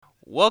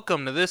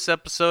Welcome to this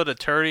episode of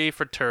Turdy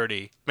for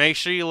Turdy. Make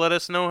sure you let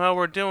us know how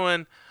we're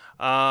doing.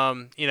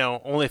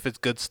 Only if it's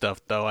good stuff,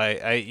 though.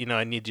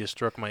 I need you to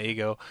stroke my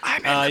ego.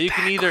 You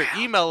can either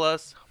email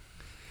us.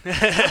 No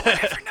one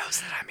ever knows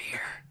that I'm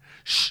here.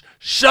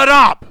 Shut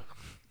up!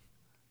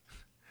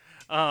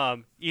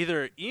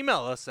 Either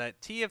email us at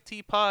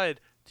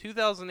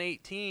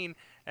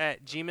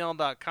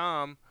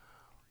tftpod2018@gmail.com,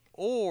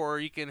 or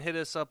you can hit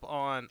us up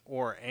on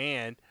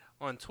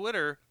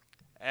Twitter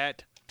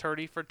at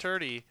Turdy for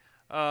Turdy.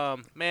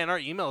 Man, our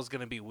email is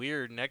going to be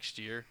weird next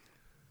year,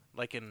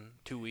 like in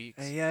 2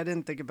 weeks. Yeah, I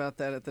didn't think about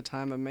that at the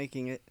time of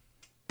making it.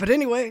 But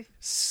anyway,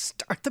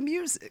 start the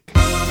music.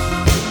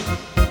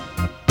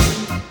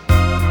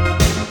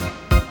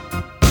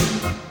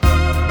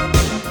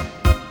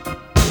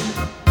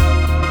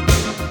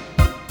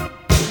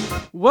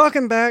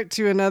 Welcome back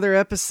to another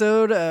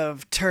episode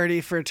of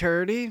Turdy for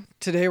Turdy.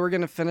 Today we're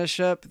going to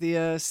finish up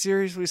the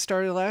series we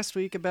started last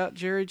week about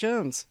Jerry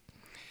Jones.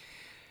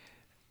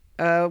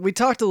 We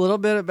talked a little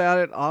bit about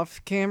it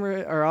off the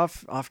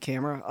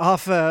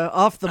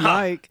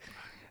mic,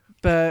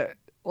 but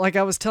like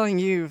I was telling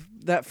you,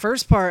 that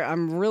first part,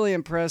 I'm really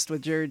impressed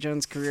with Jerry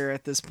Jones' career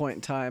at this point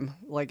in time,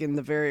 like in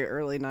the very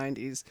early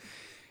 90s.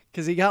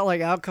 Because he got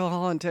like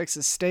alcohol in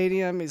Texas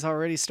Stadium. He's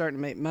already starting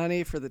to make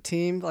money for the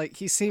team. Like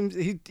he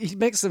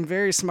makes some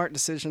very smart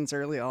decisions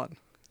early on.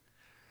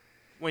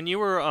 When you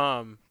were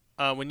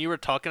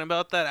talking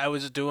about that, I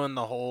was doing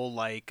the whole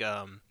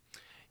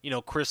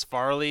Chris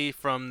Farley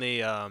from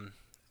the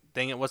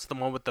what's the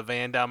one with the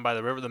van down by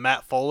the river, the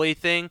Matt Foley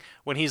thing,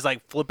 when he's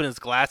like flipping his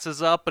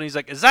glasses up and he's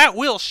like, "Is that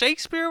Will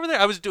Shakespeare over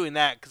there?" I was doing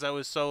that because I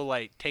was so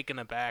like taken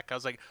aback. I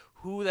was like,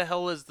 "Who the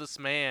hell is this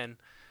man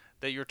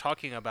that you're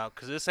talking about?"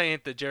 Because this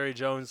ain't the Jerry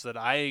Jones that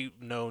I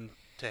known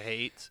to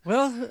hate.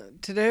 Well,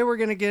 today we're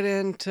gonna get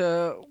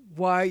into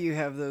why you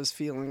have those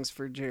feelings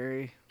for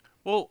Jerry.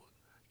 Well,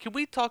 can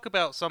we talk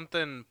about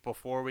something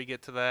before we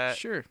get to that?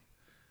 Sure.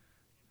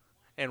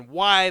 And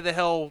why the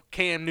hell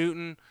Cam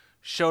Newton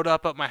showed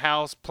up at my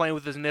house playing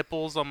with his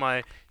nipples on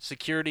my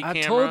security camera.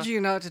 I told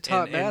you not to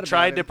talk bad about and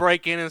tried him. to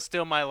break in and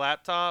steal my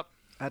laptop.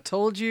 I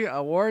told you.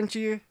 I warned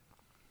you.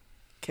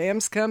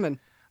 Cam's coming.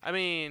 I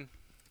mean,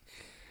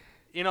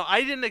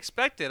 I didn't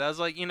expect it. I was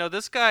like,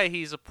 this guy,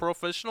 he's a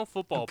professional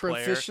football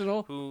player.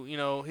 Who,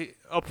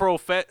 a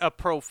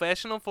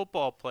professional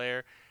football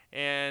player.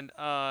 And,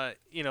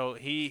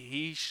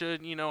 he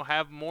should,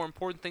 have more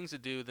important things to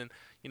do than,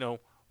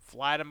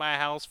 fly to my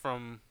house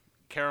from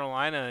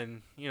Carolina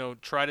and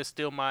try to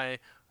steal my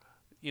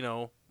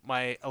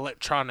my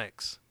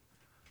electronics.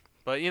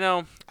 But I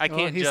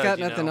can't. He's judge, got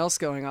nothing else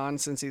going on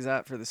since he's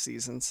out for the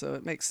season, so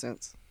it makes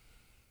sense.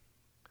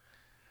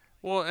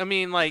 Well, I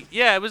mean,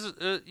 it was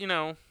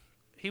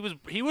he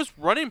was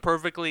running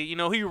perfectly.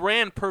 He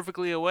ran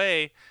perfectly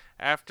away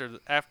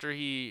after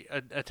he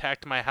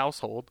attacked my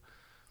household.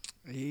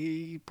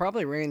 He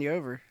probably ran you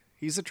over.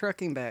 He's a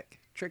trucking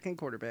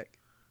quarterback.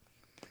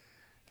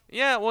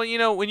 Yeah, well,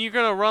 when you're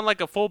going to run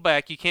like a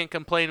fullback, you can't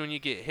complain when you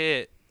get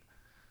hit.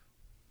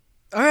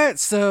 All right,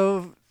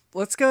 so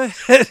let's go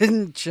ahead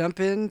and jump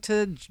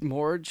into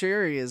more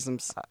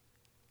Jerryisms.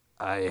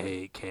 I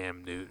hate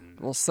Cam Newton.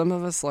 Well, some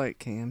of us like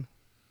Cam.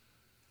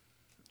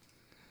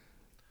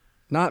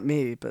 Not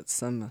me, but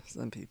some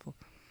people.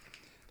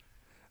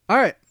 All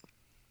right.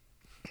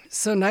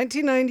 So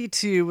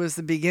 1992 was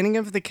the beginning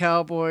of the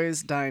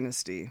Cowboys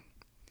dynasty.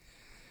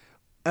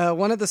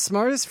 One of the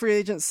smartest free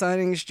agent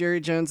signings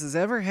Jerry Jones has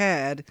ever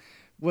had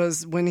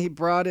was when he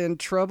brought in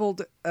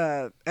troubled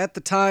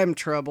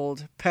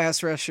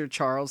pass rusher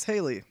Charles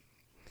Haley.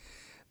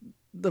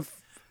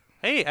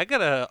 Hey, I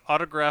got an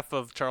autograph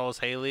of Charles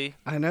Haley.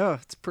 I know,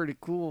 it's pretty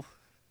cool.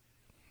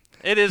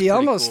 It is. He pretty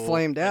almost cool.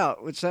 flamed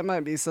out, which that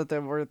might be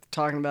something worth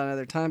talking about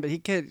another time. But he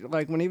kept,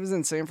 when he was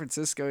in San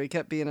Francisco, he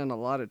kept being in a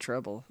lot of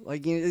trouble.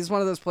 He's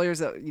one of those players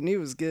that you knew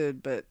was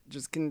good, but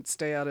just couldn't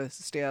stay out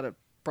of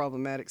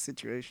problematic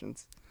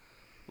situations.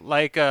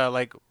 Like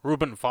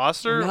Reuben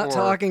Foster? I'm not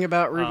talking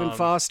about Reuben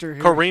Foster.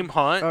 Kareem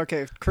Hunt?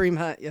 Okay, Kareem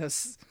Hunt,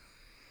 yes.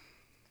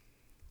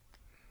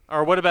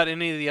 Or what about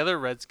any of the other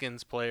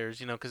Redskins players,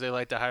 because they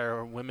like to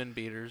hire women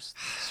beaters,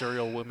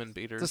 serial women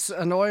beaters. The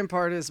annoying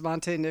part is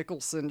Monte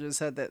Nicholson just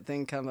had that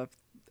thing come up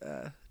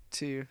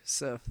too,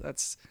 so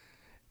that's...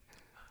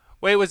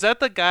 Wait, was that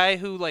the guy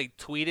who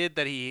tweeted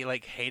that he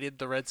hated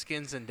the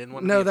Redskins and didn't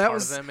want to be a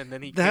part of them, and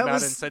then he came out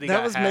and said he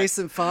got hacked? That was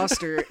Mason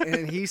Foster,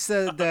 and he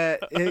said that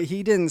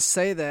he didn't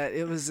say that.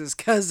 It was his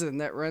cousin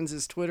that runs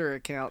his Twitter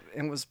account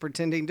and was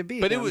pretending to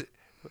be him.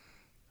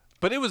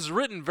 But it was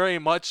written very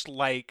much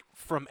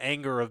from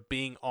anger of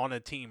being on a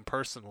team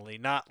personally,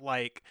 not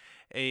like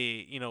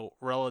a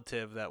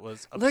relative that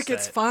was upset. Look,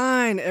 it's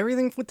fine.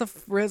 Everything with the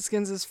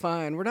Redskins is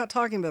fine. We're not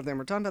talking about them.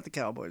 We're talking about the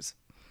Cowboys.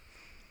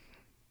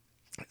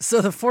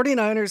 So the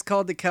 49ers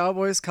called the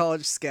Cowboys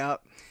college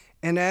scout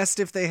and asked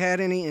if they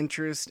had any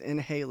interest in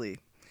Haley.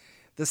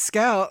 The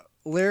scout,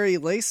 Larry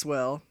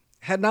Lacewell,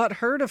 had not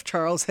heard of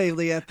Charles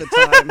Haley at the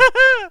time.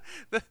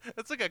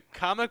 That's like a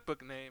comic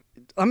book name.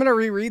 I'm going to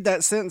reread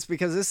that sentence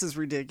because this is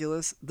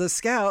ridiculous. The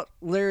scout,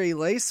 Larry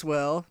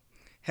Lacewell,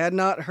 had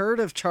not heard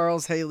of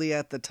Charles Haley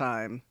at the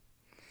time.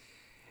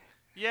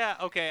 Yeah,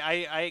 okay,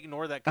 I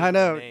ignore that 'cause I of the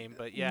know. name,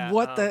 but yeah.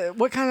 What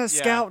kind of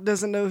yeah. scout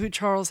doesn't know who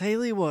Charles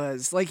Haley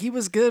was? Like, he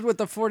was good with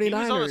the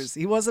 49ers.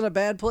 He wasn't a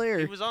bad player.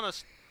 He was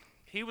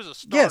a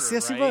starter, yes,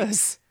 right? he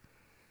was.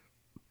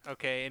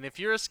 Okay, and if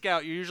you're a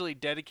scout, you're usually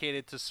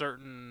dedicated to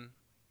certain,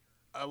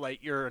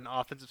 like you're an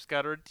offensive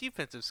scout or a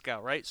defensive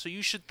scout, right? So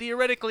you should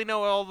theoretically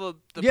know all the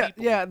people.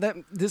 Yeah, that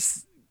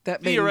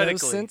made no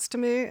sense to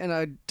me, and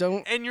I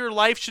don't. And your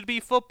life should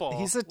be football.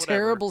 He's a whatever.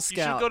 terrible You should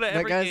scout. go to That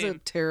every guy's game. a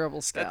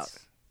terrible scout.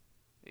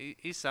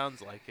 He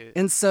sounds like it.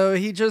 And so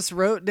he just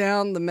wrote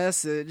down the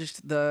message,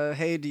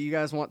 hey, do you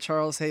guys want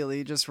Charles Haley?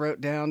 He just wrote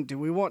down, do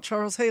we want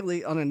Charles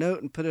Haley, on a note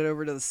and put it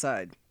over to the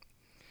side.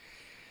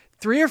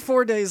 3 or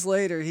 4 days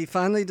later, he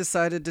finally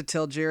decided to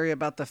tell Jerry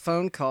about the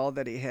phone call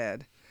that he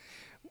had.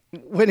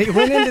 When he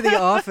went into the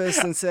office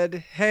and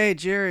said, hey,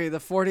 Jerry, the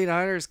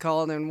 49ers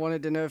called and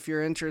wanted to know if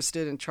you're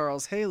interested in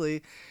Charles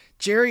Haley,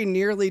 Jerry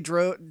nearly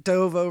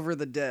dove over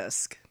the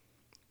desk.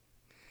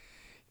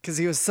 Because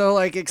he was so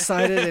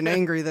excited and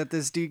angry that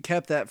this dude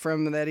kept that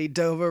from him that he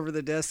dove over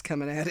the desk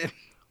coming at him.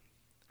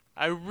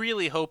 I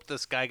really hope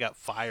this guy got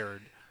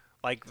fired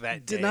that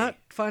day. Did not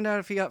find out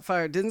if he got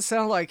fired. Didn't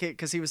sound like it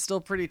because he was still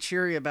pretty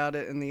cheery about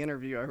it in the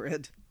interview I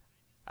read.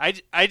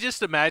 I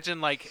just imagine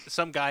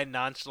some guy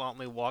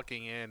nonchalantly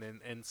walking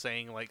in and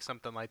saying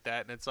something like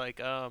that, and it's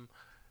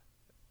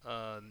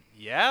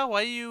yeah,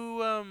 why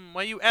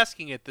you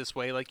asking it this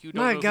way? You don't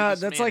My know God, who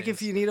this that's man like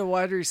if is. you need a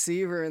wide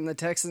receiver and the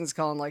Texans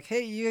calling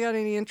hey, you got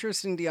any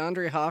interest in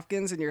DeAndre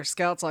Hopkins? And your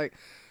scout's like,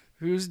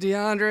 who's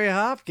DeAndre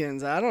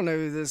Hopkins? I don't know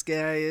who this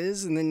guy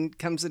is. And then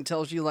comes and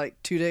tells you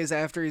 2 days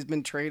after he's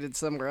been traded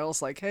somewhere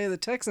else, hey, the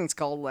Texans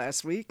called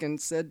last week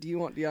and said, do you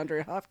want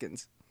DeAndre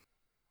Hopkins?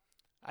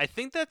 I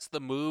think that's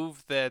the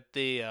move that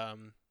the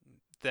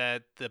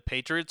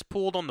Patriots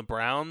pulled on the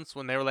Browns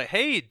when they were like,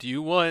 hey, do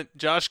you want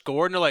Josh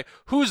Gordon? They're like,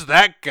 who's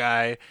that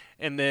guy?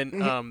 And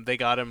then they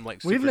got him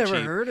super We've never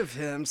cheap. heard of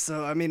him,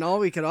 so I mean, all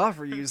we could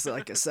offer you is a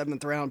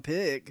 7th round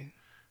pick.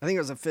 I think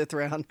it was a 5th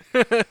round.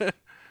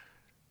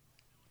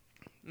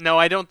 No,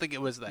 I don't think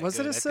it was that Was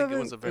good. it a 7th? It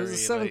was a very,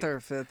 7th or a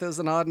 5th. It was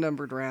an odd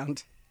numbered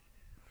round.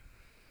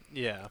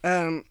 Yeah.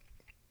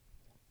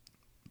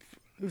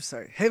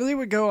 Haley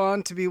would go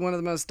on to be one of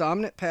the most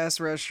dominant pass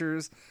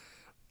rushers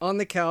on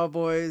the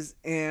Cowboys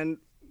and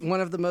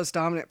one of the most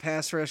dominant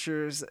pass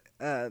rushers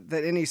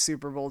that any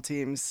Super Bowl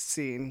team's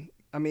seen.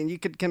 I mean, you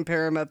could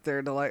compare him up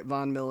there to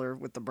Von Miller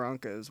with the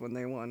Broncos when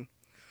they won.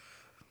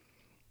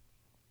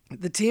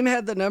 The team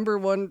had the number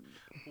one.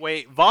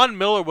 Wait, Von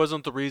Miller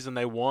wasn't the reason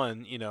they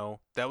won.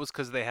 That was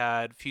because they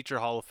had future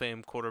Hall of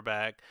Fame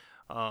quarterback.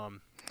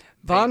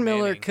 Von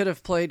Miller could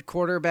have played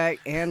quarterback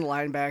and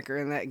linebacker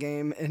in that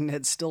game and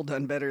had still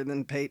done better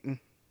than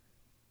Peyton.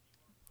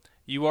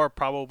 You are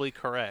probably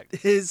correct.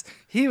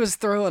 He was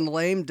throwing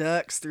lame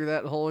ducks through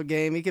that whole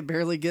game. He could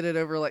barely get it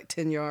over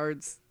 10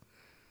 yards.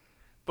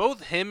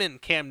 Both him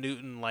and Cam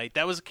Newton,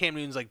 that was Cam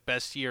Newton's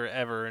best year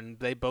ever, and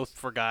they both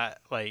forgot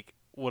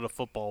what a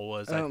football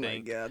was. I think. Oh my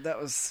God, that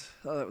was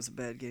a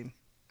bad game.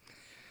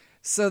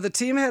 So the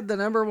team had the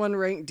number 1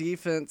 ranked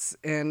defense,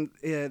 and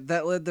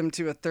that led them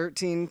to a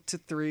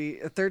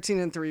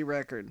 13-3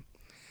 record.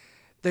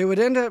 They would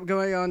end up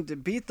going on to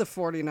beat the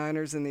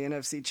 49ers in the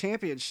NFC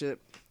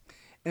Championship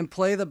and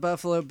play the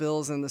Buffalo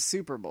Bills in the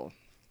Super Bowl.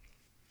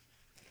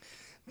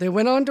 They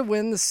went on to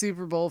win the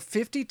Super Bowl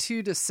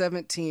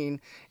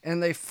 52-17,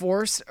 and they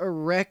forced a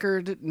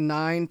record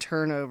 9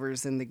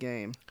 turnovers in the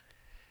game.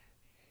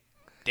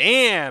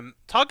 Damn,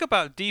 talk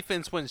about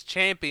defense wins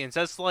champions.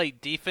 That's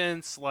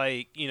defense,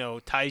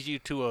 ties you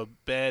to a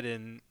bed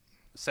and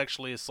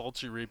sexually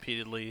assaults you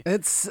repeatedly.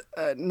 It's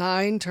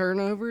 9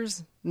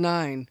 turnovers?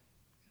 9.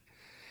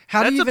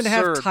 How do you even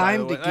absurd, have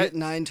time to get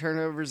 9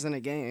 turnovers in a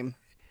game?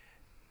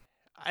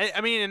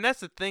 I mean, and that's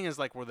the thing is,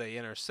 were they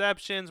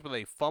interceptions? Were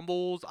they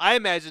fumbles? I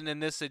imagine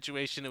in this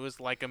situation it was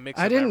a mix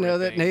of I didn't know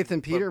that everything,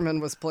 Nathan Peterman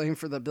was playing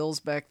for the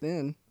Bills back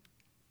then.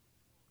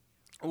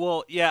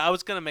 Well, yeah, I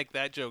was gonna make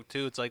that joke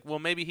too. It's well,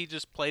 maybe he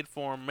just played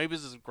for him. Maybe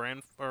it was his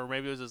or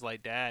maybe it was his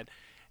dad,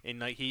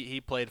 and he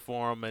played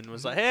for him and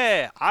was like,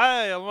 "Hey,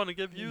 I want to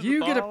give you the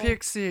ball. Get a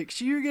pick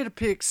six. You get a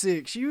pick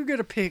six. You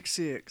get a pick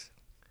six."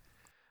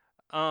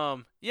 Yeah,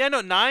 no,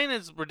 9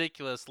 is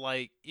ridiculous.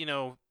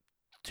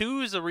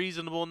 2 is a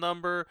reasonable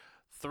number.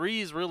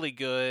 3 is really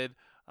good.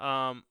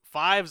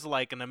 5's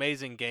an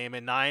amazing game,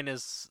 and 9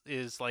 is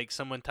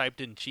someone typed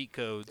in cheat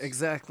codes.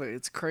 Exactly,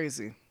 it's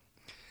crazy.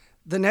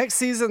 The next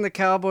season, the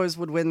Cowboys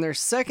would win their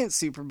 2nd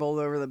Super Bowl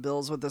over the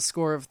Bills with a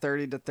score of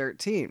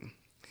 30-13.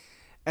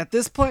 At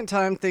this point in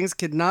time, things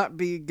could not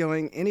be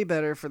going any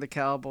better for the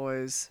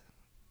Cowboys,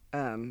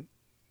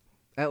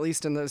 at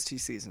least in those 2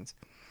 seasons.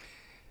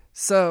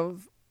 So,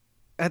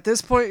 at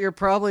this point, you're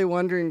probably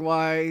wondering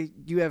why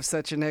you have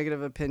such a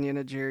negative opinion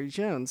of Jerry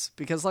Jones.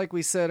 Because like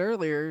we said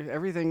earlier,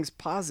 everything's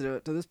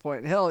positive to this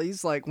point. Hell,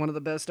 he's one of the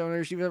best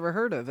owners you've ever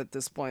heard of at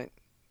this point.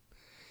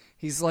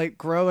 He's like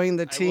growing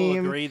the I will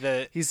team. agree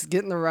that He's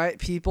getting the right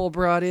people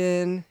brought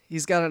in.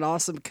 He's got an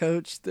awesome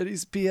coach that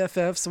he's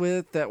BFFs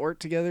with that work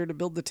together to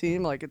build the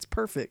team. Like, it's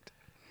perfect.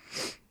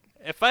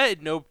 if I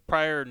had no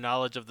prior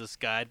knowledge of this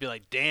guy, I'd be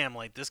like, damn,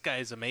 like this guy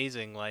is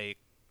amazing. Like,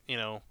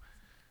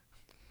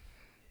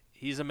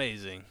 he's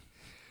amazing.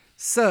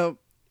 So,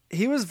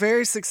 he was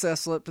very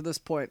successful up to this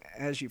point,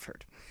 as you've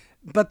heard.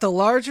 But the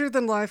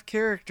larger-than-life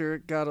character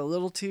got a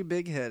little too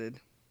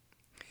big-headed.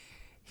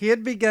 He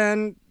had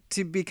begun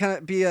to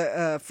be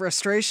a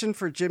frustration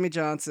for Jimmy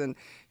Johnson,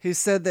 who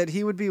said that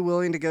he would be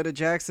willing to go to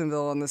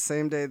Jacksonville on the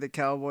same day the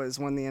Cowboys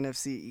won the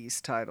NFC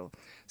East title.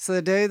 So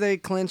the day they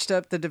clinched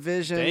up the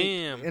division,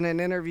 in an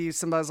interview,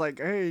 somebody's like,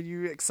 "Hey, are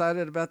you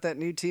excited about that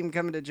new team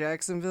coming to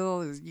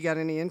Jacksonville? You got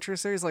any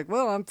interest there?" He's like,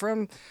 "Well, I'm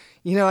from,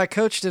 I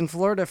coached in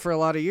Florida for a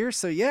lot of years,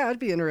 so yeah, I'd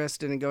be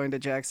interested in going to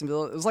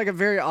Jacksonville." It was like a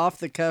very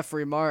off-the-cuff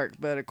remark,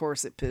 but of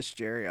course it pissed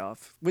Jerry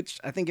off, which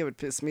I think it would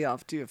piss me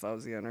off too if I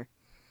was the owner.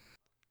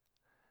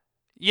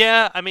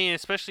 Yeah, I mean,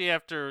 especially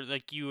after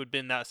like you had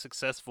been that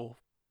successful,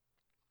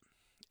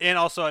 and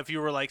also if you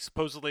were like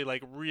supposedly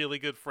like really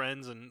good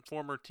friends and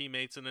former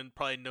teammates, and then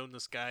probably known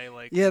this guy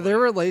like yeah, their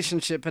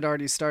relationship had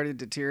already started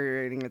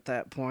deteriorating at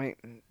that point.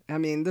 I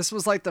mean, this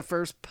was like the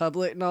first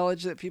public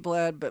knowledge that people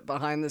had, but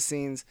behind the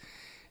scenes,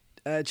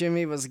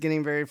 Jimmy was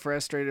getting very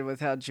frustrated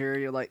with how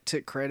Jerry like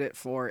took credit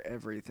for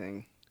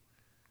everything.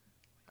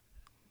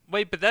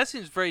 Wait, but that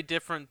seems very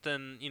different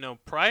than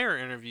prior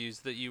interviews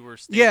that you were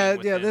stating Yeah,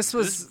 with yeah. him. This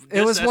was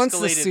This once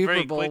the escalated Super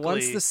very Bowl. quickly.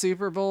 Once the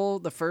Super Bowl,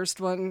 the first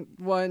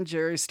one,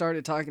 Jerry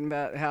started talking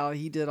about how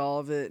he did all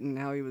of it and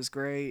how he was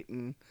great,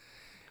 and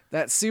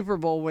that Super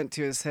Bowl went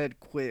to his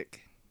head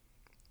quick.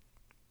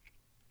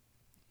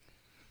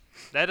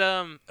 That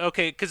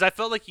okay, because I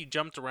felt like you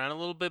jumped around a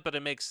little bit, but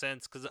it makes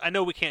sense because I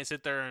know we can't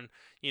sit there and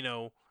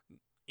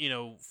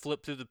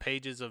flip through the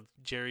pages of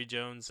Jerry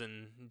Jones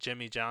and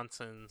Jimmy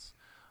Johnson's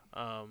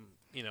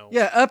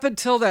Yeah, up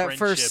until that first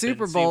friendship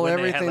Super and see Bowl, when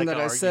they had, everything like, that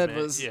an I said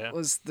argument.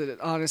 was the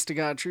honest to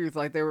God truth.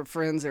 Like, they were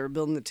friends, they were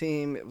building the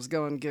team, it was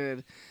going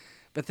good.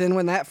 But then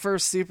when that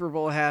first Super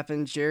Bowl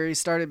happened, Jerry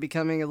started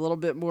becoming a little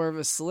bit more of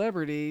a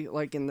celebrity,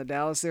 like in the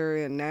Dallas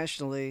area and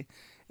nationally,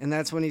 and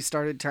that's when he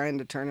started trying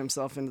to turn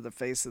himself into the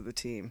face of the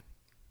team.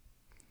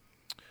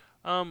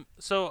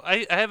 So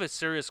I have a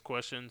serious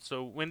question.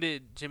 So when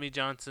did Jimmy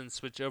Johnson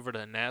switch over to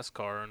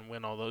NASCAR and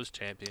win all those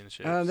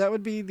championships? That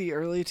would be the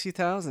early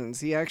 2000s.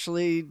 He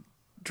actually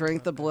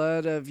drank the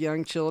blood of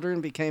young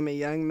children, became a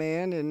young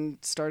man, and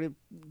started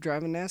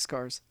driving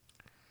NASCARs.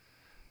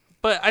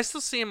 But I still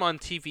see him on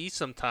TV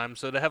sometimes,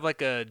 so to have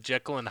like a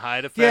Jekyll and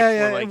Hyde effect, Yeah,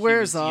 where like it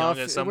wears he was off.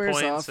 young at some it wears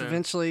points. off. And...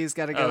 Eventually, he's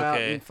got to go out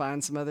Okay. and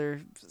find some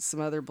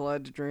other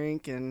blood to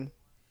drink, and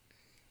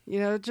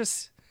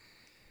just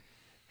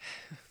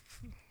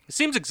It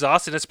seems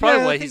exhausting. That's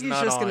probably I why think he's he's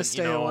not just on, going to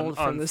stay old on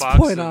from this Fox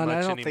point as on. much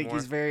I don't anymore. think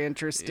he's very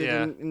interested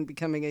Yeah. in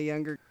becoming a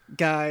younger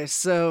guy.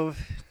 So,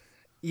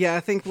 yeah, I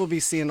think we'll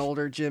be seeing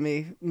older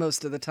Jimmy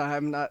most of the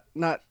time,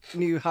 not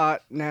new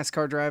hot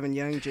NASCAR driving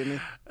young Jimmy.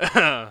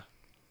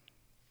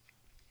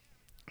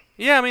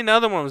 Yeah, I mean the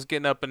other one was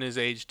getting up in his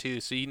age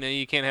too, so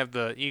you can't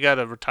have you got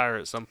to retire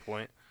at some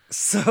point.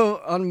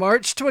 So on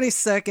March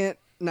 22nd,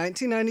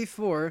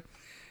 1994,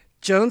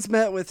 Jones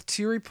met with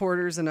two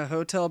reporters in a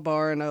hotel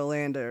bar in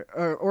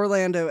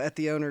Orlando at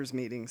the owners'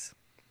 meetings.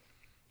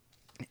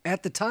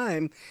 At the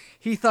time,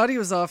 he thought he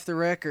was off the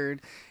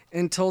record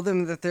and told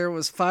them that there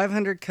was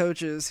 500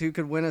 coaches who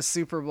could win a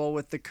Super Bowl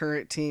with the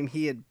current team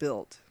he had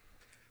built.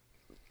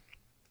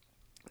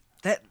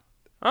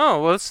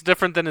 Oh, well, it's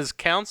different than his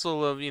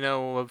council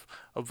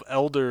of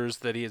elders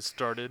that he had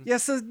started. Yeah,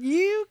 so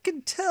you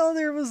could tell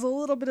there was a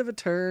little bit of a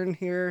turn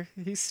here.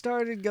 He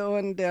started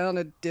going down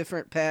a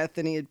different path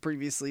than he had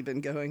previously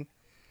been going.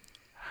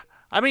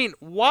 I mean,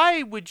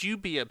 why would you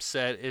be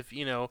upset if,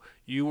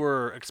 you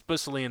were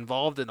explicitly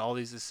involved in all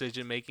these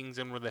decision makings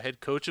and were the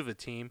head coach of a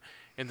team,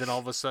 and then all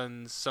of a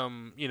sudden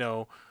some,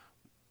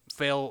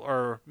 fail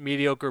or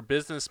mediocre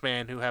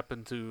businessman who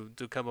happened to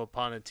come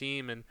upon a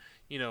team and,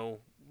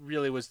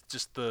 really was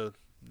just the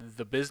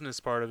business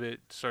part of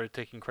it started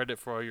taking credit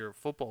for all your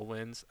football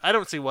wins. I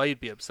don't see why you'd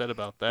be upset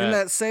about that. In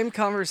that same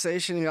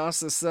conversation, he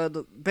also said,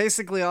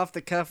 basically off the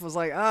cuff, was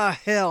like,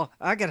 hell,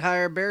 I could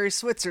hire Barry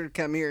Switzer to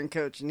come here and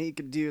coach, and he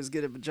could do as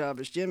good of a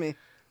job as Jimmy.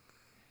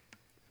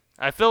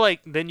 I feel like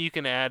then you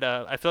can add,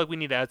 I feel like we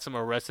need to add some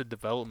Arrested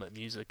Development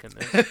music in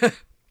there.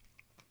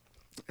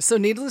 So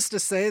needless to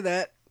say,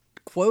 that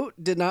quote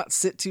did not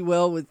sit too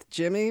well with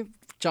Jimmy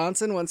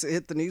Johnson once it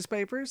hit the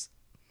newspapers.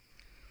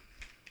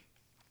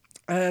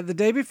 The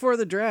day before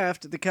the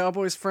draft, the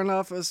Cowboys front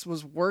office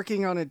was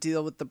working on a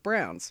deal with the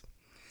Browns.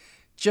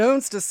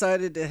 Jones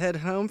decided to head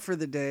home for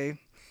the day,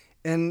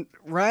 and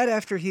right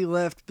after he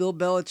left, Bill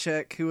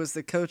Belichick, who was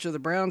the coach of the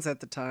Browns at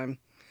the time,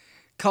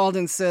 called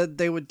and said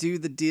they would do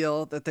the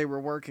deal that they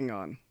were working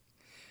on.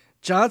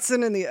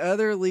 Johnson and the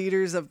other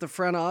leaders of the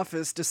front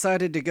office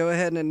decided to go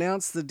ahead and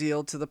announce the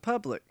deal to the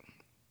public.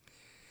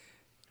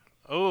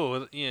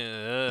 Oh,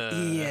 yeah.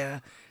 Yeah.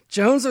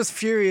 Jones was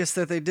furious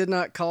that they did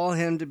not call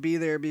him to be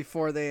there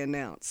before they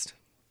announced.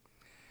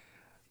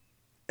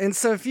 And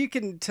so if you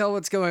can tell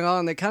what's going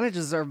on, they kind of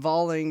just are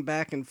volleying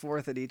back and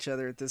forth at each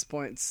other at this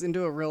point. It's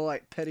into a real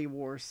like petty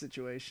war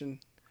situation.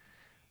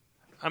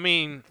 I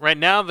mean, right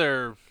now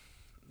they're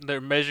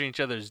measuring each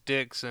other's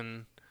dicks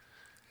and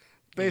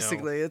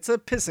basically it's a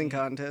pissing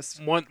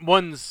contest.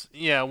 One's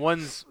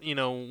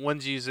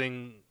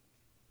using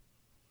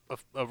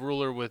a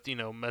ruler with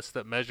messed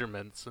up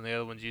measurements, and the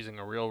other one's using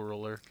a real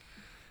ruler.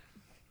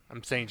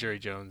 I'm saying Jerry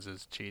Jones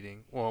is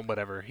cheating. Well,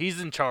 whatever. He's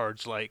in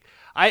charge. Like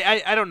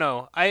I don't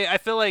know. I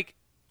feel like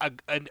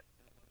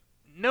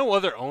no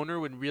other owner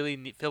would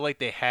really feel like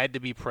they had to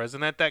be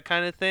present at that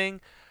kind of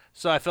thing.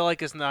 So I feel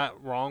like it's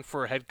not wrong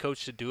for a head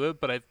coach to do it,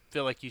 but I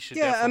feel like you should.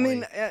 Yeah,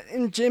 definitely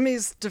in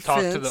Jimmy's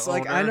defense,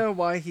 like owner. I know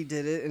why he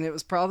did it, and it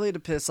was probably to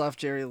piss off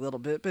Jerry a little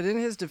bit. But in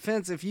his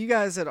defense, if you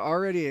guys had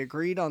already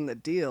agreed on the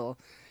deal,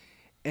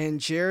 and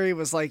Jerry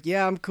was like,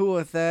 "Yeah, I'm cool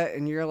with that,"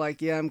 and you're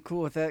like, "Yeah, I'm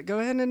cool with that," go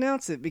ahead and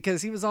announce it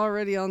because he was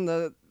already on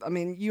the. I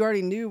mean, you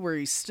already knew where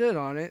he stood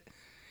on it.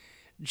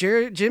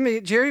 Jerry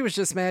was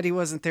just mad he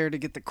wasn't there to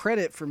get the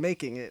credit for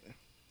making it.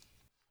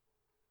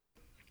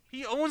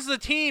 He owns the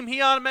team.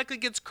 He automatically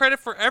gets credit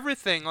for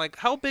everything. Like,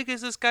 how big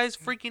is this guy's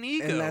freaking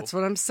ego? And that's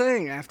what I'm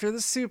saying. After the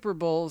Super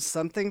Bowl,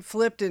 something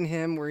flipped in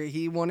him where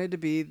he wanted to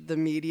be the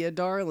media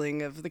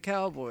darling of the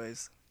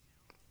Cowboys.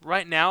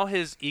 Right now,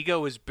 his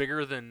ego is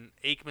bigger than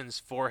Aikman's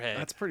forehead.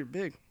 That's pretty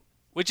big.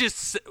 Which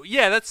is,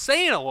 that's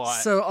saying a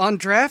lot. So on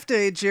draft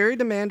day, Jerry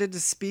demanded to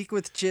speak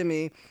with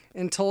Jimmy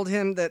and told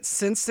him that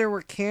since there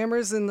were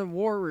cameras in the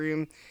war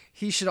room,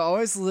 he should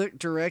always look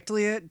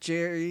directly at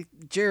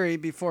Jerry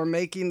before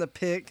making the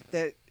pick,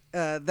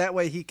 that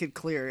way he could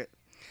clear it.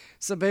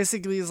 So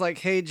basically he's like,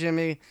 "Hey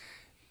Jimmy,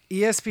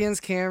 ESPN's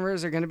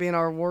cameras are going to be in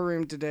our war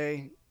room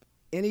today.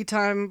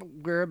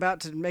 Anytime we're about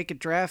to make a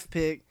draft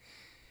pick,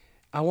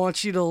 I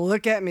want you to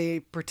look at me,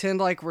 pretend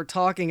like we're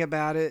talking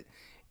about it,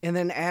 and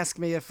then ask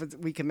me if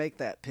we can make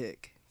that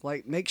pick.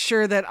 Like, make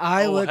sure that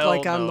I look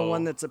like I'm the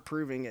one that's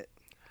approving it."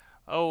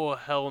 Oh,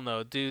 hell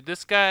no, dude.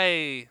 This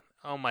guy...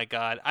 Oh my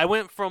God! I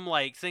went from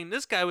saying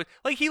this guy was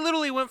he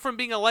literally went from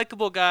being a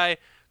likable guy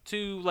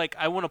to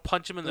I want to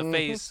punch him in the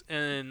face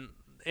in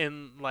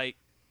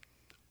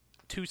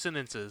 2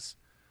 sentences.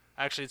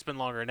 Actually, it's been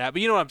longer than that,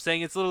 but you know what I'm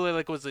saying. It's literally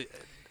it was an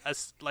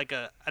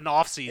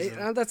off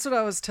season. That's what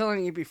I was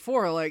telling you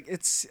before.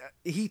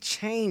 He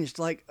changed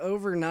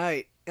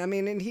overnight. I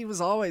mean, and he was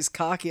always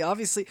cocky.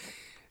 Obviously,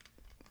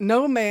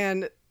 no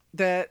man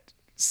that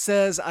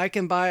says I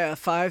can buy a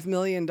 $5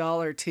 million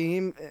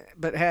team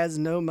but has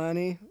no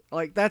money,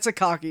 that's a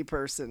cocky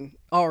person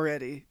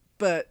already.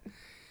 But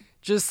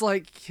just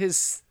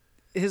his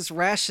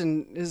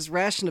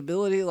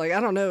rationability,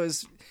 I don't know,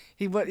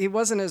 he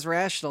wasn't as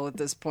rational at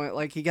this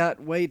point. He got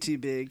way too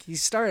big. He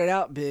started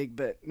out big,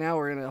 but now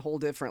we're in a whole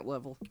different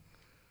level.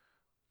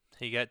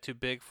 He got too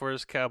big for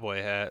his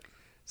cowboy hat.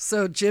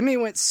 So Jimmy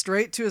went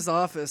straight to his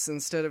office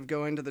instead of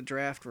going to the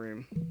draft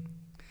room.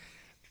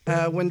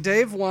 When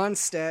Dave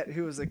Wannstedt,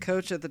 who was a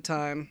coach at the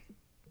time,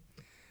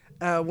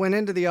 went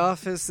into the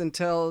office and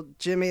told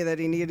Jimmy that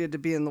he needed to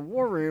be in the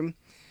war room,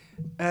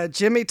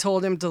 Jimmy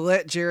told him to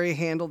let Jerry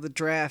handle the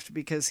draft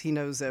because he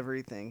knows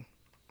everything.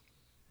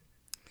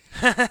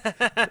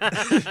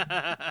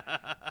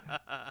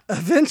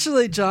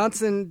 Eventually,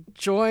 Johnson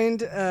joined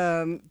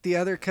the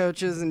other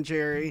coaches and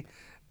Jerry,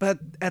 but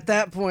at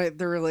that point,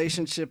 the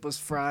relationship was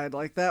fried.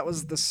 That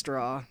was the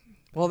straw.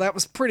 Well, that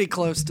was pretty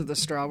close to the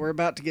straw. We're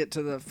about to get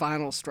to the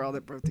final straw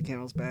that broke the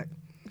camel's back.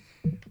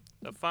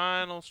 The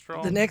final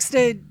straw. The next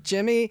day,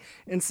 Jimmy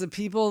and some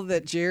people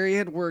that Jerry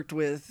had worked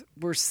with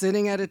were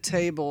sitting at a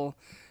table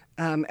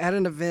at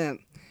an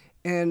event.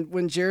 And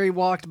when Jerry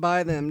walked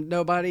by them,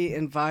 nobody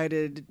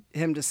invited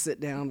him to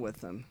sit down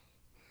with them.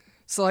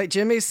 So,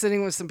 Jimmy's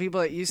sitting with some people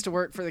that used to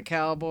work for the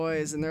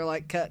Cowboys, and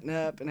they're, cutting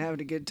up and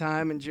having a good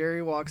time, and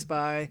Jerry walks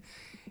by,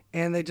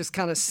 and they just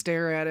kind of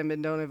stare at him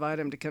and don't invite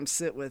him to come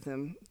sit with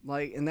him.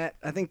 And that,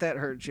 I think that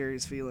hurt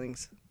Jerry's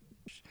feelings.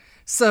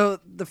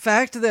 So the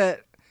fact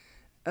that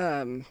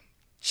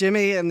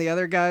Jimmy and the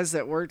other guys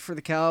that worked for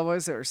the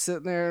Cowboys that were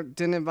sitting there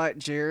didn't invite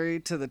Jerry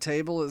to the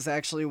table is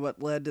actually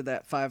what led to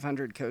that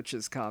 500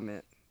 coaches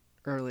comment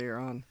earlier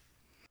on.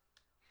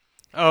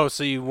 Oh,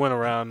 so you went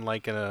around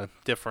in a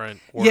different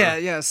order.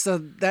 Yeah. So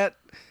that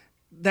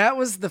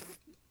was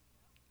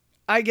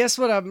I guess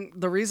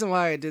the reason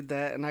why I did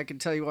that, and I can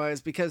tell you why,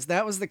 is because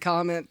that was the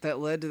comment that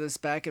led to this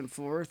back and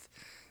forth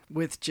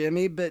with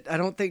Jimmy, but I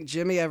don't think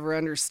Jimmy ever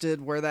understood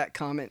where that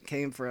comment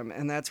came from,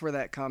 and that's where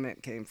that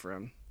comment came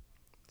from.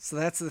 So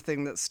that's the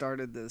thing that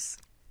started this.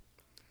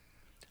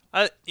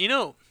 I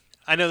know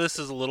this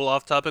is a little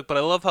off topic, but I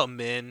love how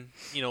men,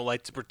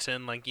 like to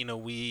pretend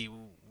we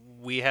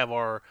have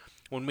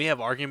when we have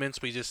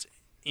arguments, we just,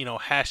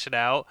 hash it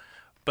out.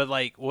 But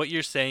what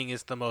you're saying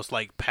is the most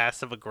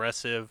passive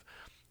aggressive,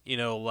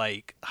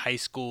 high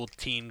school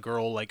teen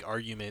girl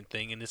argument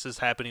thing, and this is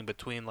happening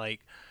between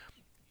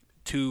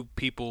 2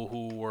 people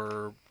who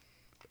were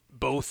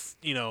both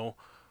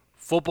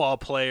football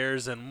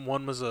players, and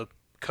one was a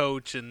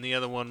coach and the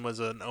other one was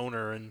an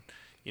owner, and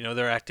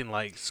they're acting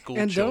like school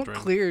and children.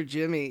 Don't clear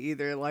Jimmy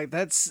either.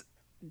 That's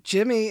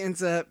Jimmy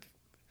ends up.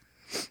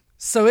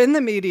 So in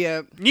the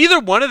media, neither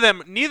one of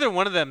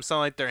them sound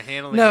like they're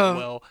handling it No.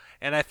 well.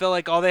 And I felt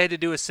like all they had to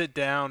do was sit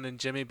down and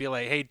Jimmy be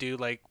like, "Hey, dude,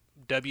 like,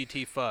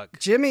 WT fuck."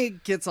 Jimmy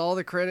gets all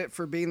the credit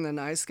for being the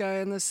nice guy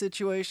in this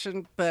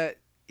situation, but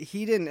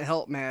he didn't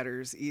help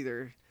matters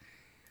either.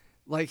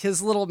 Like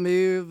his little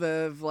move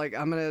of like,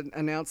 I'm gonna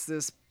announce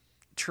this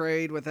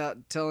trade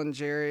without telling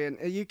Jerry, and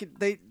you could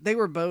they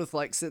were both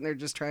like sitting there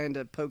just trying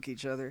to poke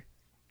each other.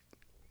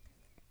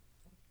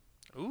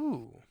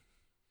 Ooh.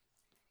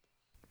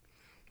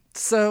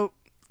 So,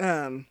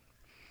 on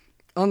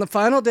the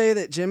final day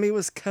that Jimmy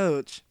was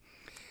coach,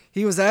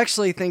 he was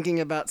actually thinking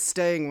about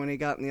staying when he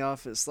got in the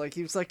office. Like,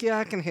 he was like, yeah,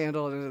 I can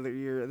handle another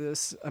year of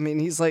this. I mean,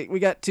 he's like, we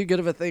got too good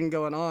of a thing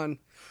going on.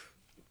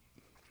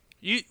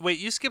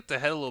 You skipped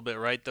ahead a little bit,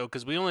 right, though?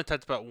 Because we only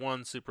talked about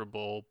one Super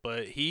Bowl,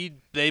 but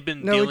they've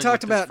been No, dealing we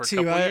talked with this about for two.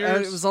 a couple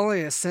years. It was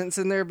only a sentence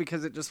in there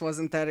because it just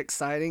wasn't that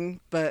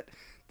exciting. But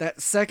that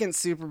second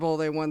Super Bowl,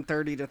 they won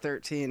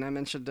 30-13. I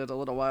mentioned it a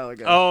little while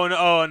ago. Oh,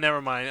 no,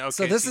 never mind. Okay,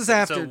 so this is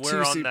after we're two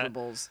on Super that.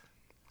 Bowls.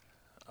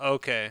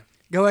 Okay.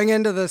 Going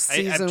into the I'm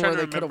season trying where to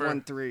they could have remember.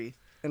 won 3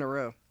 in a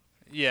row.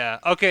 Yeah.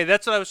 Okay,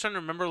 that's what I was trying to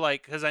remember.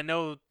 Like, because I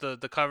know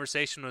the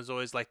conversation was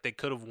always like they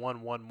could have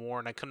won one more,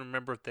 and I couldn't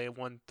remember if they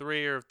won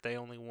 3 or if they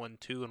only won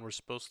 2, and were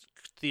supposed to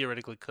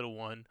theoretically could have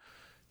won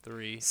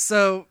 3.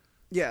 So,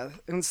 yeah.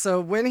 And so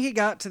when he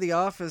got to the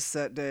office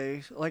that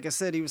day, like I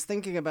said, he was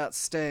thinking about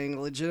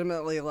staying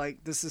legitimately,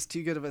 like, this is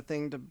too good of a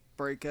thing to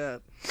break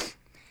up.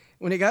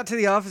 When he got to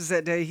the office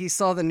that day, he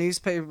saw the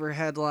newspaper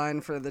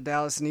headline for the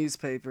Dallas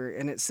newspaper,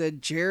 and it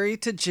said, Jerry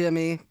to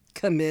Jimmy,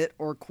 commit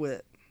or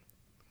quit.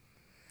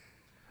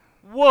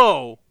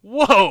 Whoa!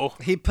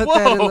 He put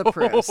that in the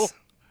press.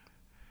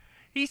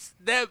 He's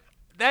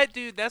that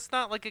dude. That's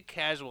not like a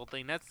casual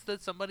thing. That's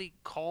somebody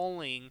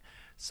calling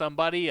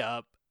somebody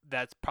up.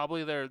 That's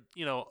probably their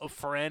a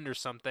friend or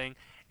something,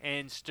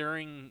 and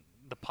stirring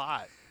the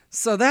pot.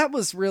 So that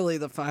was really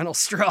the final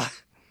straw.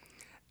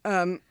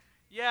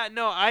 Yeah,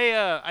 no,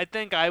 I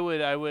think I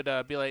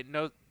would be like,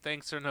 no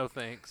thanks or no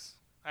thanks.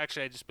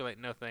 Actually, I'd just be like,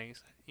 no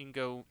thanks. You can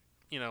go,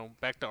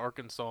 back to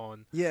Arkansas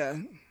and Yeah.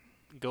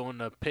 go in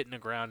the pit in the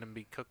ground and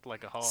be cooked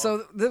like a hog.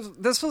 So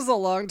this was a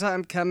long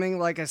time coming.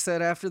 Like I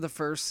said, after the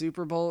first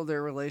Super Bowl,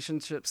 their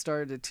relationship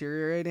started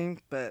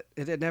deteriorating, but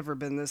it had never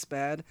been this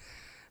bad.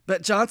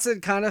 But Johnson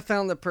kind of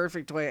found the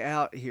perfect way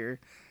out here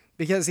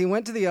because he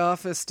went to the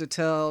office to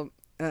tell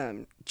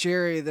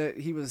Jerry that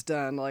he was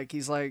done. Like,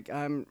 he's like,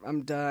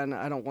 I'm done.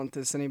 I don't want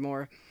this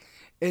anymore.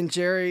 And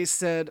Jerry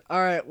said, all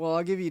right, well,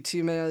 I'll give you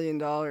 $2 million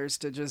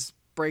to just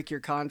break your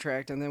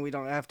contract, and then we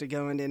don't have to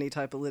go into any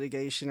type of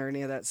litigation or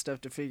any of that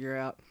stuff to figure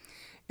out.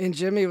 And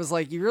Jimmy was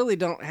like, you really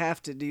don't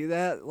have to do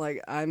that.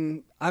 Like,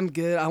 I'm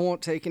good. I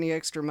won't take any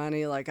extra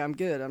money. Like, I'm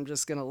good. I'm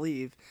just going to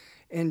leave.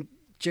 And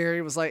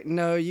Jerry was like,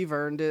 no, you've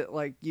earned it.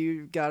 Like,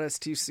 you got us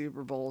 2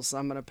 Super Bowls, so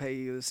I'm going to pay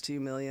you this $2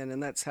 million.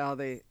 And that's how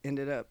they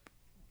ended up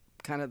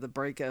kind of the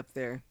breakup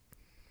there.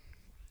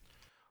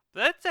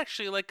 That's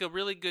actually like a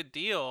really good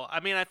deal. I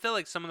mean, I feel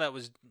like some of that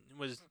was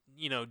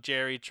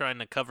Jerry trying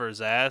to cover his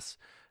ass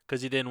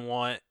because he didn't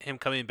want him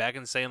coming back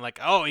and saying like,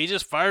 oh, he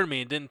just fired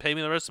me and didn't pay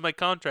me the rest of my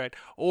contract,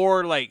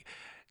 or like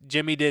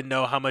Jimmy didn't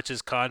know how much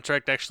his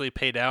contract actually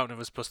paid out and it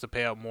was supposed to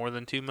pay out more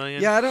than $2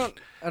 million. Yeah, I don't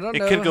It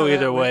know. could go how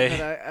either that went, way.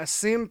 but I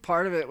assume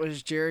part of it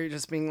was Jerry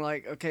just being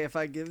like, okay, if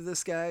I give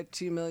this guy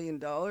 $2 million,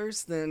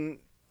 then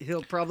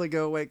he'll probably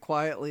go away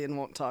quietly and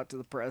won't talk to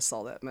the press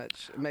all that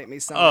much and make me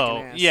sound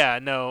like an ass. Yeah,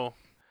 no.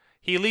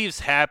 He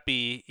leaves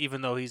happy,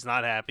 even though he's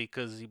not happy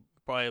because he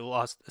probably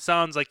lost. It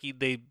sounds like he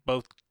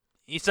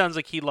sounds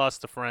like he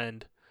lost a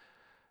friend,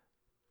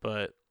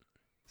 but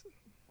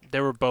they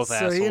were both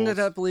assholes. So he ended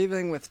up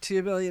leaving with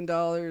 $2 million,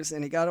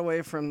 and he got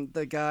away from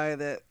the guy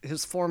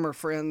his former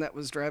friend that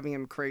was driving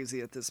him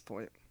crazy at this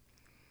point.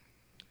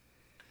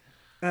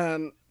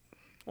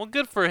 Well,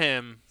 good for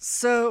him.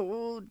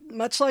 So,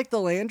 much like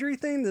the Landry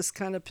thing, this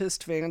kind of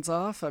pissed fans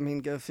off. I mean,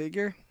 go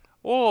figure.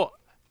 Well,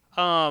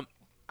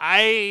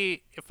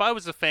 if I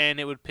was a fan,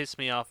 it would piss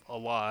me off a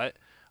lot,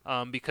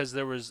 because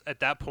at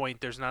that point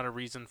there's not a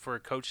reason for a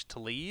coach to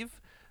leave,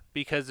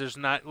 because there's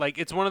not, like,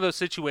 it's one of those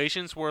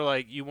situations where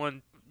like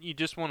you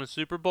just won a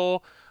Super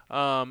Bowl,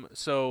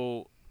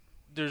 so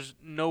there's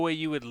no way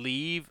you would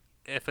leave.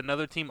 If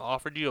another team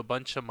offered you a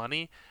bunch of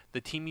money, the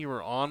team you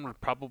were on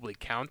would probably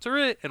counter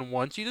it and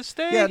want you to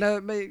stay. Yeah, no, I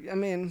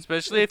mean,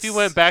 especially if you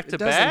went back to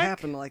back. It doesn't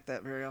happen like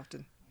that very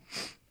often.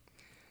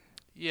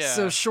 Yeah.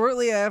 So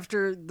shortly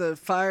after the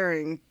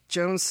firing,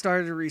 Jones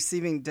started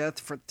receiving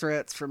death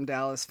threats from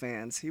Dallas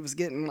fans. He was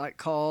getting like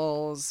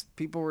calls.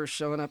 People were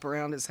showing up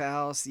around his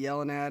house,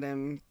 yelling at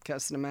him,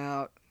 cussing him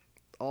out,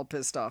 all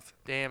pissed off.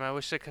 Damn, I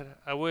wish I could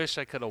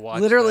have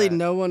watched. Literally, that.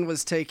 no one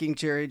was taking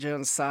Jerry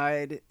Jones'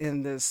 side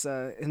in this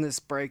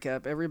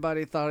breakup.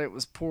 Everybody thought it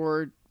was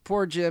poor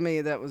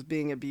Jimmy that was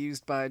being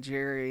abused by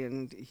Jerry,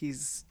 and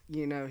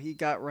he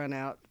got run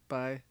out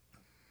by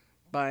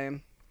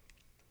him.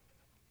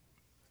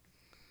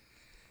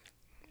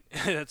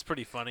 That's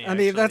pretty funny. I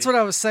mean, that's what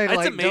I was saying. It's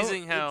like,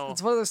 amazing how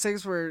it's one of those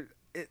things where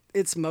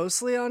it's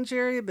mostly on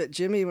Jerry, but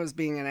Jimmy was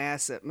being an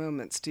ass at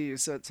moments too,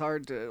 so it's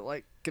hard to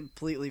like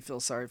completely feel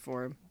sorry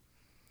for him.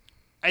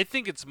 I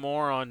think it's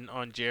more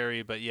on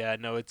Jerry, but yeah,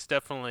 no, it's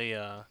definitely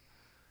it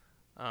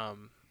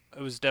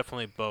was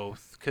definitely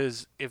both.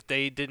 Because if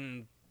they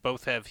didn't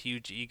both have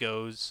huge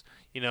egos,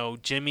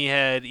 Jimmy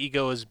had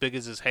ego as big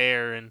as his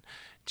hair, and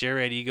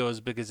Jerry had ego as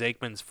big as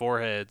Aikman's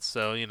forehead.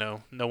 So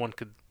no one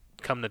could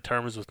come to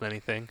terms with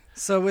anything.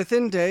 So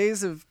within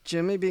days of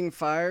Jimmy being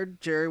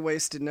fired, Jerry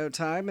wasted no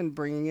time in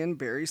bringing in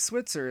Barry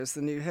Switzer as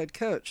the new head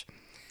coach.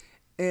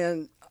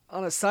 And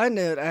on a side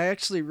note, I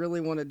actually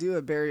really want to do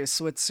a Barry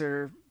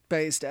Switzer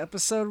based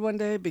episode one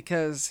day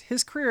because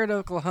his career at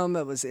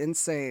Oklahoma was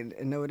insane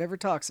and no one ever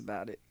talks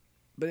about it,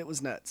 but it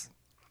was nuts.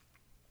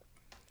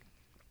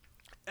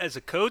 As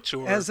a coach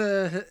or as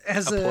a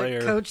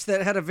player? Coach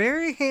that had a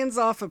very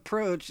hands-off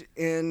approach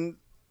in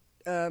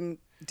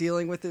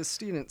dealing with his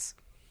students.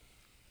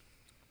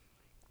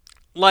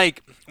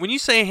 Like, when you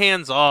say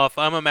hands off,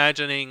 I'm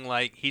imagining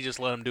like he just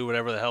let them do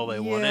whatever the hell they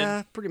wanted.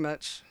 Yeah, pretty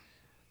much.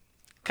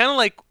 Kind of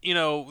like,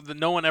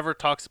 no one ever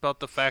talks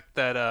about the fact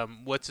that,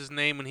 what's his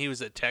name, when he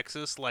was at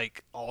Texas,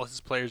 like, all his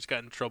players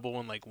got in trouble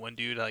when, like, one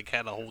dude, like,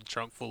 had a whole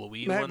trunk full of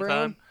weed Matt one Brown?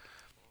 time.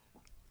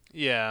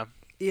 Yeah.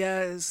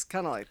 Yeah, it's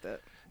kind of like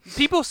that.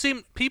 People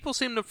seem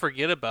to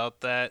forget about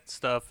that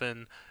stuff,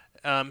 and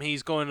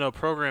he's going to a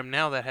program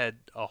now that had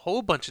a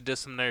whole bunch of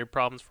disciplinary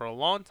problems for a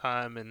long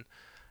time and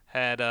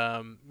had,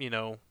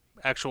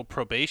 actual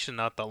probation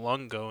not that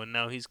long ago, and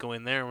now he's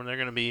going there when they're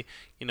going to be,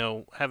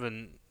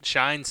 having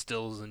shine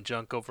stills and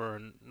junk over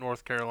in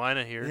North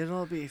Carolina here.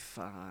 It'll be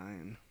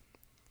fine.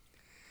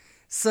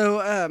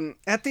 So,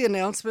 at the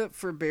announcement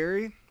for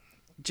Jerry,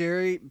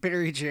 Jerry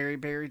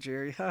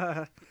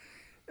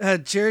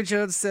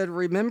Jones said,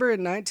 "Remember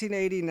in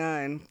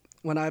 1989,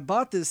 when I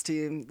bought this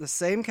team, the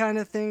same kind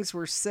of things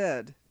were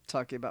said,"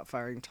 talking about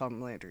firing Tom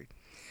Landry.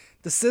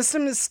 "The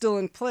system is still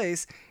in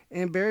place,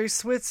 and Barry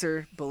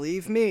Switzer,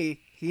 believe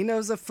me, he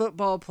knows a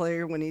football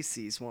player when he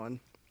sees one."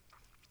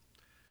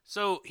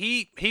 So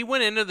he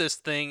went into this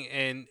thing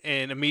and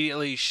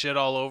immediately shit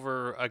all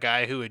over a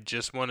guy who had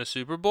just won a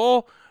Super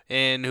Bowl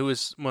and who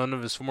was one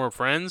of his former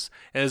friends,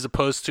 as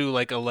opposed to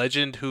like a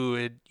legend who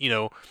had,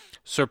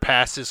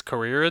 surpassed his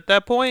career at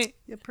that point.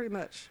 Yeah, pretty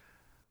much.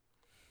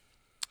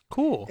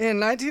 Cool. In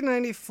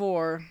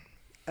 1994,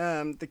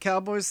 the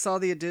Cowboys saw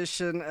the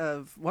addition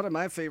of one of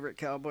my favorite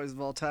Cowboys of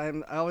all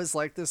time. I always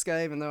liked this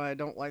guy, even though I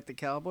don't like the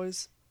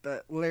Cowboys.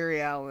 But Larry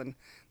Allen,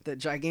 the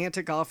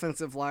gigantic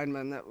offensive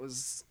lineman that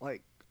was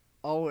like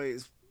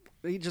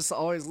he just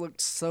always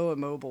looked so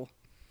immobile.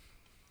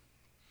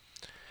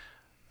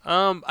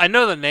 I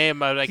know the name,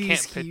 but I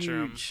He's can't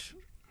picture him. huge.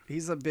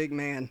 He's a big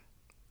man.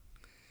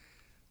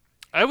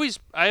 I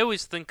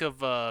always think of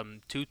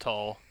Too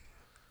Tall.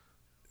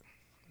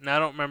 Now I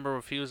don't remember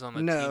if he was on the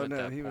team at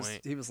that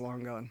point. He was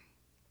long gone.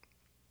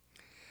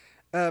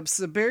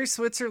 So Barry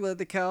Switzer led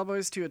the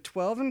Cowboys to a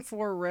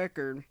 12-4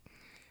 record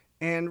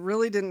and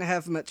really didn't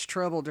have much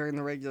trouble during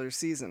the regular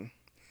season.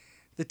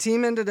 The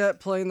team ended up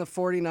playing the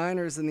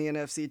 49ers in the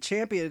NFC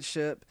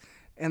Championship,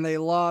 and they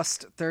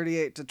lost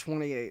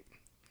 38-28.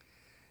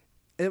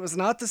 It was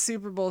not the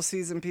Super Bowl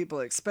season people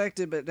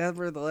expected, but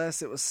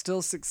nevertheless, it was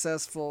still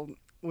successful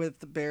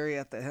with Barry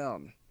at the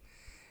helm.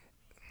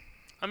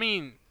 I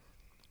mean,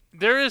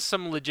 there is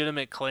some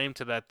legitimate claim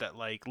to that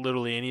like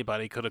literally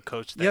anybody could have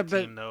coached that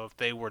team, though, if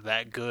they were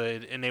that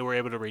good and they were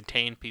able to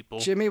retain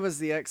people. Jimmy was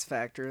the X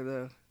factor,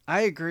 though.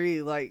 I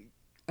agree. Like,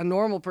 a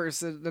normal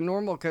person, the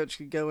normal coach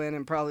could go in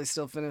and probably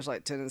still finish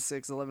like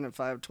 10-6,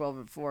 11-5,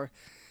 12-4.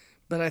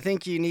 But I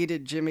think you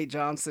needed Jimmy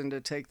Johnson to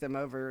take them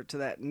over to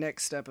that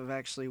next step of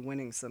actually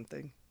winning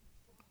something.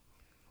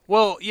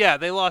 Well, yeah,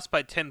 they lost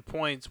by 10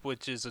 points,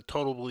 which is a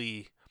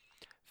totally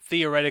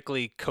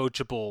theoretically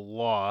coachable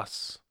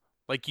loss.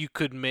 Like, you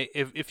could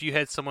if you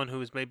had someone who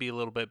was maybe a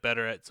little bit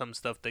better at some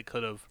stuff, they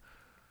could have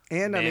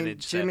and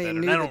managed I mean, Jimmy that better.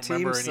 knew And I the don't team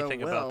remember so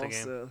anything well. about the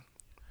game. So.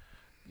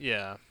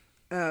 Yeah.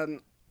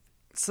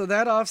 So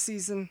that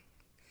offseason,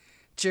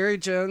 Jerry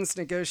Jones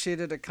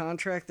negotiated a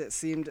contract that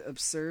seemed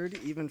absurd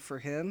even for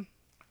him.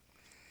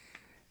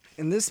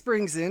 And this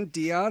brings in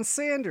Deion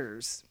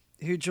Sanders,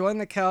 who joined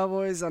the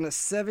Cowboys on a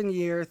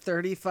 7-year,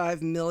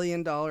 $35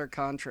 million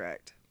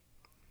contract.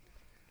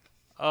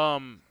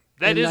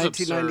 That is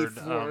absurd.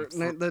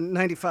 The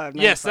 95.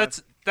 Yes,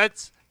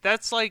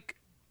 that's like,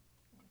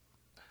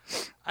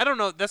 I don't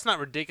know. That's not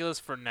ridiculous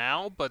for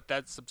now, but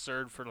that's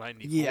absurd for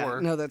 94. Yeah,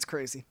 no, that's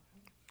crazy.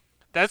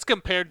 That's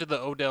compared to the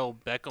Odell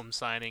Beckham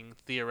signing,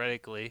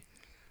 theoretically.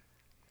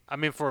 I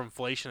mean, for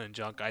inflation and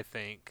junk, I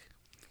think.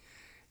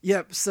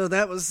 Yep. So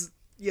that was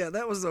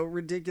a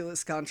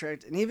ridiculous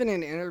contract, and even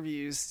in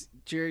interviews,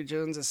 Jerry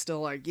Jones is still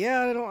like,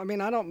 "Yeah, I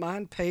don't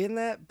mind paying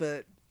that,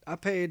 but I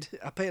paid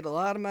a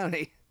lot of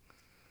money."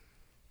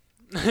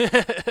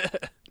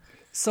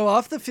 So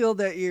off the field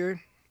that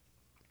year,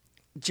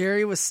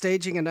 Jerry was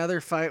staging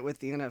another fight with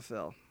the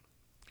NFL.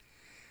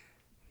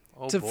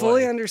 To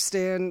fully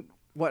understand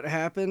what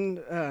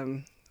happened,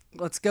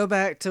 let's go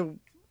back to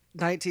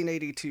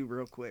 1982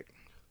 real quick.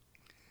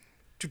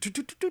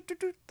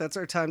 That's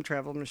our time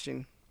travel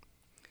machine.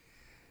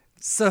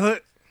 So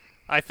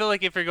I feel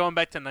like if you're going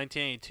back to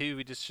 1982,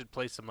 we just should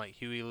play some like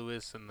Huey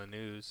Lewis and the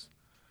News.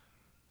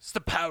 It's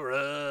the power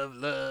of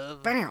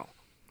love. Bam.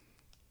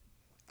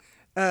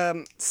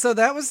 So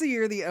that was the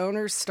year the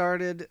owners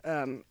started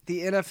the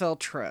NFL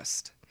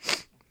Trust.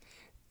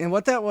 And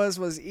what that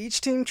was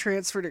each team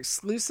transferred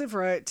exclusive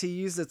right to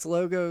use its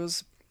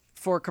logos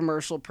for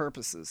commercial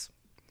purposes.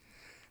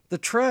 The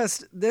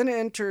trust then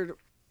entered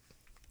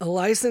a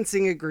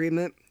licensing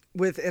agreement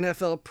with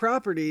NFL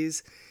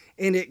Properties,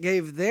 and it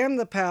gave them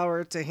the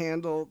power to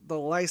handle the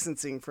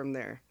licensing from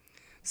there.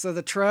 So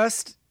the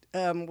trust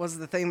was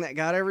the thing that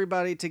got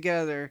everybody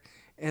together,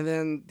 and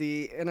then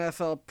the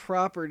NFL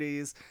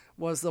Properties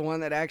was the one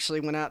that actually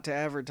went out to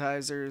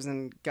advertisers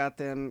and got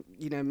them,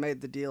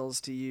 made the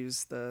deals to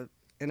use the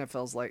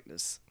NFL's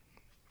likeness.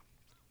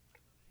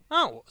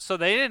 Oh, so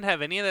they didn't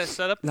have any of that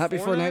set up Not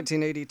before then?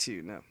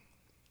 1982, no.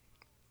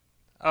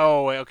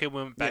 Oh, wait, okay,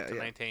 we went back to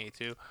Yeah.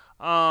 1982.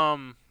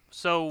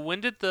 So why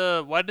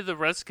did the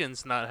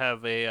Redskins not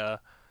have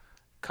a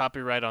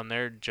copyright on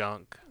their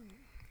junk?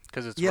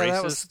 Because it's racist?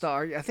 That was the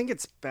argument. I think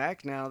it's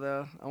back now,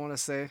 though, I want to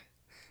say.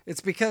 It's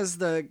because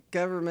the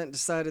government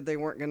decided they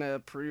weren't going to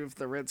approve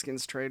the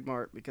Redskins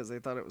trademark because they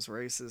thought it was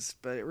racist,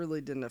 but it really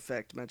didn't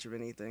affect much of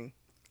anything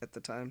at the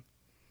time.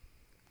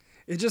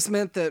 It just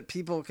meant that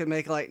people could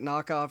make like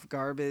knockoff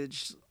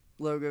garbage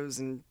logos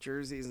and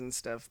jerseys and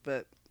stuff,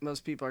 but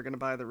most people are going to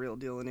buy the real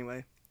deal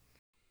anyway.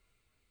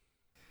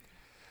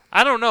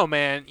 I don't know,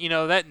 man.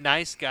 That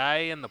nice guy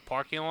in the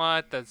parking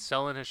lot that's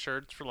selling his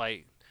shirts for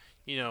like,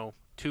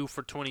 2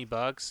 for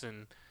 $20,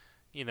 and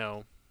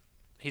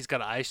he's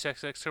got an ice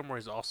check next to him where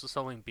he's also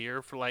selling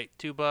beer for like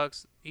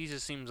 $2. He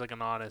just seems like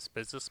an honest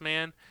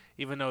businessman,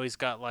 even though he's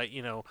got like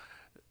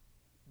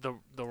the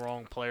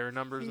wrong player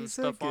numbers and He's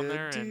stuff a on good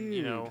there, and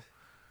dude.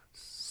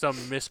 some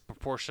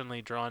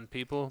misproportionately drawn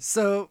people.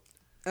 So,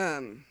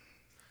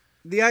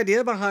 the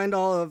idea behind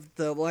all of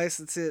the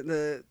licensing,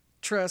 the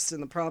trust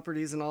and the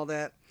properties and all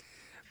that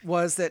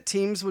was that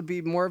teams would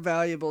be more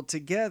valuable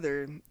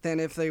together than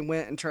if they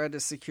went and tried to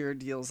secure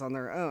deals on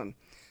their own.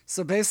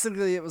 So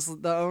basically it was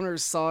the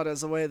owners saw it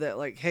as a way that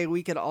like, hey,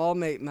 we could all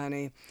make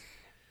money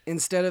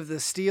instead of the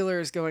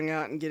Steelers going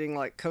out and getting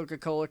like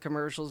Coca-Cola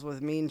commercials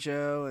with Mean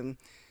Joe and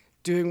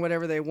doing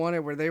whatever they wanted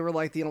where they were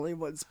like the only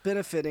ones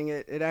benefiting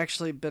it. It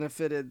actually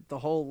benefited the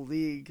whole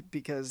league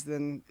because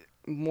then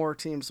more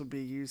teams would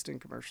be used in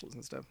commercials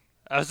and stuff.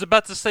 I was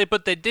about to say,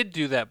 but they did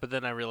do that, but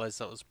then I realized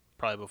that was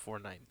probably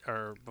before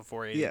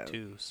 82. Yeah.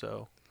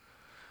 So,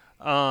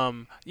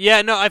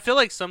 no, I feel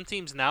like some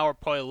teams now are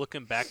probably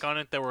looking back on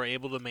it that were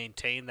able to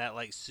maintain that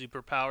like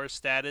superpower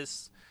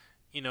status,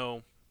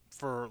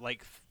 for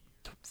like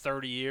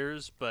 30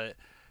 years. But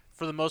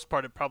for the most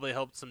part, it probably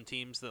helped some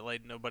teams that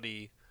like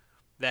nobody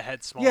that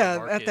had smaller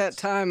markets. At that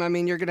time, I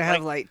mean, you're going to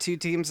have like two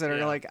teams that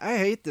are like, I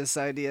hate this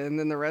idea. And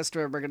then the rest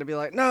of them are going to be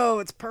like, no,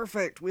 it's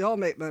perfect. We all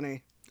make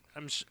money.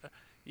 I'm sure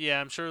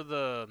I'm trying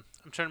to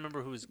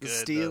remember who was good.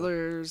 The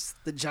Steelers,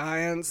 the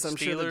Giants. I'm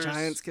sure the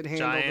Giants could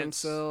handle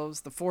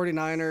themselves. The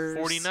 49ers.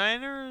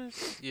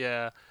 49ers?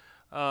 Yeah.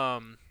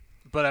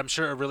 But I'm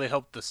sure it really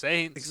helped the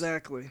Saints.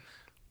 Exactly.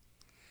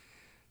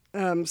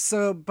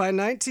 So by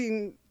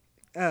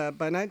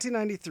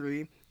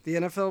 1993, the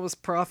NFL was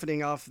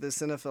profiting off this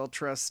NFL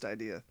Trust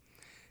idea.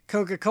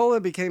 Coca-Cola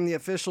became the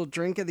official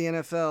drink of the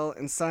NFL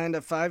and signed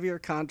a 5-year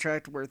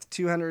contract worth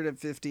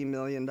 $250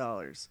 million.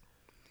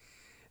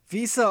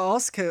 Visa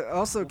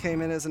also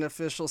came in as an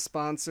official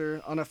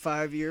sponsor on a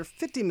 5-year,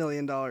 $50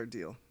 million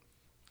deal.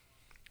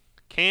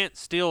 Can't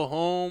steal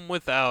home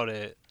without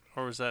it.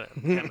 Or was that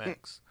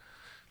Amex?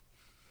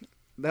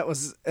 That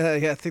was,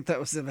 I think that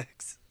was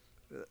Amex.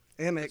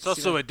 Amex. It's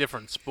also a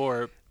different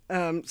sport.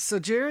 So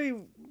Jerry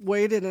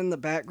waited in the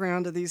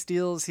background of these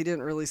deals. He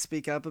didn't really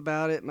speak up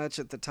about it much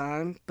at the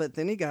time, but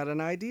then he got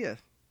an idea.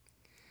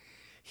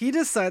 He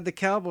decided the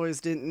Cowboys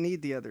didn't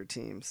need the other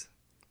teams.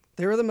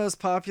 They were the most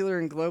popular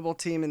and global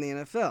team in the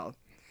NFL.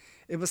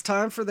 It was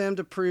time for them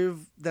to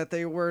prove that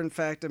they were, in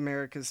fact,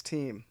 America's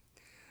team.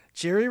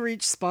 Jerry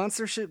reached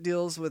sponsorship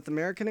deals with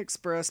American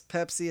Express,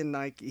 Pepsi, and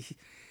Nike.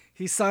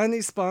 He signed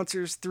these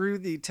sponsors through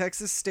the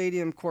Texas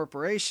Stadium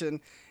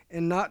Corporation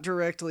and not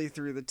directly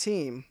through the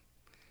team.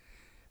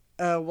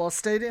 While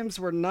stadiums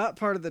were not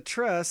part of the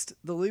trust,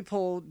 the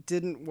loophole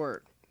didn't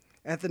work.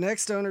 At the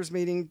next owners'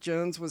 meeting,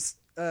 Jones was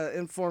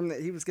informed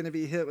that he was going to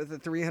be hit with a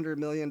 $300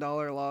 million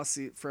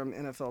lawsuit from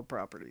NFL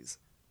Properties.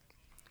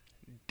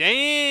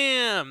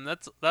 Damn,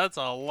 that's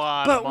a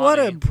lot of money. But what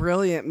a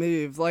brilliant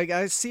move. Like,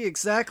 I see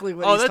exactly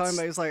what he's talking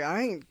about. He's like,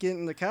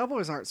 the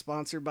Cowboys aren't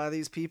sponsored by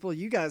these people.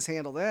 You guys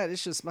handle that.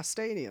 It's just my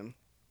stadium.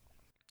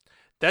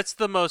 That's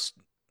the most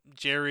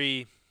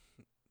Jerry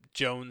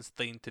Jones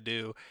thing to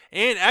do.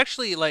 And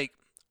actually, like,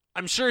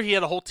 I'm sure he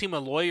had a whole team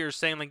of lawyers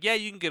saying, like, yeah,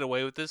 you can get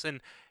away with this.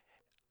 And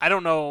I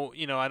don't know,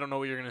 I don't know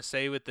what you're going to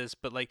say with this,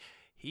 but, like,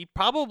 he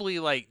probably,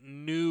 like,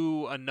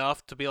 knew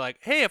enough to be like,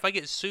 hey, if I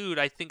get sued,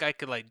 I think I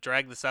could, like,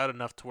 drag this out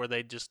enough to where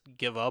they just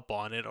give up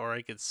on it, or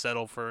I could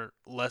settle for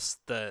less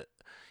the,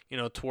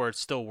 to where it's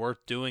still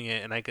worth doing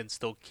it and I can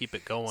still keep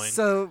it going.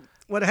 So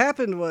what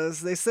happened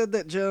was they said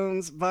that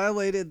Jones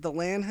violated the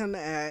Lanham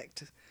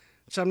Act,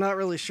 which I'm not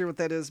really sure what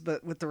that is,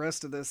 but with the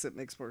rest of this, it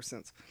makes more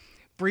sense.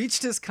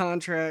 Breached his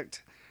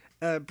contract,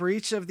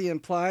 breach of the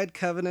implied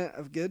covenant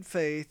of good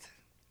faith,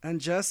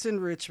 unjust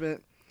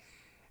enrichment,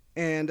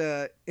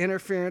 and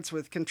interference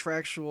with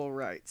contractual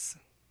rights.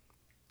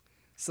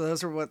 So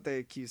those are what they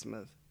accused him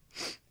of.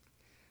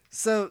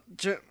 So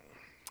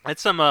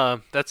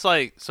that's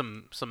like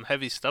some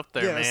heavy stuff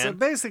there, yeah, man. so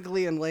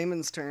basically in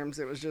layman's terms,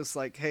 it was just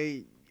like,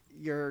 hey,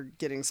 you're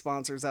getting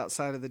sponsors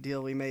outside of the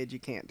deal we made. You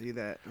can't do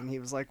that. And he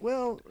was like,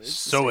 well,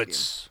 it's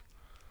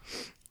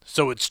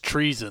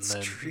treason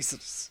then.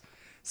 Treasonous.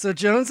 So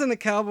Jones and the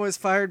Cowboys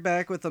fired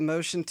back with a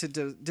motion to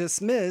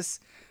dismiss,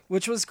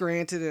 which was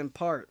granted in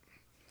part.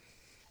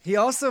 He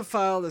also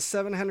filed a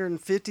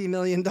 $750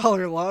 million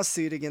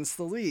lawsuit against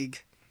the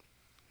league.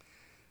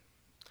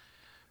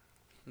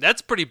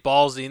 That's pretty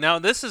ballsy. Now,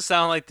 this is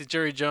sound like the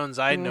Jerry Jones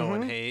I know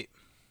and hate.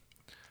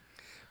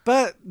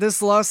 But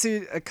this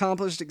lawsuit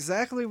accomplished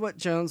exactly what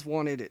Jones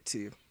wanted it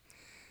to.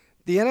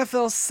 The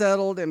NFL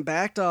settled and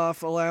backed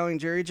off, allowing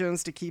Jerry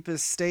Jones to keep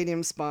his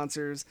stadium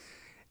sponsors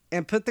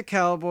and put the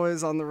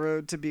Cowboys on the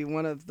road to be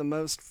one of the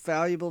most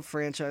valuable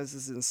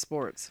franchises in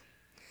sports.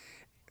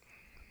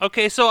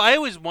 Okay, so I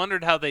always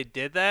wondered how they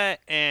did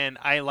that, and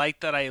I like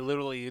that I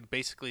literally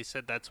basically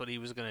said that's what he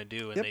was going to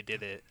do, and they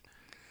did it.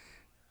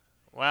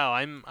 Wow,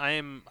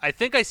 I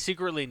think I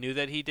secretly knew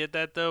that he did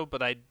that though,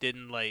 but I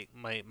didn't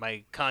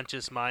my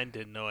conscious mind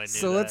didn't know I knew that.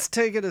 So let's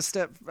take it a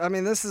step. I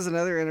mean, this is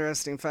another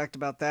interesting fact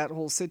about that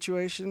whole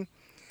situation.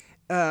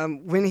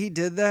 When he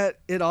did that,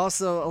 it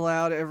also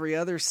allowed every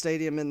other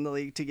stadium in the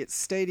league to get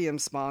stadium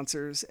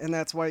sponsors, and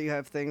that's why you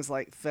have things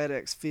like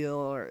FedEx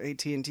Field or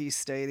AT&T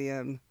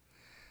Stadium.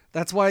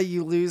 That's why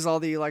you lose all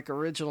the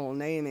original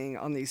naming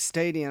on these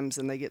stadiums,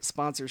 and they get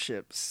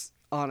sponsorships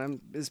on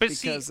them. Is but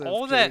because see, of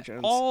all Jerry that,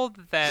 Jones.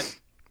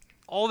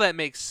 all that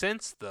makes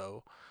sense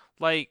though.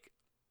 Like,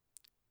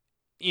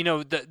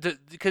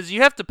 because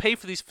you have to pay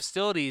for these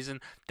facilities,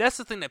 and that's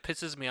the thing that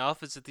pisses me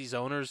off is that these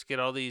owners get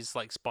all these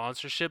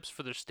sponsorships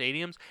for their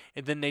stadiums,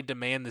 and then they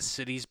demand the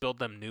cities build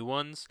them new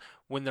ones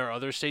when their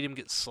other stadium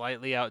gets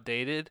slightly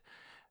outdated.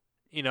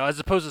 As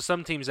opposed to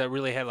some teams that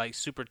really had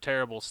super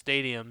terrible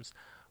stadiums.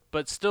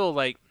 But still,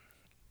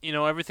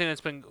 everything that's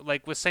been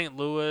with St.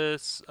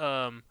 Louis,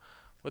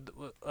 with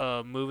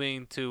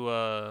moving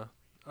to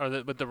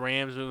with the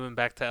Rams moving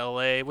back to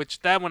L.A., which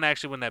that one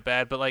actually wasn't that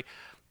bad. But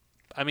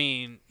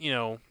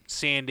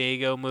San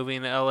Diego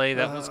moving to L.A.,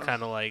 that was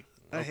kind of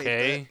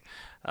okay.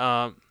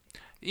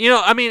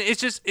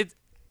 It's just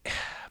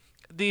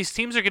these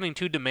teams are getting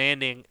too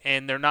demanding,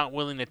 and they're not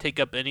willing to take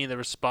up any of the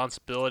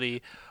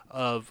responsibility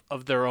of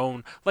their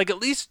own. At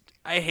least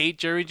I hate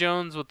Jerry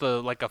Jones with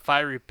a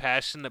fiery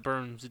passion that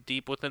burns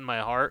deep within my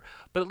heart,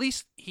 but at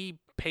least he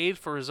paid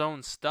for his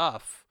own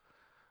stuff.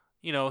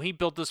 He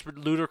built this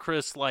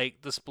ludicrous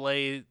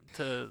display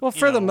to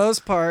for the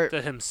most part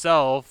to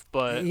himself,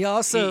 but he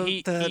also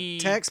the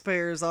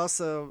taxpayers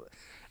also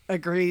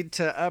agreed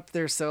to up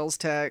their sales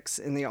tax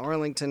in the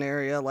Arlington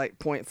area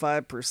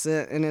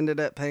 0.5% and ended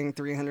up paying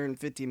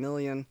 $350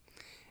 million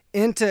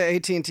into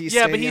AT&T Stadium.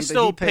 Yeah, but he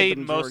still paid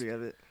the majority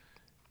of it.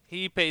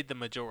 He paid the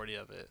majority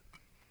of it.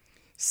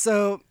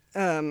 So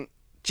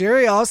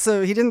Jerry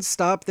also he didn't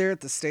stop there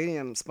at the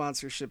stadium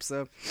sponsorships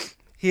though.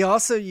 He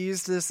also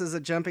used this as a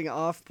jumping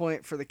off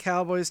point for the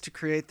Cowboys to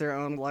create their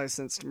own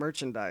licensed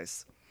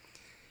merchandise.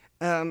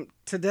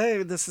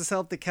 Today, this has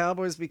helped the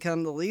Cowboys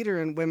become the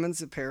leader in women's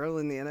apparel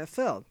in the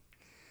NFL.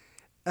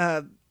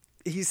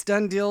 He's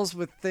done deals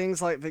with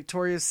things like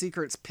Victoria's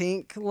Secret's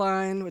Pink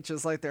line, which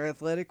is their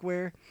athletic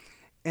wear.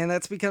 And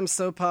that's become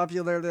so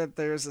popular that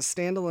there's a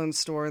standalone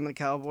store in the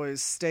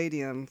Cowboys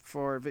stadium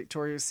for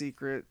Victoria's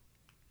Secret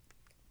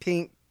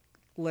Pink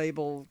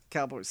label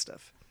Cowboys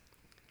stuff.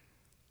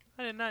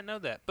 I did not know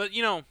that. But,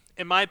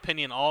 in my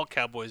opinion, all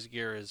Cowboys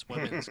gear is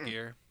women's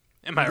gear.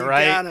 Am I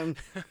right? Got him.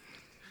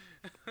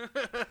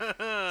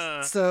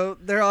 So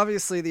they're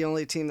obviously the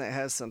only team that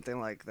has something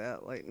like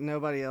that.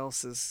 Nobody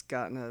else has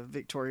gotten a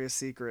Victoria's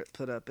Secret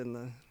put up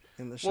in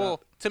the shop.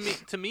 Well,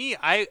 to me,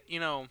 I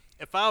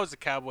if I was a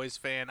Cowboys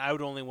fan, I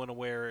would only want to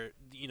wear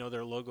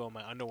their logo on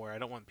my underwear. I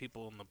don't want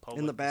people in the public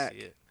in the back to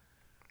see it.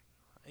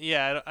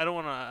 Yeah, I don't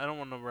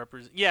want to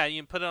represent. Yeah,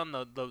 you can put it on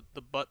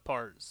the butt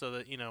part so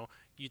that you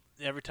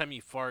every time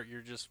you fart,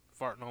 you're just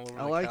farting all over.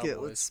 I like Cowboys.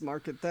 it. Let's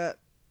market that.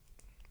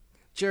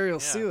 Jerry will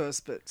sue us,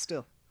 but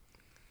still.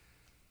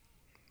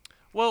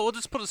 Well, we'll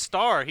just put a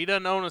star. He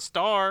doesn't own a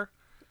star.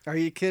 Are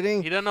you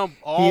kidding? He doesn't own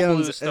all he blue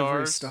owns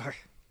stars. Every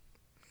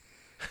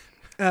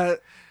star.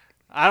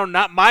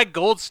 Not my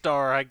gold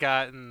star I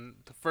got in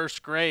the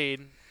first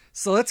grade.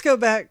 So let's go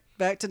back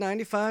to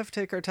 95.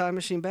 Take our time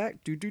machine back.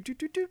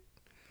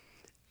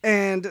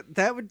 And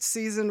that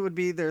season would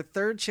be their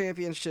third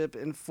championship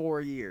in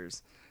 4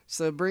 years.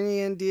 So bringing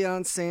in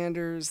Deion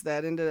Sanders,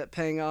 that ended up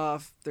paying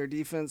off. Their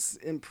defense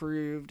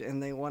improved,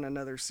 and they won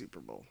another Super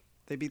Bowl.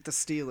 They beat the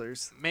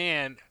Steelers.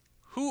 Man,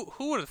 who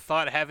would have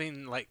thought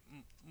having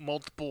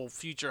multiple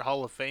future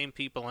Hall of Fame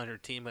people on her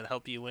team would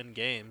help you win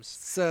games.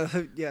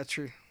 So, yeah,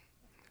 true.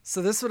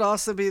 So this would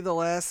also be the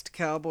last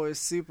Cowboys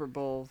Super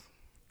Bowl.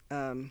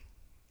 That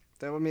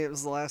would mean it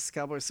was the last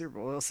Cowboys Super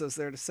Bowl. What else is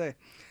there to say?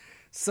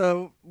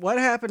 So what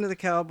happened to the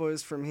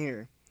Cowboys from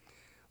here?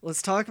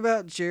 Let's talk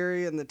about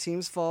Jerry and the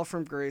team's fall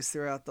from grace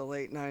throughout the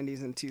late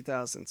 90s and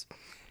 2000s.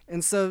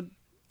 And so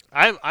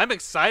I'm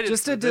excited.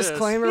 just for a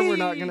disclaimer, this. we're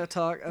not going to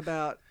talk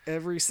about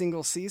every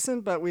single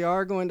season, but we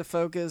are going to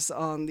focus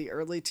on the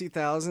early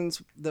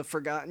 2000s, the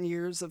forgotten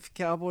years of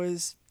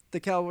the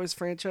Cowboys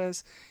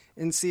franchise,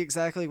 and see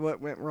exactly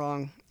what went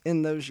wrong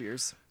in those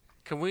years.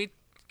 Can we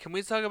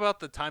talk about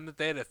the time that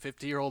they had a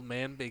 50-year-old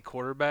man be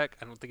quarterback?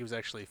 I don't think he was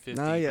actually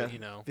 50, yeah. but you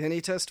know.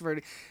 Vinny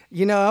Testaverde.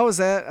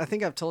 I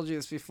think I've told you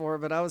this before,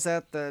 but I was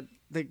at the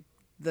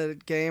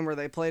game where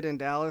they played in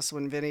Dallas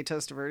when Vinny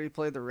Testaverde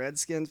played the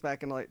Redskins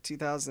back in like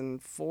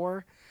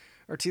 2004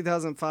 or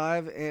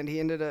 2005, and he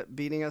ended up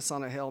beating us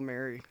on a Hail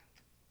Mary.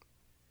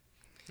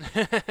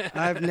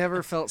 I've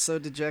never felt so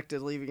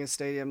dejected leaving a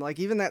stadium. Like,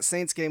 even that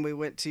Saints game we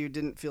went to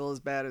didn't feel as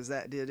bad as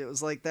that did. It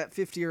was like that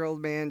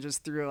 50-year-old man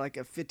just threw like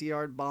a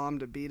 50-yard bomb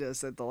to beat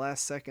us at the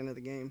last second of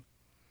the game.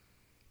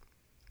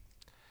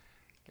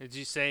 Did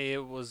you say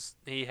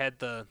he had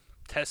the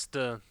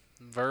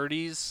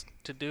Testaverdes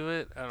to do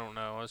it? I don't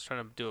know. I was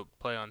trying to do a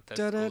play on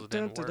testicles. It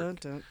didn't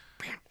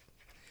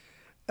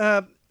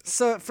work.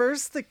 So at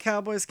first, the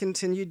Cowboys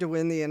continued to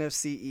win the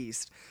NFC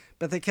East,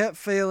 but they kept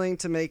failing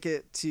to make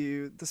it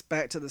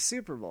back to the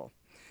Super Bowl.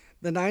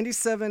 The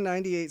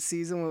 97-98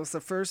 season was the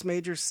first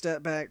major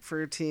step back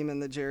for a team in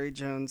the Jerry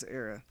Jones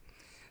era.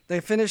 They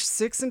finished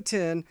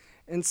 6-10,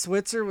 and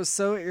Switzer was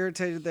so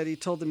irritated that he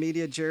told the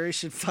media Jerry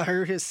should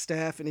fire his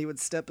staff and he would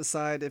step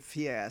aside if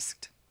he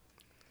asked.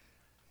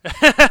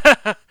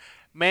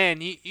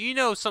 Man, you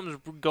know something's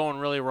going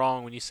really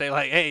wrong when you say,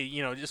 like, hey,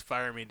 just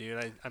fire me,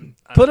 dude. I'm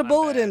Put a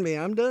bullet in me.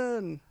 I'm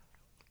done.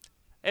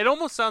 It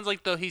almost sounds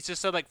like, though, he's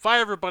just said, like,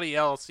 fire everybody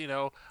else,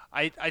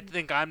 I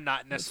think I'm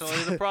not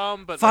necessarily the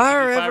problem, but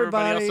fire, like, if you fire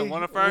everybody else and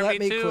want to fire let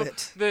me too,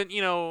 quit.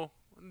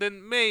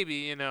 then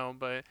maybe,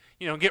 but,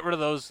 get rid of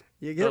those.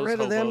 You get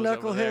rid of them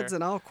knuckleheads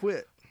and I'll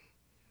quit.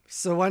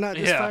 So why not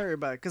just fire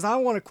everybody? Because I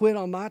want to quit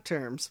on my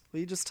terms.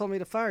 Well, you just told me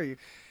to fire you.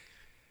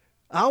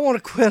 I want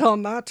to quit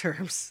on my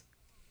terms.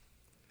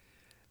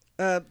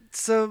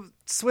 So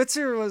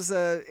Switzer was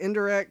an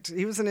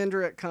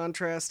indirect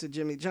contrast to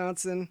Jimmy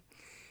Johnson.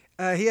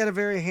 He had a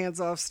very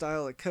hands-off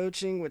style of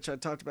coaching, which I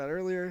talked about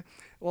earlier,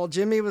 while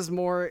Jimmy was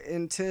more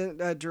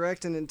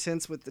direct and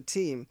intense with the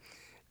team.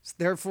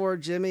 Therefore,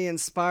 Jimmy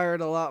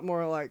inspired a lot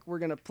more like, we're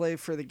going to play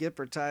for the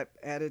Gipper type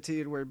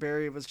attitude, where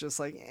Barry was just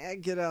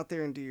like, get out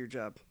there and do your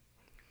job.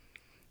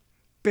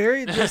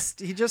 Barry just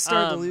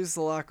started to lose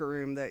the locker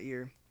room that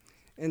year.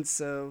 And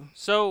so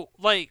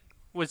like,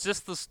 was this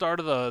the start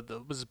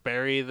of was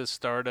Barry the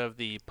start of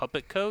the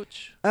puppet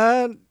coach?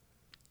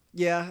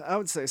 Yeah, I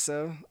would say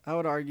so. I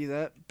would argue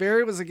that.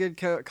 Barry was a good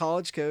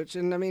college coach,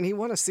 and I mean, he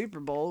won a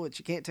Super Bowl, which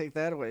you can't take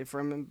that away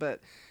from him,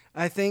 but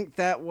I think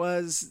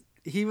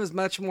he was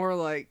much more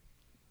like,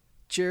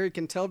 Jerry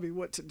can tell me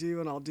what to do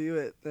and I'll do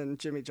it, than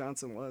Jimmy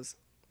Johnson was.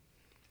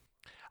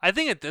 I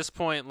think at this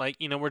point, like,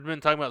 we've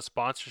been talking about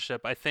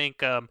sponsorship. I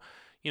think,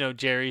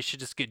 Jerry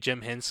should just get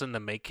Jim Henson to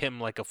make him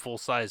like a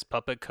full-size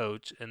puppet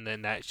coach, and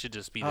then that should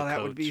just be the coach.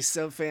 That would be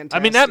so fantastic.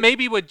 I mean, that may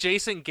be what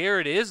Jason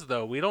Garrett is,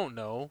 though. We don't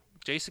know.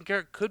 Jason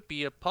Garrett could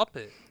be a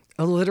puppet.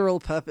 A literal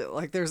puppet.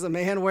 Like, there's a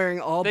man wearing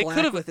all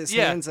black with his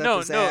hands up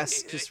his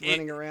ass, just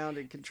running around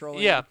and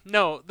controlling him.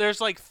 No, there's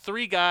like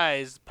 3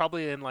 guys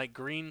probably in like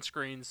green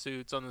screen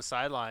suits on the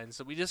sidelines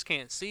that we just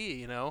can't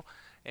see,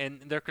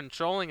 and they're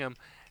controlling him.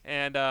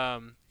 And,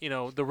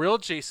 the real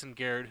Jason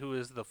Garrett, who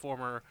is the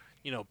former,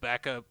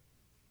 backup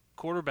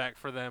quarterback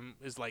for them,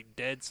 is like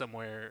dead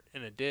somewhere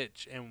in a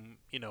ditch. And,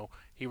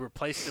 he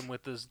replaced him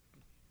with this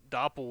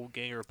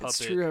doppelganger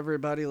puppet. It's true,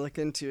 everybody. Look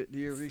into it. Do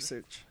your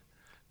research.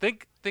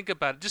 Think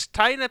about it. Just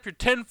tighten up your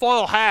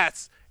tinfoil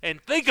hats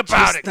and think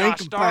about it. Think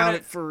about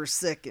it for a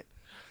second.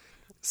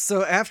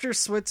 So after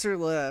Switzer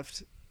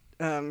left,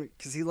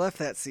 because he left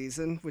that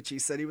season, which he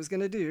said he was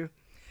going to do,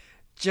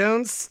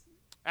 Jones...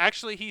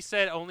 Actually, he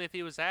said only if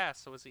he was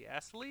asked. So was he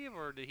asked to leave,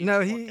 or did he?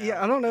 No,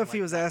 I don't know if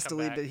he was asked to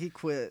leave, but he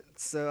quit.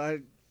 So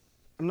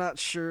I'm not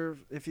sure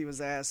if he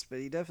was asked, but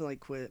he definitely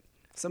quit.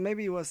 So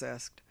maybe he was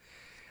asked.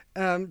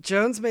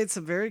 Jones made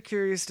some very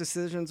curious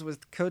decisions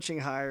with coaching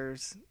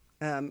hires,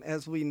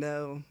 as we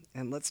know,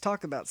 and let's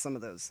talk about some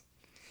of those.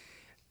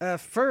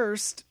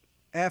 First,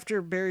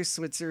 after Barry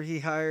Switzer,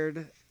 he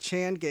hired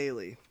Chan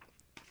Gailey.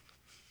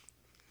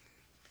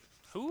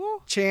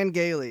 Who? Chan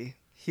Gailey.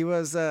 He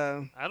was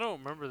I don't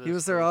remember this. He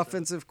was their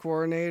offensive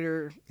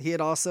coordinator. He had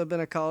also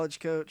been a college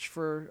coach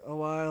for a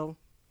while.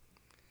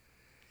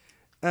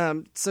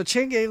 So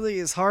Chan Gailey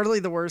is hardly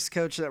the worst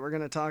coach that we're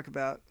going to talk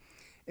about.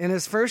 In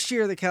his first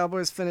year, the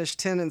Cowboys finished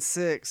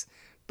 10-6,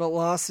 but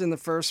lost in the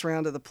first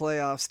round of the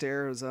playoffs to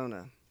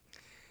Arizona.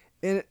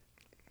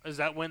 Is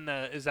that when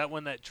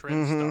that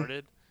trend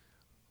started?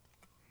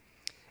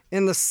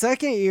 In the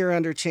second year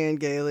under Chan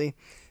Gailey,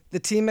 The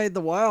team made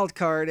the wild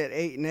card at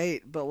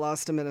 8-8, but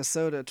lost to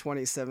Minnesota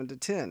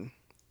 27-10.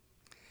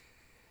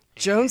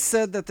 Jones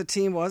said that the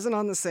team wasn't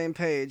on the same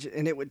page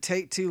and it would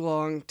take too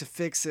long to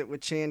fix it with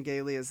Chan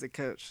Gailey as the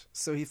coach.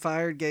 So he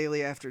fired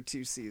Gailey after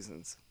 2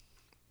 seasons.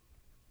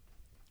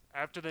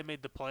 After they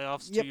made the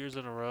playoffs Yep. 2 years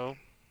in a row.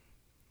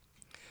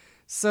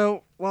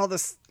 So while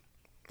those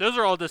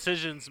are all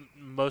decisions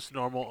most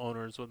normal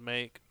owners would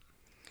make.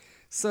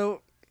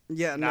 So,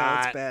 yeah, no,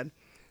 Not. it's bad.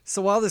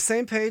 So while the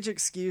same page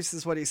excuse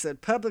is what he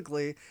said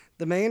publicly,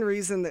 the main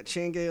reason that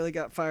Chan Gailey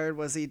got fired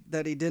was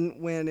that he didn't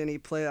win any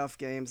playoff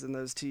games in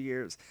those 2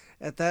 years.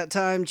 At that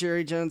time,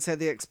 Jerry Jones had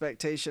the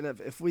expectation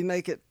of if we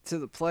make it to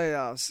the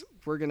playoffs,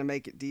 we're going to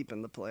make it deep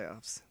in the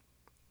playoffs.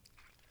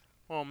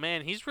 Well,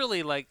 man, he's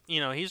really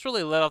he's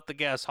really let off the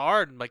gas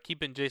hard by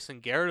keeping Jason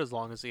Garrett as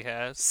long as he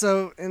has.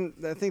 So, and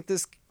I think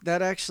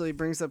that actually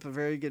brings up a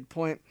very good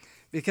point,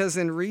 because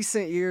in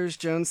recent years,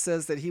 Jones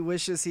says that he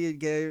wishes he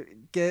gave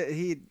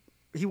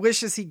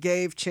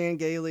Chan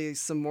Gailey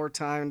some more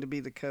time to be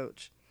the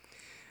coach.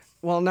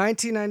 While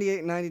 1998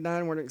 and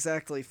 99 weren't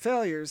exactly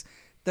failures,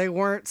 they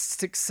weren't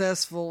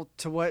successful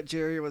to what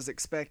Jerry was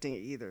expecting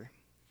either.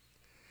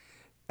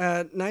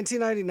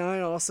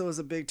 1999 also was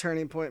a big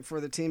turning point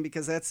for the team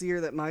because that's the year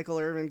that Michael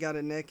Irvin got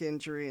a neck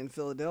injury in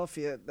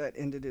Philadelphia that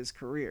ended his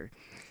career.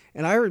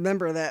 And I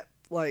remember that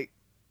like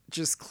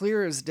just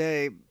clear as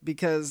day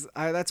because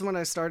that's when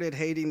I started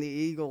hating the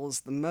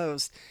Eagles the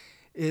most.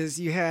 Is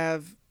you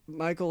have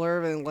Michael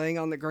Irvin laying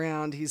on the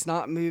ground, he's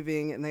not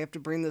moving, and they have to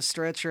bring the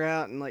stretcher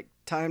out and like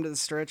tie him to the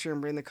stretcher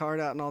and bring the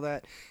card out and all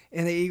that.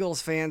 And the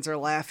Eagles fans are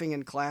laughing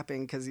and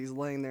clapping because he's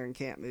laying there and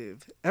can't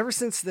move. Ever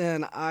since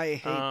then, I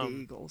hate the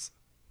Eagles.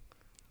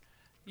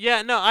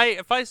 Yeah, no,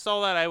 if I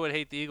saw that, I would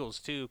hate the Eagles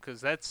too,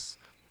 because there's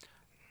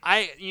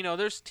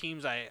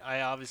teams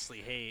I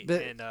obviously hate,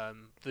 and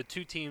the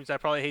 2 teams I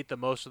probably hate the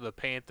most are the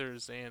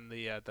Panthers and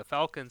the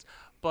Falcons.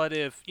 But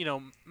if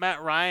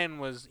Matt Ryan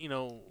was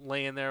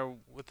laying there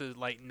with the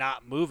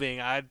not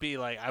moving, I'd be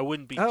like I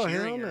wouldn't be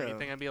cheering or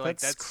anything. I'd be like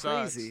that's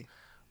crazy. Sucks.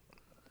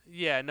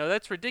 Yeah, no,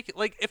 that's ridiculous.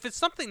 Like, if it's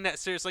something that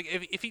serious, like,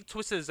 if he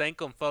twisted his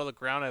ankle and fell to the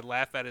ground, I'd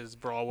laugh at his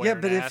brawl wearing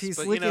ass. Yeah, but if he's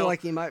looking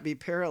like he might be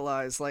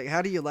paralyzed, like,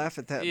 how do you laugh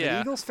at that? Yeah.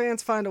 But Eagles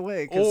fans find a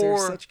way because they're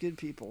such good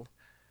people.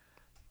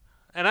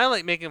 And I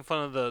like making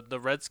fun of the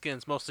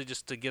Redskins mostly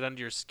just to get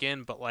under your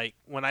skin, but, like,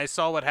 when I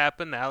saw what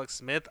happened to Alex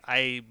Smith,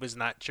 I was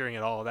not cheering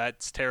at all.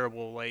 That's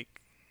terrible.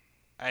 Like,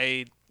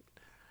 I'd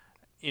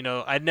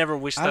never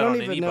wish that on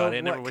anybody.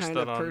 I never wish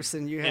that on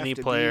person you have any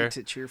to player. Be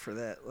to cheer for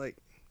that. Like,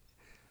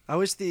 I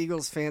wish the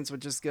Eagles fans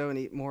would just go and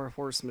eat more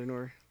horse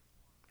manure.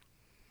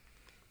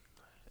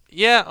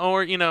 Yeah,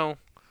 or,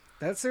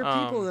 That's their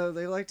people, though.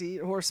 They like to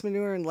eat horse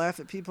manure and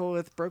laugh at people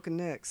with broken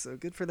necks, so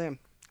good for them.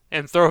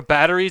 And throw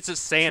batteries at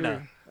Santa.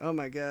 True. Oh,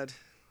 my God.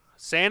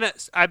 Santa,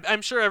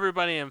 I'm sure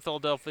everybody in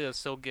Philadelphia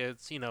still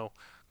gets,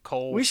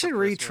 coal. We should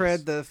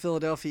retread the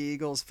Philadelphia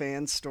Eagles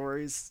fan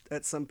stories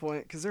at some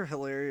point, because they're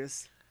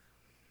hilarious.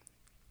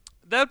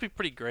 That would be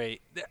pretty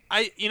great.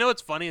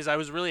 What's funny is I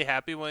was really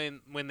happy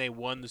when they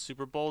won the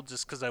Super Bowl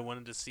just because I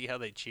wanted to see how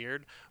they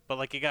cheered, but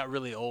like it got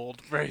really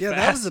old very fast. Yeah,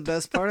 that was the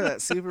best part of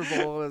that Super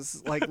Bowl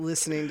was like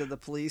listening to the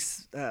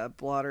police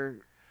blotter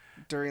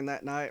during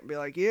that night and be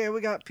like, "Yeah, we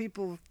got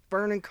people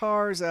burning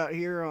cars out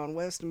here on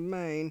West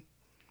Main."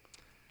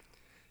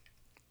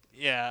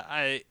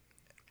 Yeah,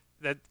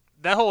 that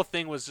whole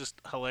thing was just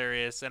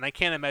hilarious, and I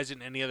can't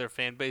imagine any other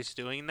fan base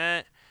doing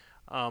that.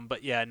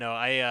 But yeah, no,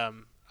 I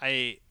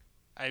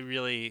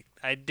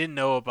didn't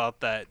know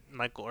about that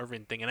Michael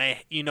Irvin thing, and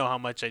you know how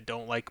much I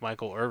don't like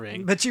Michael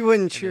Irvin. But you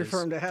wouldn't cheer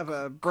for him to have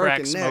a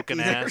broken neck smoking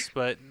either. ass,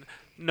 but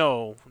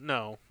no.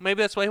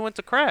 Maybe that's why he went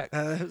to crack.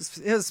 It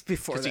was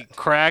before that. He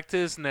cracked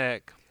his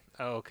neck.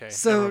 Oh, okay.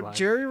 So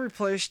Jerry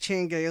replaced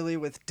Chan Gailey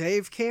with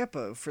Dave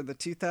Campo for the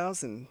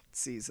 2000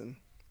 season.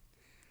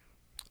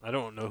 I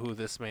don't know who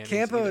this man is.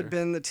 Campo had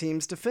been the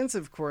team's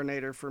defensive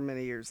coordinator for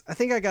many years. I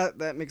think I got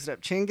that mixed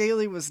up. Chan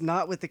Gailey was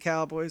not with the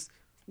Cowboys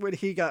when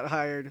he got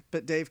hired,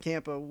 but Dave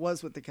Campo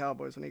was with the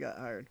Cowboys when he got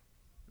hired.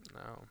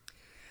 No.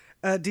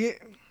 Would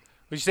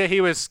you say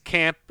he was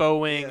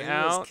Campoing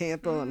out? He was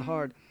Campoing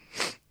hard.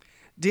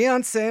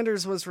 Deion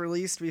Sanders was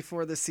released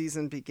before the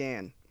season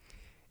began.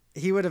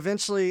 He would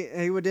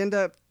end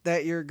up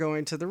that year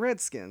going to the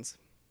Redskins.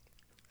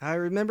 I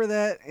remember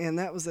that, and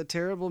that was a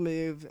terrible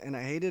move, and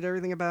I hated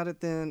everything about it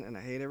then, and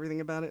I hate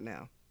everything about it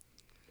now.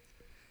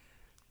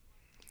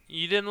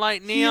 You didn't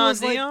like Deion? He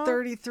was like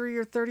 33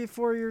 or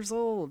 34 years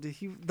old.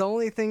 The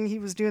only thing he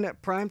was doing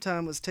at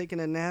primetime was taking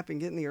a nap and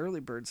getting the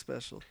early bird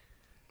special.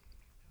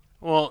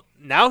 Well,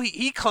 now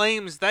he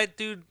claims that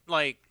dude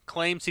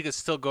claims he could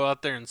still go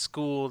out there and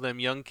school them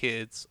young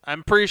kids.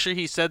 I'm pretty sure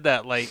he said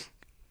that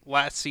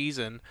last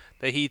season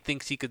that he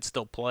thinks he could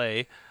still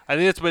play. I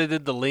think that's what he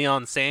did the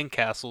Leon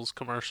Sandcastles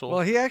commercial.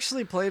 Well, he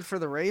actually played for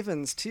the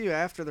Ravens too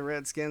after the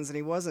Redskins, and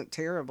he wasn't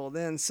terrible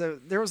then. So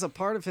there was a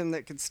part of him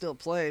that could still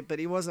play, but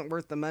he wasn't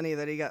worth the money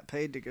that he got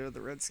paid to go to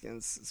the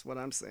Redskins. Is what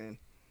I'm saying.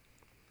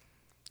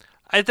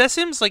 That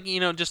seems like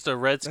just a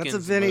Redskins.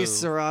 That's a Vinny move.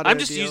 Serrato I'm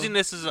just deal. using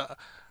this as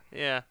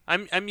Yeah,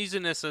 I'm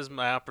using this as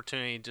my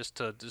opportunity just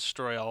to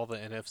destroy all the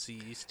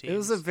NFC East teams. It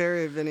was a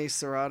very Vinny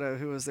Serrato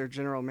who was their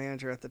general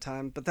manager at the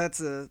time, but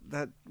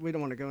that we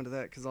don't want to go into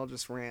that because I'll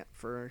just rant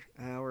for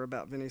an hour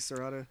about Vinny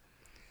Serrato.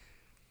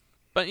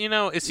 But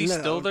is he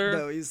still there?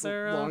 No, he's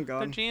long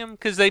gone. Their GM,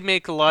 because they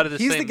make a lot of the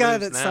He's same the guy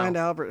moves that now. signed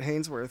Albert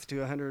Hainsworth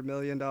to a $100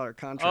 million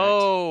contract.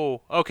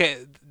 Oh,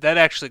 okay, that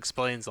actually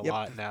explains a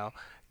lot now,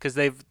 because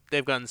they've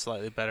gotten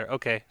slightly better.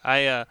 Okay,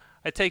 I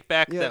take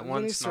back that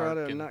one Vinny snark.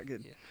 Serrato, not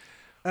good.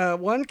 Yeah.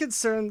 One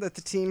concern that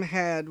the team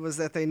had was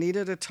that they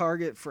needed a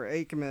target for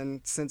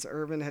Aikman since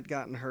Irvin had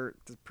gotten hurt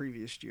the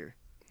previous year.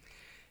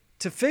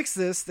 To fix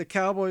this, the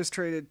Cowboys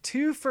traded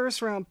 2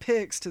 first-round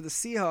picks to the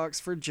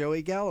Seahawks for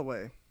Joey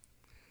Galloway.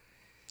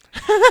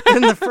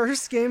 In the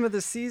first game of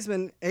the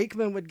season,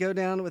 Aikman would go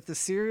down with a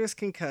serious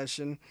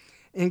concussion,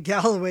 and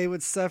Galloway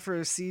would suffer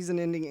a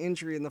season-ending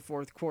injury in the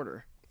fourth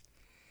quarter.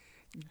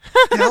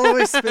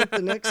 Galloway spent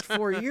the next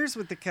 4 years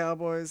with the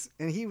Cowboys,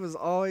 and he was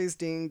always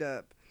dinged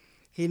up.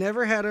 He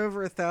never had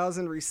over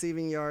 1,000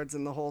 receiving yards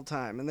in the whole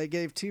time, and they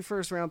gave 2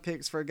 first-round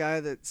picks for a guy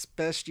that's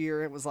best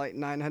year it was like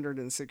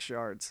 906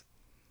 yards.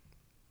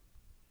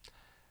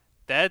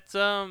 That's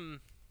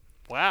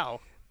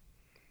wow.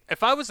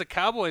 If I was a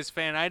Cowboys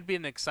fan, I'd be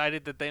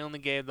excited that they only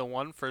gave the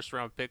 1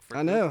 first-round pick for.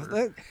 I know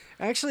Cooper.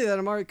 that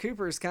Amari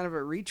Cooper is kind of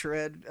a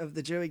retread of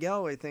the Joey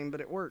Galloway thing,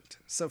 but it worked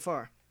so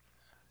far.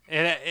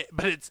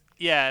 But it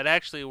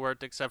actually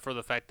worked, except for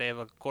the fact they have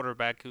a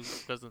quarterback who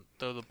doesn't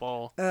throw the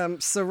ball.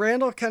 So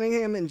Randall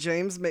Cunningham and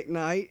James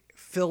McKnight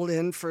filled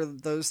in for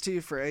those two,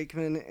 for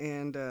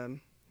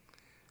Aikman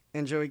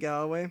and Joey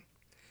Galloway.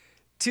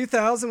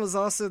 2000 was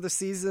also the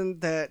season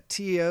that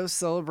T.O.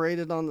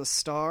 celebrated on the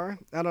Star.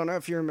 I don't know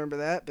if you remember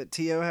that, but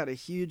T.O. had a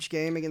huge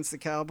game against the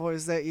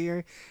Cowboys that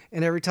year,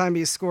 and every time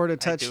he scored a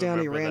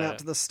touchdown, he ran out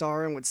to the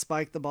Star and would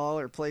spike the ball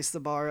or place the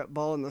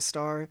ball in the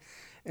Star.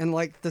 And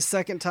like the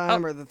second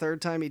time or the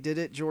third time he did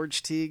it,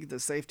 George Teague, the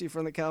safety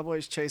from the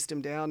Cowboys, chased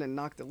him down and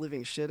knocked the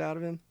living shit out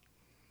of him.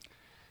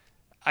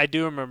 I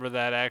do remember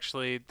that,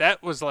 actually.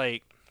 That was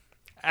like,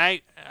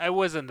 I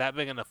wasn't that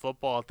big into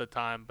football at the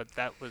time, but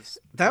that was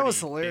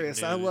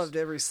hilarious. I loved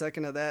every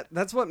second of that.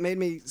 That's what made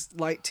me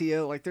like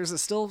T.O. Like, there's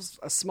still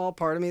a small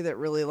part of me that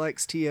really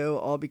likes T.O.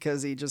 all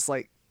because he just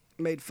like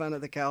made fun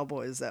of the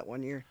Cowboys that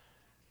one year.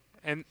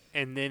 And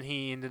then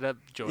he ended up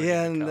joining the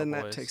Cowboys. Then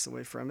that takes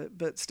away from it,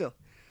 but still.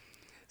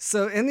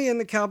 So in the end,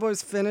 the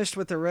Cowboys finished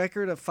with a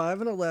record of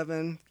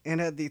 5-11 and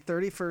had the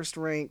 31st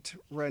ranked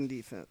run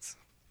defense.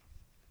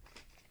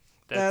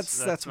 That's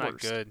not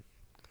worse. Good.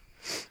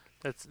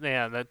 Was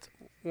there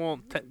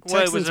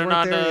Texans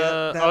not? There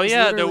yet. That was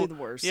literally the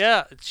worst.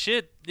 Yeah,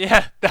 shit.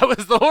 Yeah, that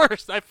was the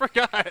worst. I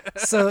forgot.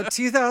 So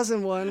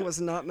 2001 was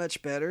not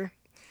much better.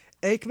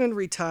 Aikman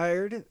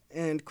retired,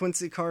 and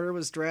Quincy Carter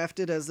was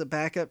drafted as the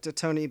backup to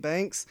Tony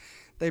Banks.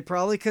 They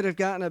probably could have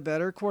gotten a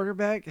better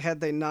quarterback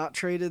had they not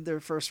traded their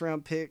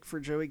first-round pick for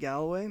Joey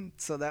Galloway.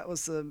 So that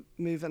was a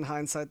move in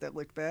hindsight that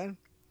looked bad.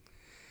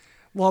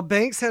 While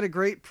Banks had a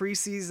great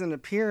preseason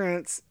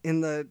appearance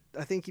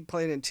I think he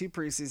played in 2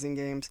 preseason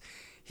games,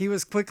 he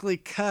was quickly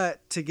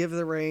cut to give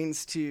the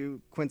reins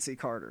to Quincy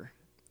Carter.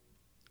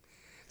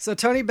 So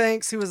Tony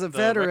Banks, who was a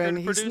veteran,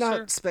 he's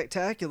not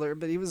spectacular,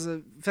 but he was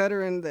a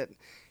veteran that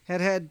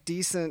had a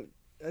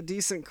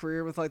decent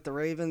career with like the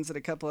Ravens and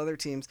a couple other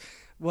teams,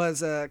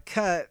 was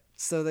cut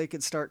so they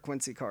could start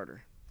Quincy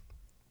Carter.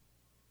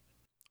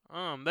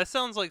 That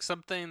sounds like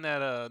something that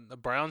the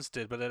Browns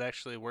did, but it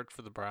actually worked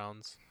for the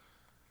Browns.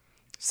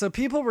 So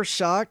people were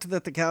shocked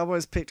that the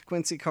Cowboys picked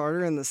Quincy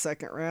Carter in the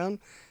second round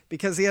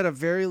because he had a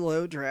very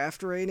low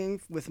draft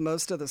rating with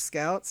most of the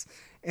scouts,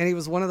 and he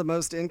was one of the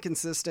most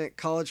inconsistent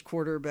college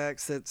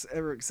quarterbacks that's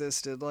ever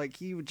existed. Like,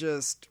 he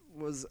just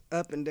was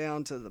up and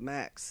down to the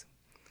max.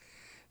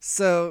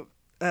 So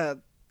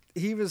and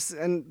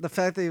the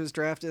fact that he was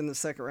drafted in the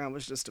second round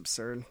was just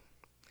absurd.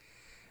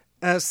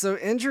 So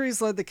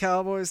injuries led the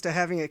Cowboys to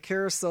having a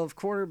carousel of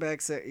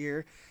quarterbacks that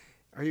year.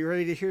 Are you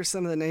ready to hear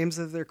some of the names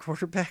of their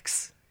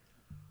quarterbacks?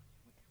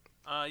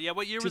 Yeah,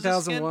 what year was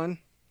this again? 2001.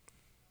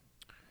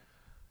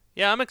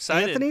 Yeah, I'm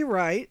excited. Anthony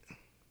Wright.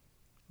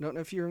 Don't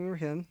know if you remember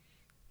him.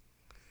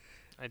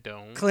 I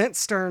don't. Clint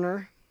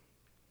Sterner.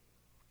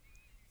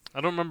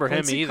 I don't remember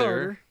Quincy him either.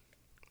 Carter,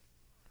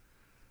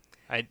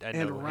 I know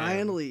and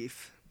Ryan him.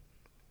 Leaf.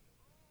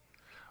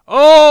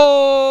 Oh!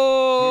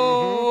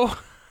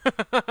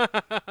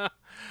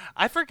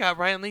 I forgot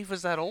Ryan Leaf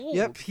was that old.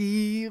 Yep,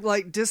 he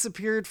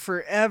disappeared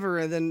forever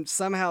and then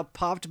somehow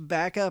popped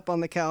back up on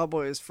the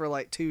Cowboys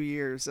for 2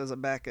 years as a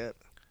backup.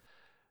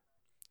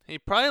 He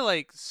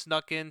probably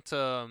snuck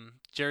into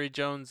Jerry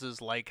Jones's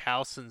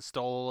house and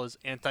stole his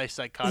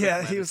antipsychotic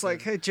medicine. He was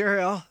like, "Hey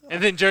Jerry,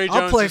 and then Jerry Jones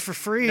I'll play for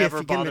free never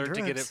if you give me bothered drugs."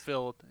 to get it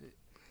filled.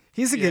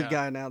 He's a good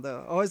guy now,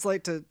 though. I always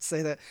like to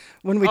say that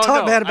when we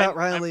talk bad about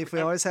Ryan Leaf, we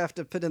always have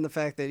to put in the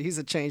fact that he's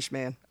a changed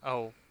man.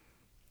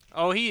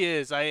 Oh, he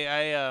is.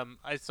 I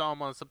saw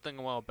him on something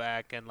a while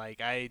back, and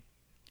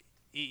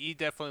he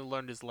definitely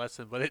learned his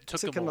lesson, but it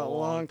took him a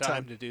long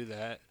time to do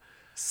that.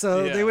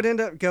 So they would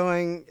end up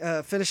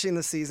finishing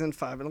the season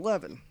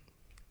 5-11.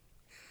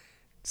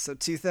 So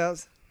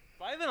 2000.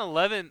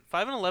 5-11.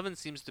 5-11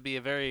 seems to be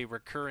a very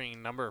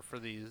recurring number for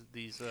these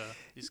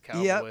Yep.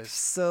 Cowboys.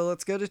 So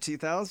let's go to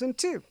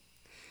 2002.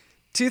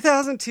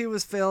 2002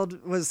 was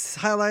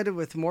highlighted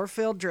with more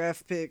failed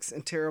draft picks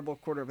and terrible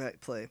quarterback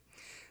play.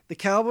 The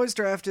Cowboys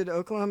drafted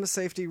Oklahoma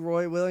safety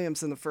Roy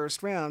Williams in the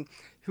first round,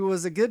 who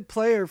was a good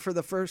player for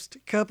the first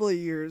couple of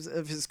years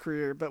of his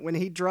career, but when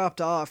he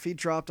dropped off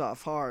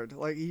hard.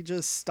 Like, he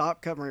just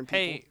stopped covering people.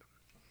 Hey,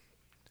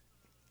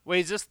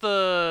 wait, is this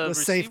the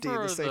safety,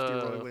 receiver or the safety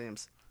Roy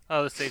Williams.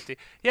 Oh, the safety.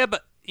 Yeah,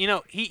 but he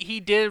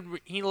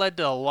led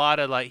to a lot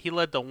of he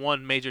led to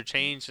one major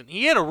change, and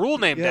he had a rule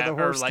named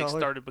after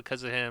started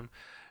because of him.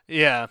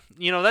 Yeah,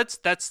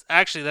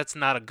 that's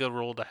not a good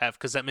rule to have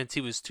because that meant he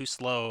was too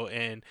slow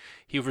and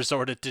he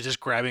resorted to just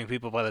grabbing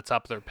people by the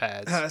top of their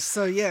pads.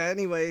 So yeah,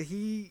 anyway,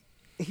 he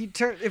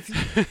turned.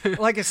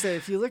 Like I said,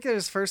 if you look at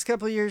his first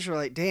couple of years, you're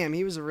like, damn,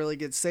 he was a really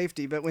good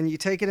safety. But when you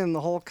take it in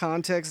the whole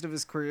context of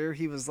his career,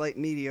 he was like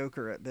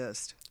mediocre at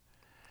best.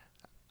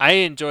 I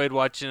enjoyed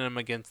watching him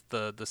against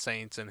the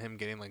Saints and him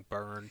getting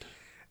burned.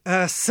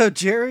 So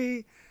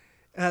Jerry,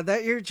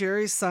 that year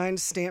Jerry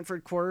signed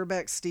Stanford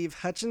quarterback Steve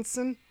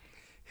Hutchinson,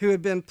 who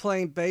had been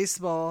playing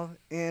baseball,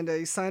 and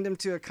he signed him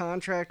to a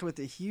contract with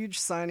a huge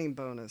signing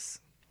bonus.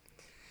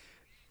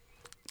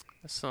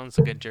 That sounds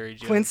like a Jerry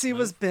Jones Quincy move.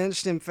 was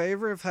benched in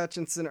favor of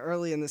Hutchinson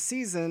early in the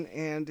season,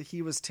 and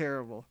he was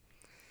terrible.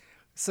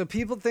 So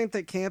people think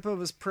that Campo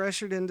was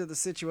pressured into the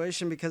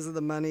situation because of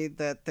the money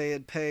that they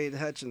had paid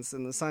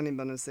Hutchinson, the signing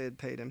bonus they had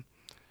paid him.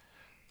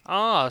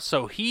 Ah,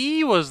 so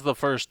he was the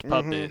first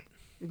puppet.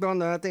 Mm-hmm. Well,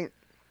 no, I think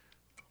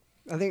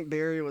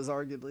Barry was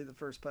arguably the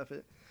first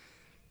puppet.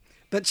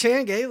 But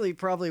Chan Gailey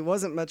probably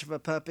wasn't much of a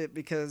puppet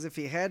because if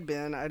he had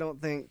been, I don't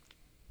think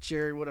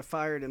Jerry would have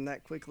fired him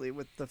that quickly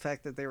with the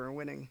fact that they were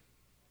winning.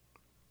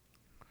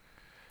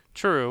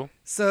 True.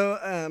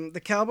 So the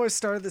Cowboys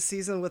started the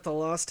season with a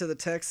loss to the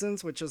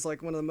Texans, which was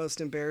like one of the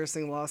most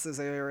embarrassing losses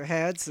they ever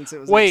had since it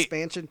was an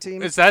expansion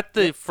team. Is that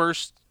the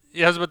first?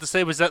 Yeah, I was about to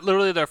say, was that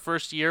literally their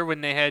first year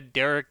when they had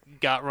Derek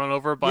got run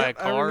over by a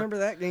car? I remember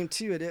that game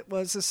too, and it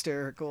was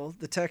hysterical.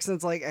 The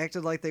Texans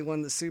acted like they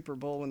won the Super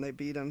Bowl when they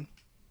beat them.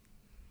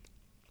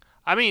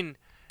 I mean,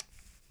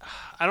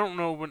 I don't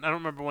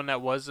remember when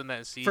that was in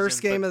that season.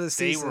 First game of the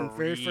season.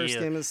 First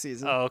game of the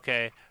season. Oh,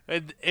 okay.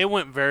 It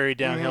went very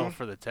downhill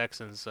for the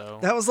Texans. So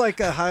that was like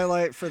a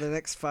highlight for the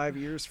next 5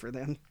 years for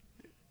them.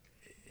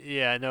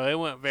 Yeah, no, it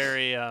went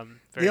very.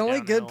 The only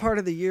downhill. good part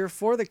of the year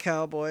for the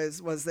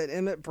Cowboys was that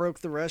Emmett broke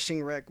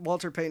the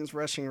Walter Payton's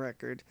rushing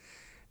record,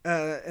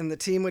 and the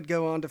team would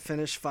go on to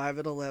finish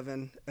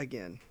 5-11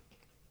 again.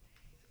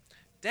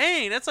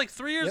 Dang, that's like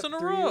 3 years in a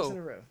 3 row. years in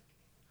a row.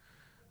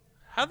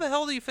 How the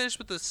hell do you finish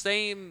with the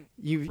same?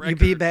 You record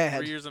be bad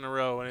 3 years in a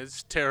row, and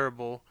it's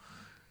terrible.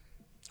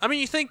 I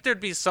mean, you think there'd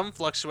be some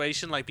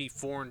fluctuation, like be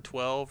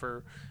 4-12,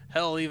 or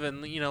hell,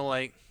 even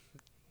 3-13,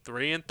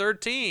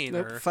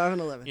 Nope, or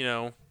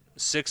 5-11.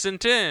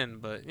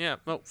 6-10. But yeah,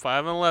 nope,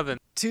 5-11.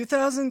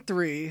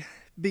 2003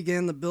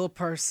 began the Bill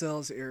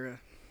Parcells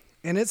era,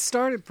 and it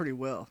started pretty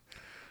well.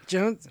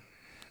 Jones,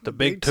 The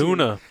big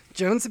tuna.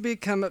 Jones had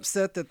become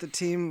upset that the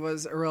team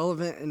was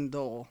irrelevant and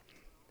dull.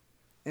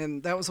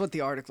 And that was what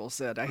the article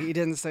said. He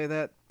didn't say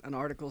that. An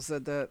article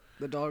said that.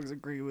 The dogs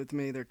agree with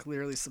me. They're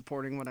clearly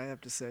supporting what I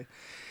have to say.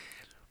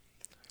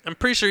 I'm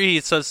pretty sure he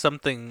says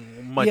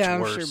something much worse. Yeah,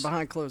 I'm sure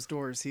behind closed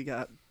doors he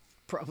got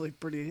probably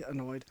pretty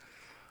annoyed.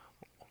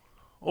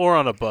 Or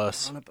on a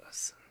bus. On a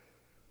bus.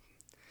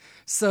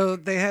 So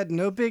they had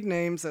no big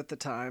names at the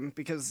time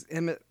because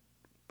Emmett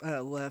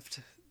left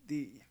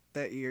the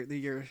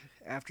year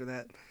after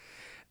that.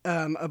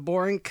 A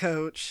boring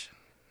coach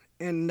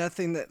and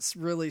nothing that's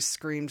really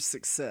screamed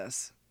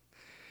success.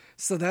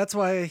 So that's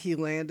why he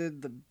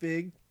landed the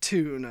big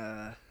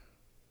tuna,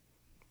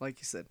 like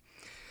you said.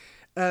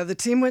 The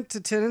team went to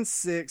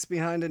 10-6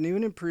 behind a new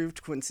and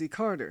improved Quincy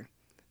Carter.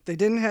 They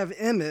didn't have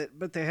Emmett,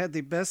 but they had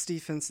the best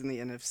defense in the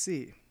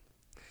NFC.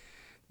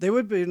 They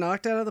would be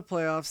knocked out of the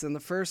playoffs in the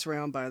first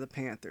round by the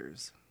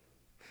Panthers.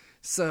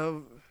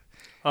 So,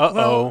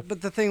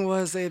 but the thing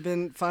was they had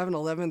been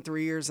 5-11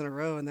 3 years in a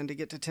row, and then to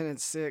get to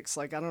 10-6,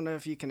 I don't know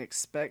if you can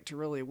expect to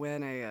really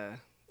win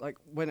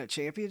a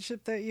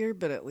championship that year,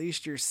 but at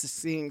least you're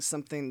seeing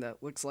something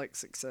that looks like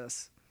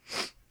success.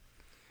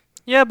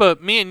 Yeah,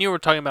 but me and you were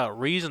talking about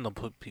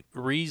reasonable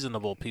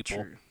people.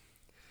 True.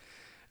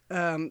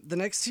 The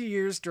next 2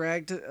 years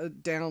dragged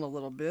down a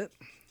little bit,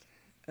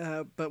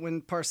 but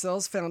when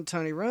Parcells found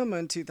Tony Romo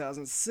in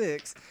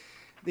 2006,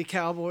 the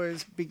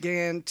Cowboys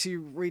began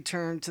to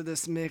return to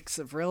this mix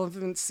of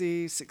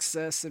relevancy,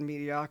 success, and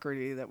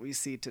mediocrity that we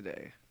see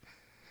today.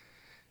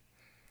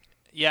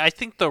 Yeah, I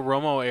think the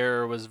Romo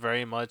era was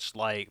very much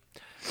like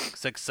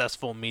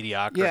successful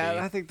mediocrity. Yeah,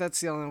 I think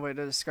that's the only way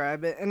to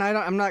describe it. And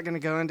I'm not going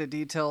to go into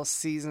detail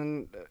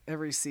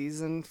every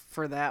season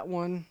for that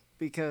one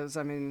because,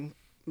 I mean,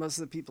 most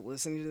of the people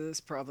listening to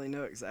this probably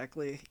know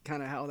exactly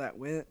kind of how that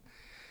went.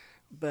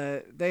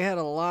 But they had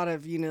a lot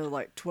of,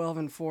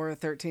 12-4,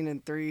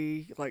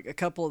 13-3, like a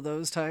couple of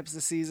those types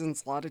of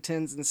seasons, a lot of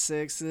 10s and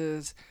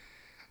 6s.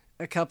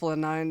 a couple of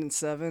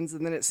 9-7s,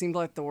 and then it seemed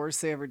like the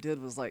worst they ever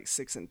did was like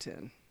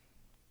 6-10.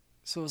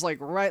 So it was like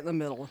right in the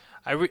middle.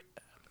 I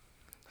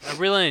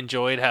really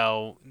enjoyed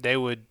how they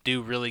would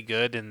do really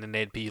good and then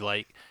they'd be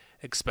like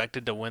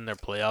expected to win their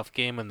playoff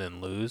game and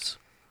then lose.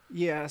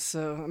 Yeah,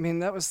 so I mean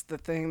that was the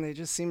thing. They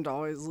just seemed to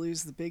always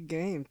lose the big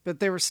game, but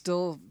they were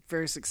still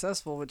very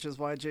successful, which is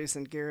why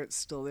Jason Garrett's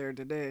still there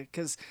today.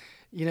 Because,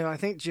 I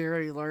think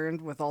Jerry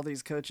learned with all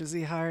these coaches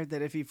he hired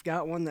that if you've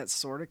got one that's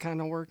sort of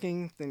kind of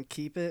working, then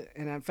keep it.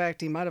 And in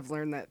fact, he might have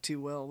learned that too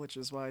well, which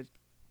is why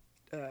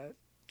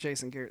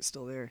Jason Garrett's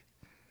still there.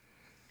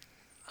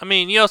 I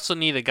mean, you also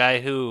need a guy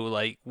who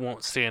like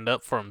won't stand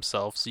up for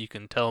himself, so you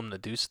can tell him to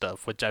do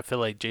stuff, which I feel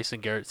like Jason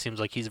Garrett seems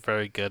like he's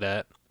very good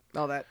at.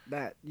 Oh, that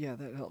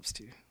helps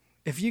too.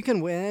 If you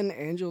can win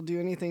and you'll do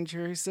anything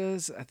Jerry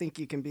says, I think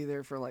you can be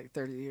there for like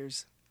 30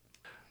 years.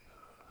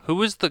 Who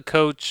was the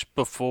coach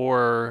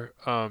before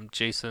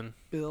Jason?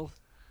 Bill.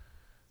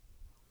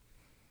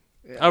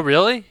 Yeah. Oh,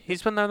 really?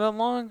 He's been there that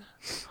long?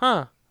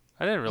 Huh.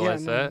 I didn't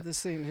realize that.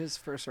 This ain't his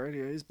first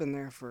rodeo. He's been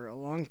there for a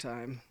long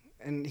time.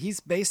 And he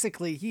is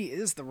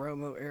the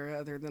Romo era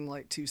other than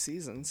like 2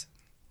 seasons.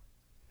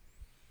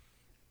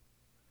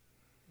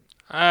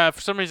 For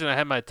some reason, I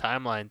had my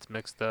timelines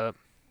mixed up.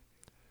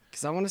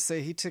 Because I want to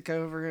say he took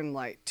over in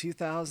like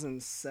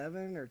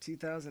 2007 or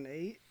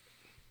 2008.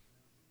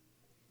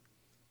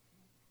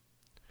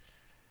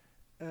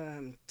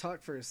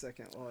 Talk for a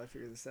second while I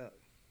figure this out.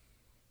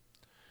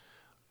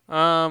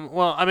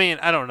 Well, I mean,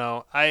 I don't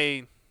know.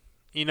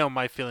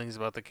 My feelings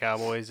about the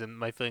Cowboys and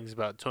my feelings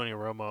about Tony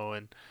Romo,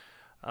 and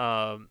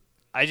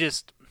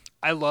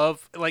I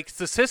love, like,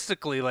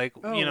 statistically, like,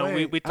 we talked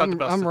about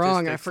statistics. I'm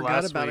wrong. I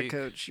forgot about a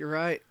coach. You're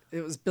right.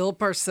 It was Bill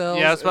Parcells.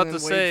 Yeah, I was about and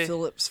then to Wade say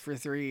Phillips for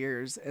 3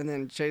 years, and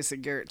then Jason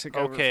Garrett took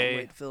over from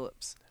Wade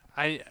Phillips.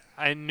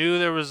 I knew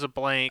there was a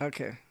blank.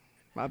 Okay,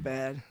 my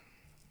bad.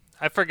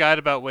 I forgot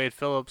about Wade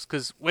Phillips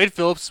because Wade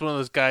Phillips is one of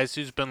those guys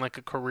who's been like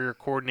a career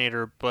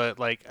coordinator, but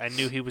like I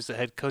knew he was the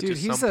head coach at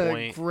some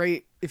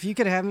point. If you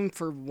could have him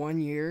for 1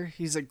 year,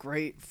 he's a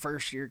great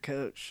first-year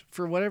coach.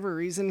 For whatever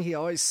reason, he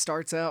always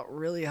starts out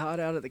really hot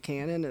out of the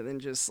cannon and then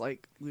just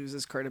like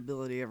loses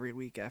credibility every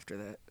week after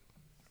that,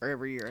 or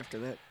every year after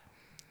that.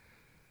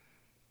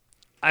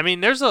 I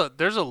mean, there's a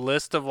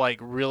list of like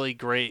really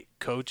great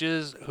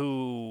coaches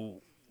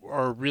who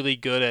are really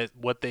good at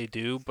what they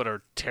do, but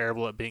are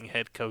terrible at being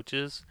head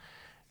coaches.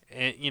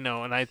 And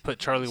and I put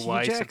Charlie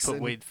Weiss and put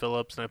Wade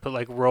Phillips, and I put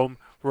like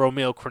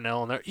Romeo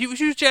Crennel in there.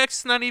 Hugh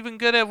Jackson's not even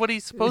good at what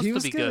he's supposed to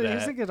be good at. He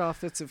was a good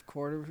offensive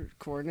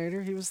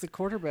coordinator. He was the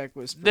quarterback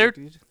whisperer,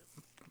 dude.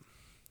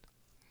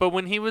 But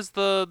when he was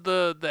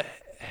the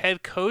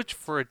head coach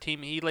for a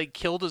team, he like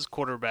killed his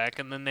quarterback,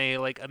 and then they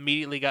like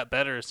immediately got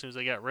better as soon as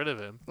they got rid of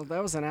him. Well,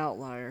 that was an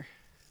outlier.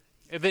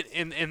 And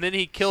then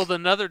he killed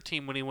another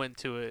team when he went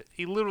to it.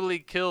 He literally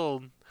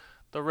killed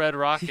the Red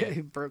Rocket. Yeah,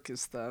 he broke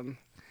his thumb.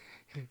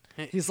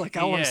 He's like,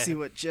 I want to see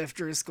what Jeff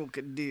Driscoll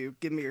could do.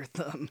 Give me your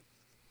thumb.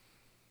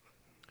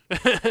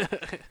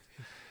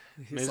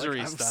 Misery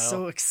like, style. I'm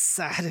so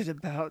excited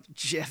about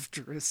Jeff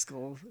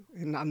Driscoll,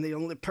 and I'm the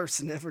only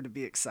person ever to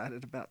be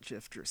excited about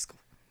Jeff Driscoll.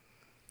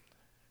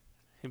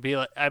 He'd be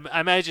like, I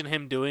imagine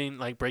him doing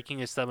like breaking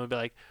his thumb and be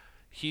like,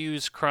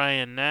 Hugh's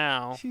crying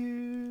now.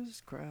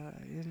 Hugh's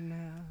crying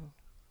now.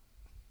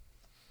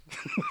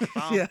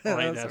 Yeah,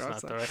 that's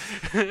not the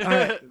right. All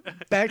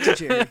right, back to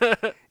Jerry.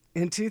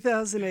 In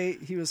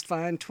 2008, he was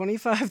fined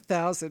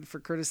 $25,000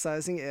 for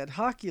criticizing Ed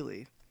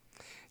Hockley.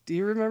 Do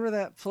you remember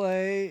that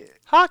play?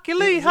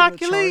 Hockley. The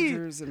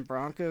Chargers and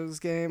Broncos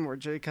game where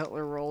Jay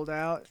Cutler rolled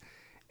out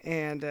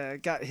and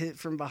got hit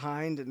from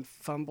behind and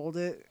fumbled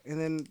it,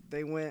 and then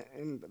they went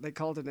and they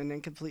called it an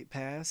incomplete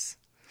pass.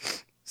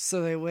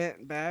 So they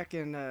went back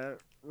and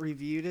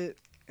reviewed it,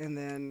 and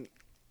then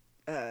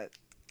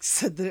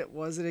said that it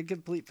was an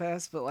incomplete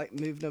pass, but like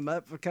moved him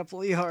up a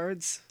couple of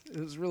yards. It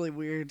was really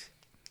weird.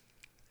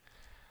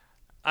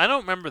 I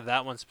don't remember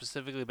that one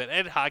specifically, but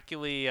Ed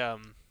Hockley,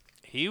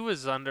 he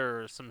was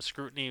under some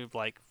scrutiny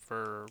like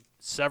for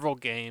several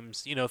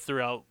games,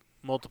 throughout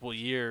multiple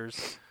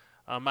years.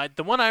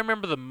 The one I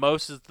remember the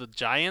most is the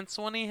Giants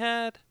one he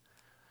had,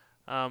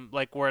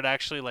 like where it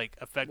actually like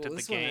affected the game.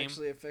 This one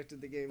actually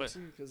affected the game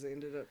too because they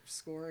ended up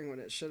scoring when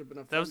it should have been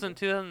a fumble. That was in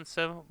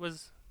 2007.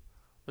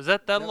 Was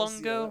that long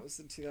ago? Yeah, that was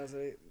in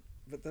 2008.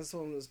 But this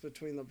one was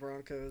between the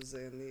Broncos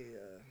and the.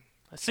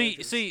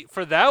 See,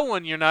 for that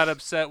one, you're not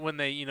upset when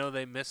they,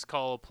 they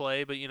miscall a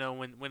play, but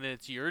when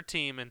it's your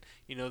team and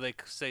they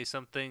say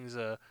something's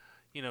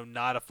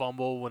not a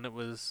fumble when it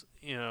was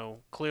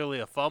clearly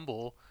a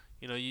fumble,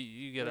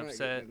 you get upset.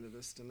 We're not getting into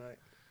this tonight.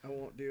 I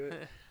won't do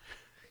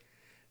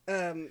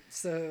it.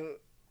 So,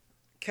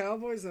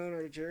 Cowboys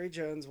owner Jerry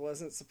Jones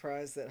wasn't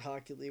surprised that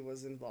Hockley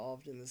was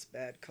involved in this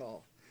bad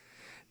call.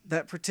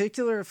 That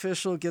particular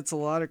official gets a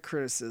lot of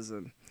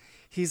criticism.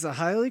 He's a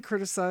highly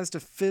criticized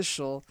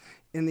official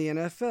in the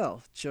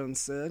NFL,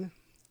 Jones said.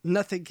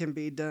 Nothing can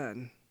be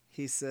done,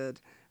 he said.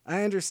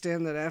 I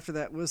understand that after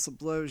that whistle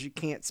blows, you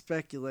can't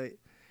speculate.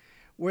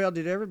 Well,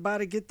 did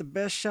everybody get the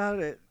best shot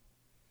at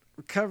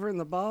recovering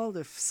the ball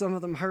if some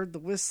of them heard the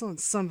whistle and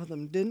some of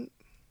them didn't.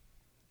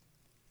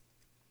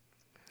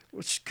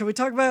 Which, can we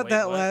talk about Wait,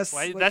 that what? last?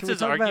 Why- Like, that's can we his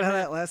talk about how argument?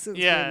 that last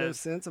sentence Yeah. made no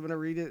sense? I'm going to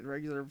read it in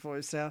regular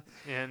voice now.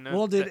 Yeah, no,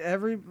 Well, did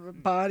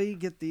everybody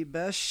get the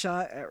best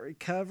shot at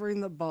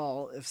recovering the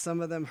ball if some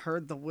of them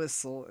heard the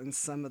whistle and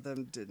some of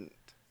them didn't?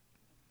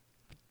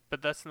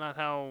 but that's not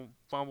how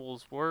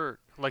fumbles work.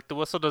 Like the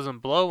whistle doesn't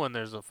blow when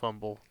there's a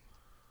fumble.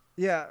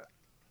 Yeah,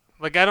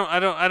 Like I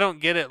don't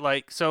get it.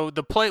 Like so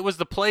the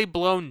play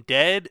blown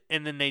dead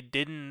and then they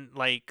didn't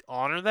like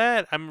honor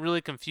that? I'm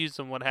really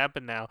confused on what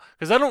happened now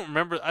because I don't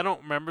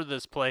remember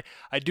this play.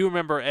 I do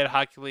remember Ed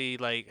Hockley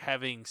like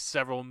having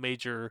several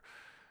major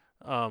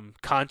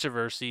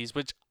controversies,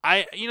 which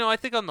I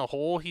think on the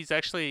whole he's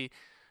actually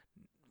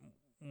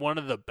one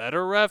of the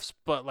better refs,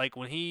 but like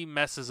when he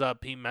messes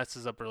up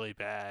really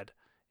bad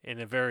in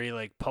a very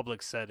like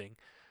public setting.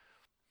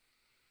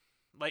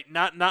 Like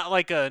not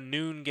like a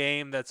noon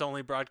game that's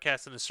only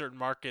broadcast in a certain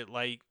market,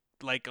 like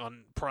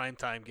on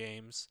primetime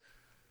games.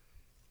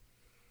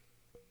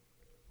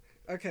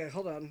 okay,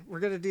 hold on. We're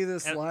going to do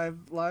this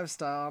live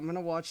style. I'm going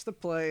to watch the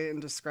play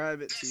and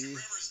describe it to you.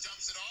 Rivers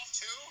dumps it off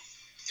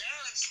to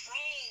Darren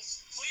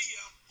Sproles.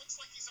 Looks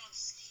like he's on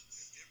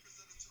skis.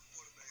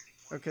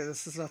 Okay,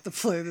 this is not the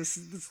play. This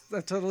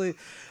I totally.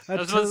 I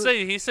was about to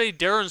say, he say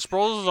Darren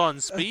Sproles is on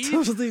speed. I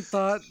totally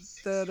thought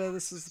that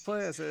this was the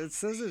play. I said, it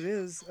says it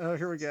is. Oh,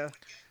 here we go.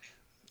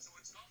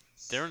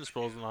 Darren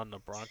Sproles is on the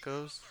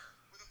Broncos.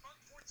 With a buck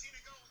 14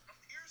 to go,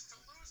 appears to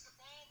lose the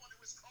ball when it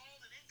was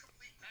called an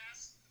incomplete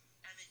pass,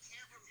 and they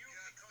can't review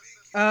it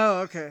because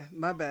Oh, okay.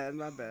 My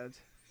bad.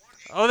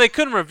 Oh, they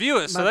couldn't review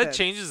it, so My that bad.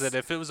 changes it.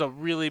 If it was a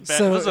really bad,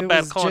 So if it was a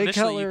bad call Jay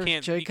initially, Cutler, you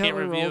can't Jay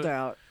Cutler review rolled it.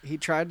 out. He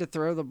tried to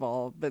throw the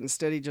ball, but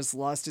instead he just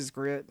lost his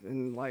grit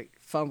and like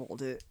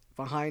fumbled it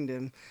behind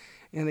him.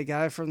 And the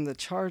guy from the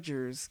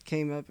Chargers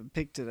came up and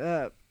picked it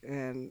up,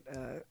 and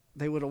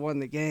they would have won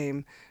the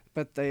game,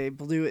 but they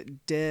blew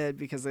it dead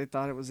because they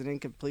thought it was an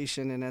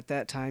incompletion. And at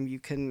that time, you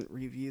couldn't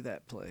review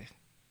that play.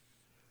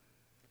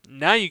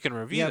 Now you can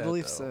review Yeah, that, I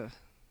believe though. so.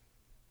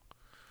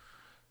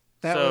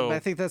 That So- I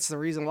think that's the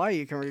reason why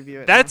you can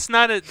review it. That's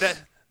not a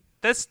that.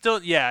 That's still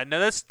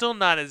that's still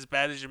not as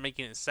bad as you're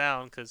making it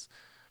sound because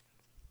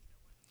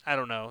I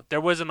don't know. There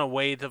wasn't a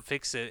way to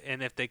fix it,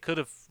 and if they could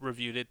have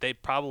reviewed it, they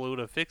probably would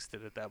have fixed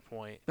it at that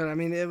point. But I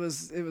mean, it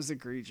was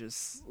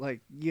egregious. Like,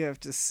 you have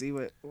to see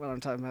what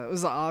I'm talking about. It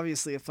was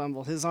obviously a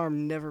fumble. His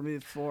arm never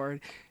moved forward.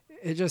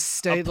 It just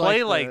stayed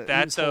play like like that,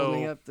 he was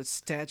holding though- up the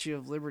Statue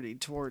of Liberty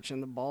torch,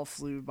 and the ball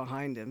flew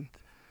behind him.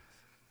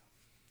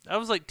 That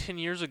was like 10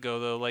 years ago,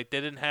 though. Like they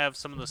didn't have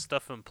some of the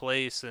stuff in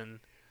place, and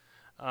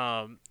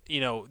that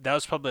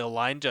was probably a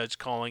line judge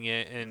calling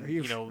it, and Are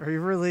you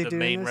really the doing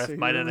main this? ref Are you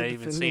might not really have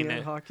even defending seen Ed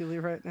it. Hockley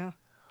right now?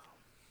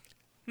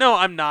 No,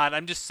 I'm not.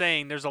 I'm just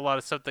saying there's a lot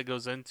of stuff that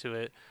goes into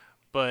it.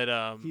 But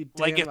You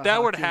like damn if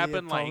that were to Hockley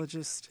happen, like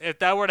apologist. if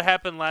that were to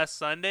happen last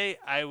Sunday,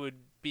 I would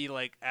be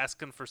like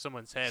asking for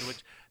someone's head,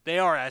 which they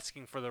are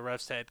asking for the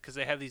ref's head because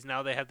they have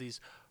these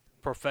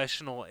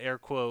professional air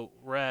quote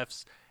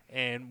refs,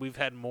 and we've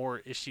had more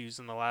issues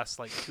in the last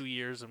like 2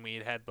 years than we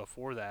had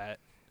before that.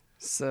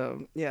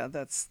 So yeah,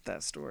 that's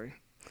that story.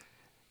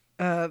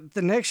 The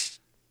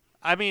next,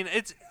 I mean,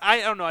 I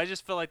don't know. I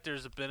just feel like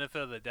there's a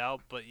benefit of the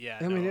doubt, but yeah.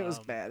 I mean, it was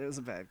bad. It was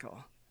a bad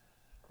call.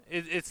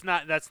 It's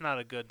not. That's not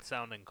a good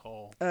sounding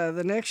call.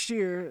 The next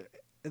year,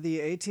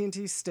 the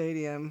AT&T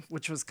Stadium,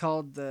 which was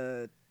called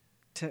the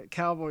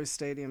Cowboys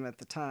Stadium at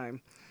the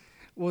time,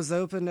 was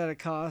opened at a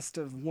cost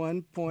of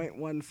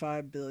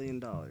 $1.15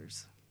 billion.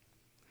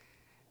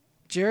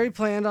 Jerry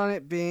planned on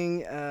it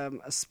being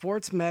a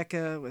sports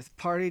mecca with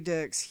party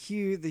decks,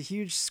 the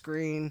huge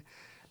screen,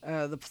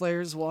 the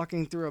players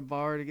walking through a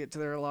bar to get to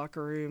their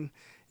locker room.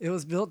 It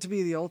was built to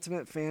be the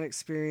ultimate fan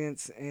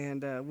experience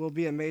and will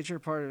be a major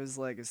part of his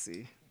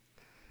legacy.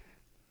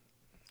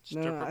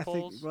 Stripper I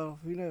poles? think, well,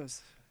 who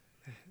knows?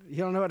 You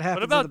don't know what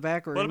happens about- in the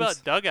back rooms. What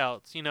about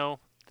dugouts?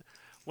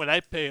 When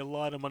I pay a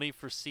lot of money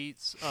for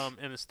seats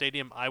in a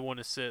stadium, I want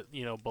to sit,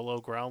 below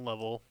ground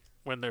level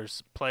when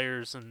there's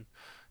players and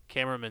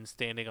cameramen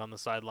standing on the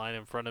sideline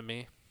in front of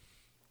me.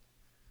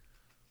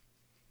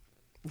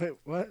 Wait,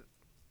 what?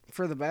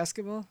 For the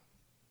basketball?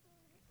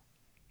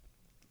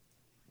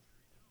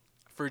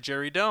 For the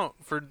Jerry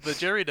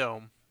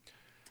Dome.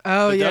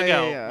 Oh, The yeah,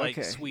 dugout, yeah, like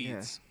okay.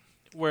 suites,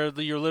 where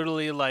you're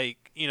literally like,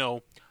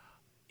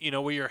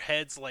 where your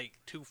head's like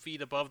 2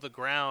 feet above the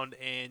ground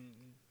and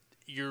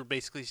you're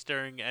basically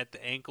staring at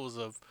the ankles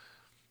of,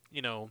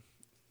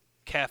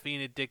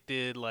 caffeine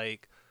addicted,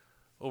 like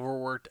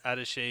overworked, out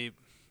of shape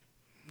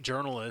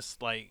journalists,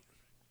 like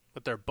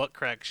with their butt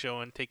crack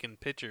showing, taking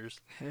pictures.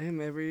 Hey,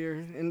 maybe you're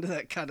into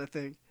that kind of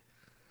thing.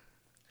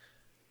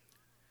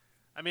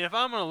 I mean, if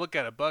I'm gonna look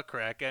at a butt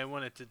crack, I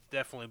want it to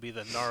definitely be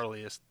the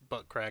gnarliest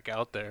butt crack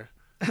out there.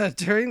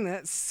 During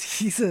the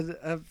season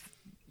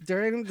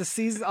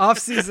off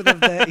season of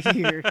that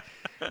year,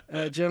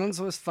 Jones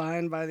was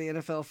fined by the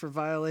NFL for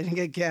violating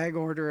a gag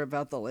order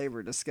about the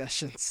labor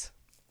discussions.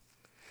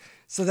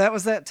 So that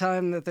was that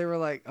time that they were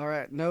like, all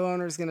right, no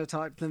owner's going to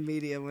talk to the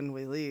media when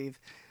we leave.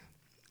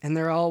 And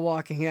they're all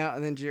walking out,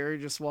 and then Jerry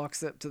just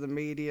walks up to the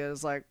media.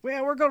 Is like,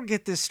 "Well, we're going to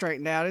get this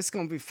straightened out. It's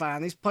going to be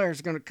fine. These players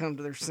are going to come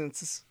to their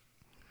senses."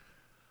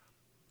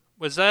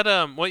 Was that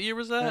what year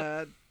was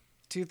that?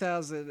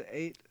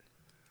 2008.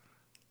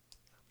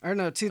 Or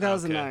no,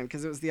 2009,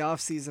 because it was the off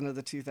season of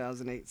the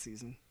 2008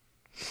 season.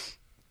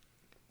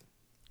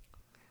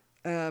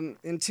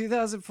 In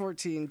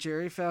 2014,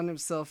 Jerry found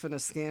himself in a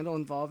scandal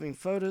involving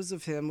photos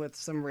of him with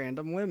some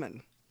random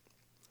women.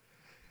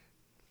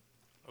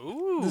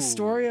 Ooh. The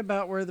story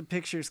about where the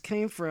pictures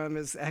came from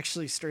is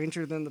actually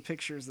stranger than the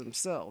pictures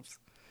themselves.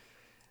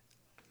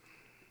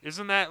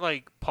 Isn't that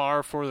like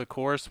par for the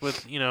course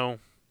with,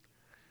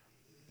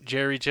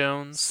 Jerry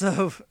Jones?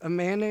 So, a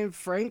man named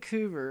Frank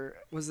Hoover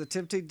was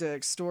attempting to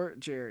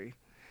extort Jerry.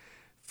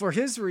 For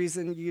his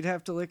reason, you'd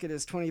have to look at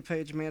his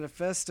 20-page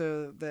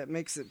manifesto that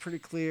makes it pretty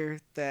clear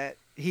that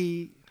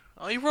he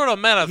Oh, he wrote a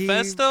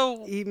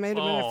manifesto? he made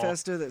a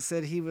manifesto that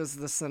said he was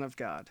the Son of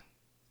God.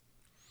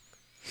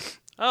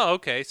 Oh,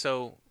 okay.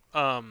 So,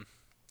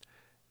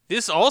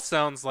 this all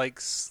sounds like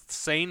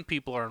sane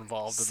people are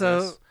involved in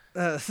this.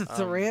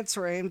 The rants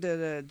were aimed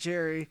at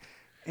Jerry,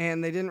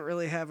 and they didn't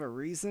really have a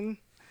reason.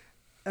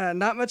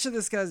 Not much of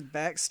this guy's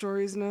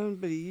backstory is known,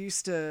 but he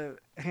used to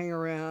hang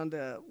around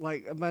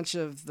like a bunch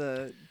of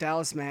the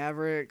Dallas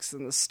Mavericks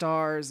and the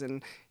Stars,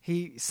 and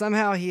he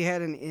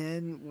had an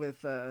in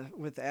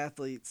with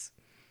athletes.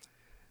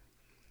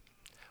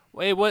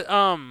 Wait, what?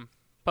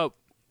 But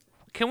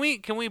can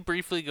we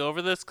briefly go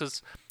over this?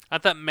 Because I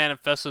thought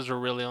manifestos were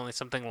really only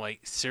something like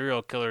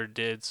serial killer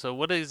did. So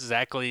what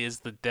exactly is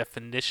the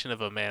definition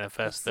of a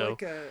manifesto?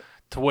 It's like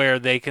to where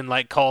they can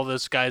like call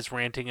those guys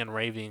ranting and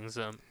ravings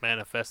a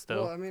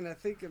manifesto. Well, I mean, I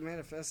think a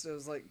manifesto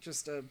is like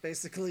just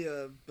basically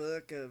a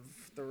book of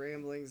the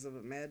ramblings of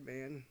a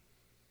madman.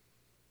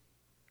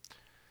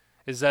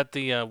 Is that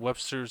the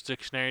Webster's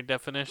Dictionary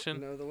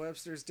definition? No, the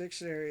Webster's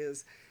Dictionary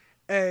is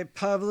a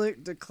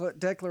public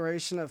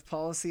declaration of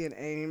policy and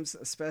aims,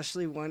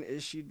 especially one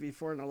issued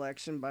before an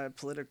election by a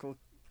political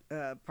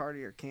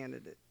party or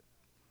candidate.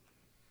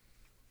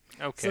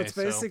 Okay, So it's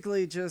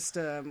basically just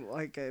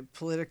like a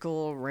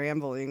political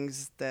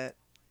ramblings that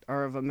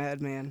are of a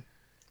madman.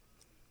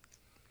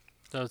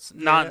 So it's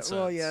nonsense.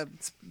 Well, yeah,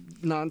 it's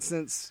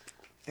nonsense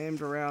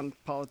aimed around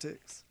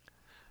politics.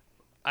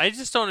 I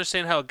just don't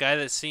understand how a guy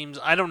that seems...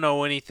 I don't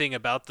know anything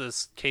about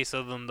this case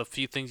other than the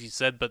few things you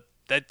said, but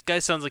that guy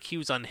sounds like he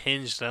was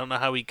unhinged. I don't know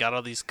how he got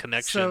all these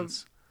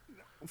connections.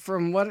 So,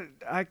 from what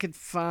I could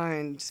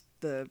find,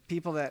 the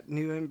people that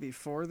knew him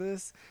before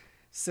this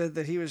said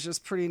that he was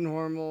just pretty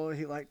normal.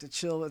 He liked to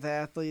chill with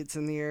athletes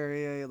in the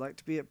area. He liked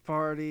to be at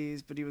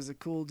parties, but he was a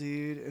cool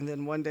dude. And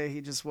then one day he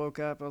just woke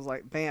up and was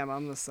like, bam,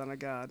 I'm the Son of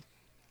God.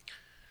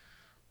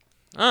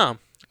 Oh,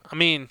 I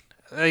mean,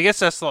 I guess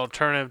that's the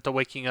alternative to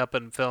waking up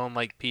and feeling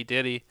like P.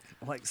 Diddy.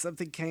 Like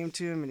something came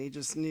to him and he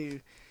just knew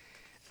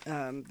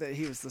that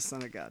he was the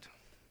Son of God.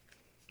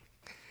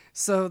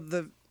 So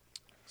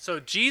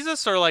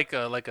Jesus or like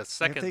a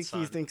second I think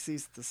son? he thinks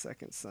he's the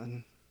second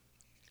son.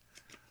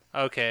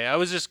 Okay, I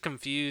was just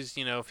confused,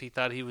 if he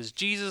thought he was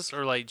Jesus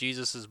or like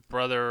Jesus'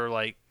 brother or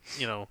like,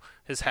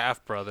 his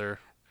half brother.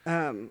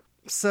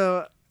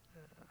 So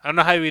I don't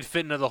know how he would fit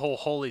into the whole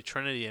Holy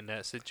Trinity in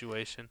that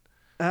situation.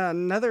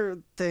 another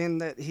thing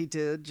that he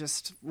did,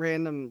 just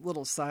random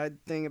little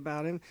side thing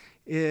about him,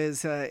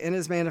 is in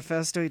his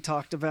manifesto he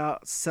talked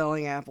about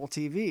selling Apple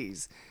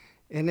TVs.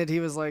 In it, he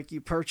was like, you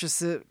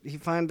purchase it. He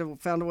found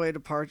a way to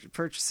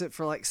purchase it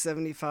for like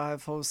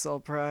 $75 wholesale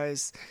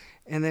price.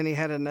 And then he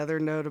had another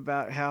note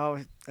about how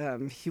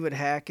he would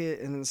hack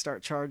it and then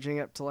start charging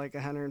up to like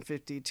 $150,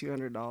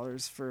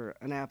 $200 for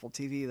an Apple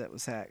TV that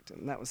was hacked.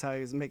 And that was how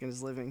he was making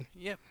his living.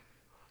 Yep.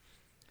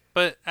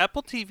 But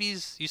Apple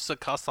TVs used to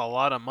cost a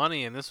lot of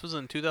money, and this was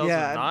in 2009?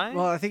 Yeah,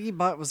 well, I think he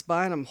was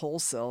buying them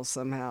wholesale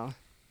somehow.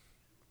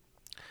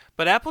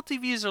 But Apple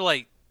TVs are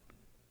like,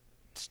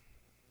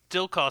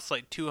 still cost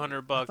like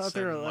 $200. I thought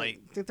they were I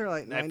think they're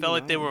like $99. I felt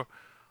like they were,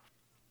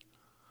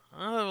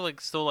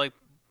 like still like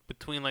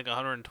between like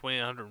 120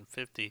 and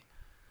 150,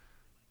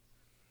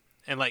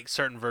 and like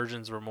certain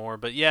versions were more.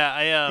 But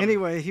yeah,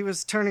 anyway, he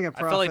was turning a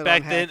profit. I feel like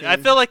back then. I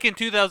feel like in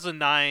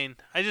 2009.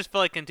 I just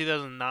feel like in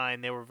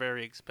 2009 they were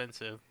very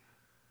expensive.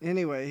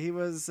 Anyway, he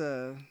was.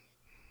 Here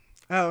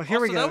also,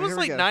 we go. That was here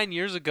like we go. 9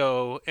 years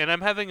ago, and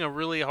I'm having a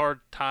really hard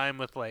time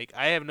with like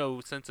I have no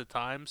sense of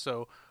time,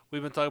 so.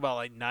 We've been talking about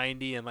like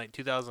 90 and like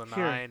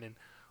 2009, and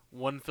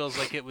one feels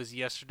like it was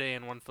yesterday,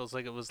 and one feels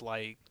like it was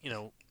like, 3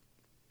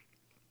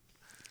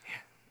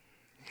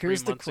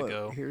 Here's months the quote.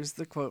 ago. Here's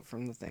the quote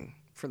from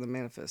the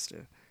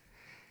manifesto.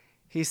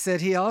 He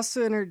said, he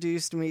also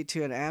introduced me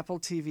to an Apple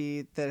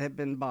TV that had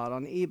been bought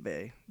on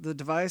eBay. The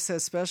device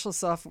has special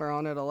software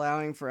on it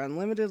allowing for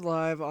unlimited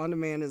live,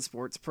 on-demand, and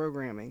sports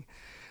programming.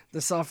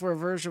 The software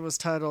version was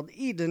titled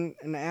Eden,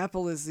 and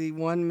Apple is the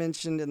one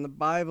mentioned in the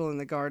Bible in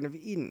the Garden of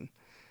Eden.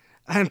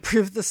 I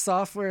improved the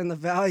software and the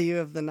value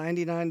of the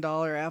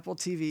 $99 Apple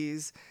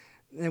TVs.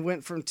 It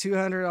went from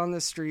 $200 on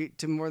the street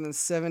to more than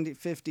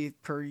 $750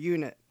 per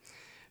unit.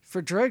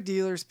 For drug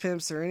dealers,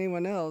 pimps, or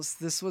anyone else,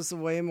 this was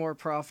way more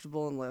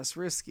profitable and less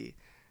risky.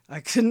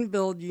 I couldn't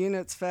build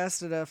units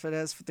fast enough, and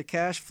as for the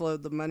cash flow,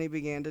 the money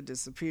began to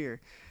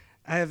disappear.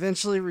 I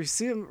eventually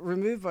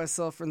removed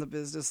myself from the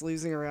business,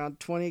 losing around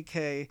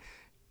 20K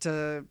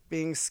to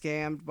being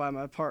scammed by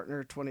my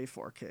partner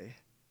 24K.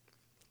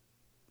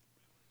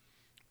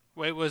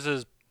 Wait, was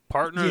his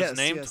partner's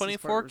name his 24K?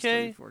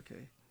 partner's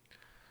 24K.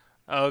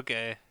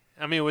 Okay.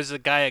 I mean, was the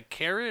guy a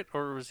carrot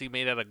or was he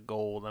made out of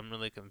gold? I'm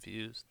really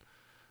confused.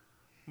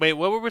 Wait,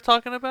 what were we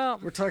talking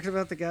about? We're talking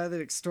about the guy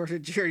that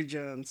extorted Jerry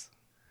Jones.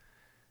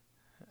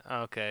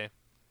 Okay.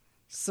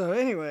 So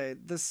anyway,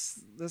 this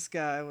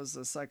guy was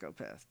a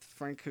psychopath,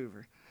 Frank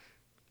Hoover.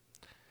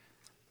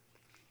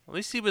 At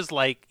least he was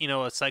like,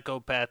 a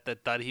psychopath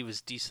that thought he was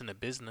decent at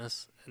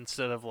business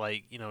instead of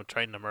like,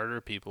 trying to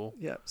murder people.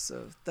 Yep,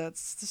 so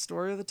that's the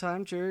story of the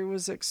time. Jerry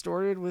was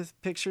extorted with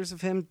pictures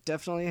of him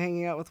definitely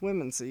hanging out with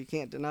women, so you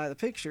can't deny the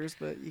pictures,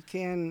 but you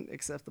can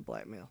accept the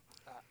blackmail.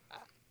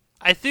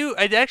 I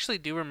actually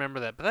do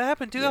remember that, but that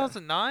happened in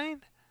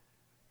 2009?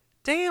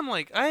 Damn,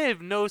 like, I have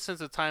no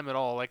sense of time at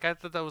all. Like, I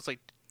thought that was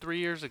like 3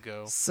 years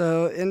ago.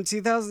 So in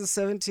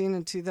 2017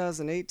 and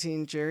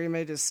 2018, Jerry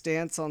made his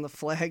stance on the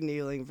flag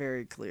kneeling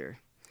very clear.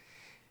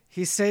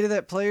 He stated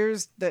that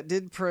players that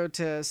did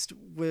protest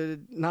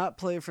would not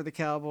play for the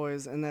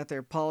Cowboys and that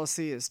their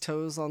policy is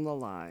toes on the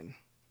line.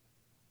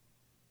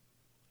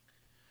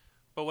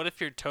 But what if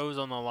your toe's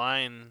on the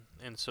line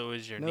and so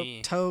is your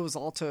knee? Toes,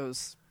 all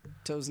toes.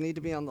 Toes need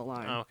to be on the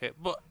line. Okay,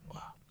 but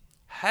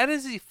how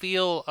does he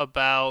feel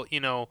about,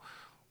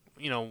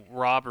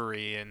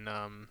 robbery and,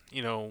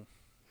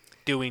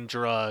 doing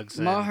drugs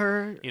and,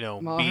 Maher,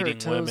 beating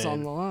toes women?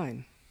 on the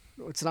line.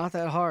 It's not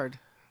that hard.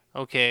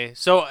 Okay,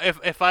 so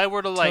if I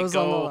were to like Toes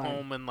on the go line.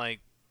 home and like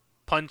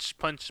punch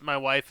my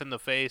wife in the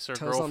face or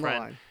Toes on the girlfriend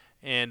line.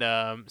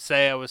 and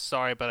say I was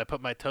sorry but I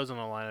put my toes on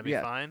the line, I'd be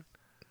Yeah. fine.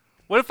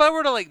 What if I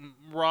were to like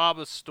rob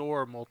a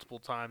store multiple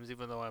times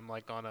even though I'm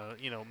like on a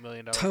 $1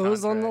 million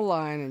Toes on the contract?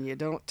 line and you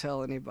don't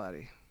tell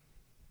anybody.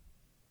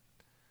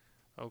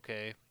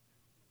 Okay.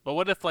 But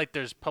what if like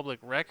there's public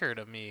record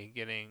of me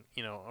getting,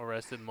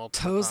 arrested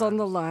multiple Toes times? on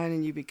the line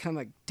and you become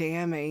a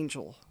damn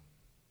angel.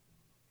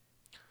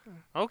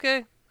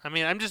 Okay. I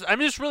mean, I'm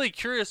just really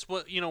curious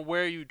what,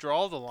 where you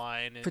draw the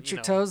line and Put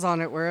your toes on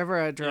it wherever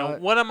I draw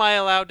it. what am I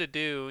allowed to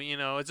do?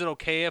 Is it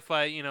okay if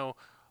I,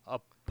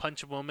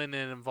 punch a woman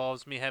and it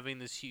involves me having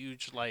this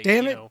huge like,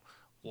 Damn it.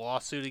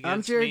 lawsuit against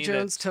I'm Jerry me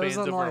Jones, that toes spans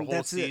on the over a line. whole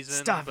That's it.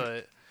 season, Stop it.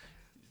 but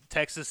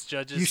Texas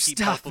judges You keep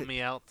stop helping it.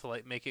 me out to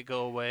like make it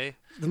go away.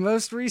 The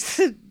most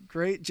recent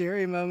great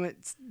Jerry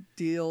moment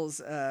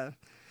deals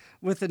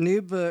with a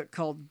new book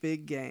called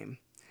Big Game.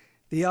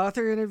 The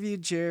author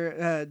interviewed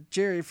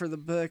Jerry for the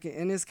book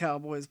in his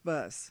Cowboys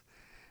bus.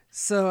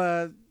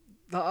 So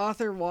the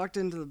author walked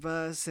into the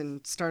bus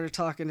and started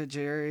talking to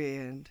Jerry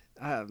and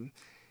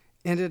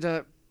ended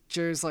up,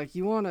 Jerry's like,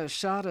 "You want a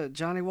shot of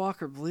Johnny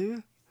Walker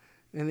Blue?"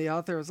 And the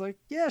author was like,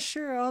 "Yeah,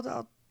 sure,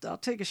 I'll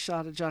take a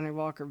shot of Johnny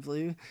Walker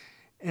Blue."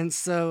 And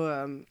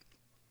so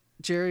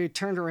Jerry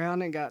turned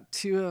around and got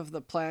 2 of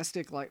the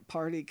plastic like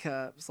party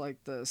cups,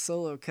 like the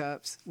solo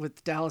cups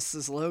with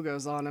Dallas's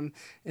logos on them,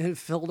 and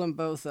filled them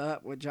both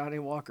up with Johnny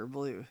Walker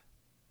Blue.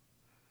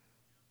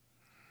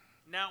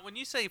 Now, when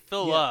you say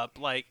fill Yeah. up,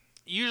 like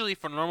usually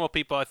for normal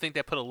people, I think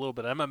they put a little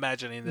bit. I'm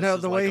imagining this. No,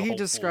 is the like way a he whole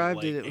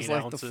described full, it, it was 8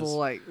 like ounces. the full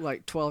like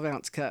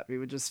 12-ounce cup. He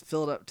would just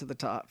fill it up to the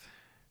top.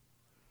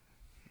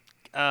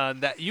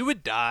 That you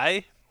would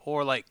die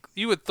or like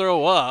you would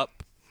throw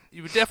up.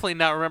 You would definitely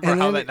not remember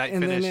how that night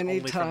finished only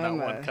from that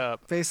one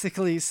cup.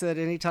 Basically, he said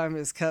anytime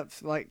his cup,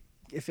 like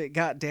if it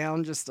got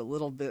down just a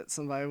little bit,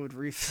 somebody would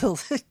refill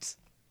it.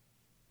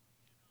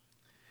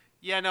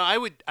 Yeah, no, I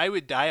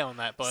would die on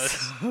that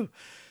bus.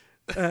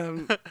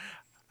 Um,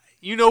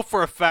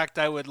 For a fact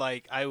I would die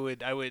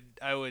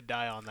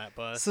on that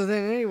bus. So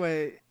then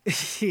anyway,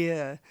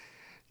 yeah,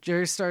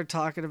 Jerry started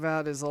talking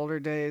about his older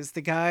days.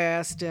 The guy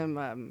asked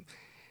him,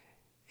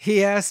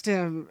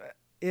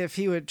 if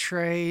he would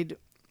trade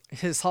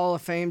his Hall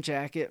of Fame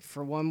jacket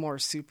for one more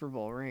Super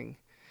Bowl ring.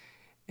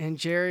 And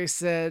Jerry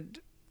said,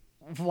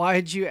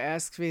 "Why'd you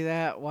ask me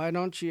that? Why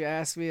don't you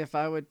ask me if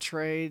I would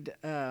trade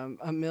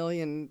 $1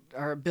 million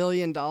or $1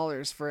 billion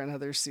for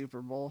another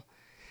Super Bowl?"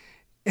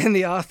 And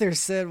the author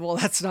said, "Well,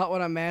 that's not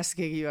what I'm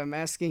asking you. I'm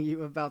asking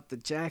you about the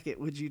jacket.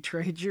 Would you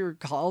trade your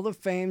Hall of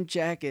Fame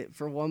jacket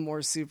for one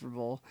more Super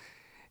Bowl?"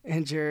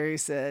 And Jerry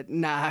said,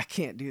 "Nah, I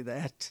can't do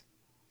that."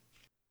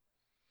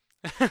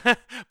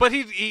 But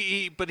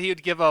he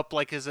would give up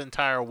like his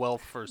entire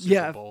wealth for a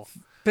Super Bowl.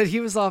 But he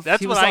was off.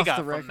 That's he what was I off got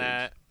the from record.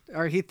 that.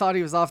 Or he thought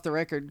he was off the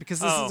record because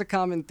this Oh. is a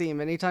common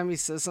theme. Anytime he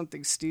says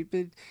something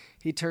stupid,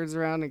 he turns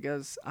around and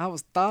goes,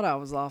 thought I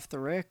was off the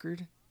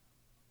record."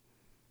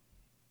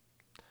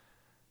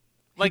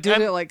 Like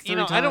did it like 3 I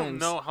don't times.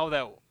 know how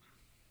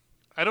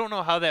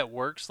that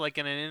works. Like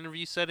in an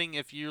interview setting,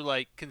 if you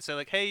like can say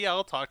like, "Hey, yeah,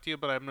 I'll talk to you,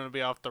 but I'm gonna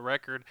be off the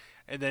record,"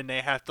 and then they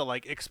have to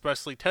like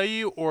expressly tell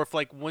you, or if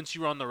like once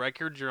you're on the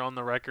record, you're on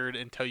the record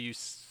until you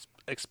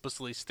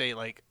explicitly state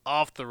like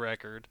off the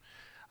record.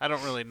 I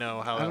don't really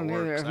know how I that don't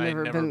either. works. I've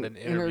never been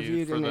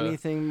interviewed for in the.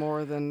 anything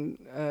more than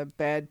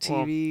bad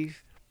TV,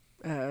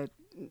 a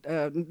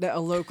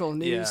local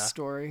news Yeah.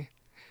 story.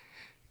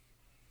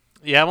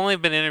 Yeah, I've only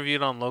been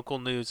interviewed on local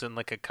news in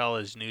like a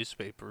college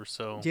newspaper.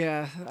 So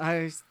Yeah,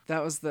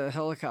 that was the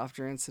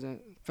helicopter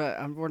incident, but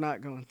we're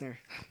not going there.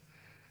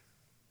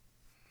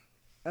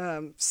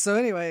 So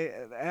anyway,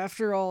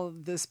 after all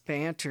of this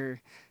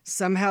banter,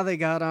 somehow they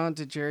got on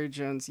to Jerry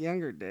Jones'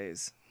 younger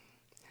days.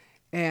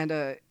 And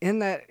in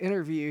that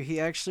interview, he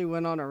actually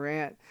went on a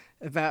rant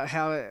about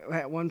how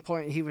at one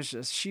point he was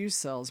a shoe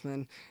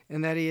salesman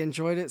and that he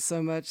enjoyed it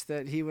so much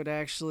that he would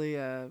actually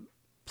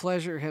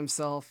pleasure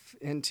himself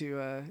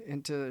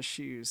into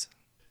shoes.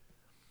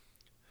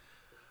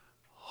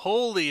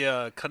 holy He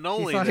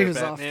cannoli thought there, he was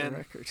off the Batman.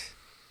 record.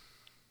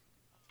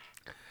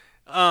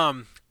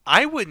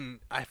 I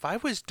wouldn't. If I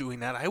was doing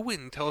that, I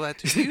wouldn't tell that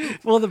to you.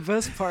 Well, the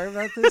best part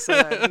about this,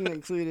 I didn't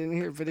include it in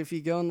here, but if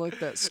you go and look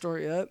that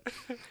story up,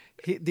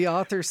 the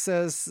author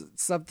says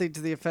something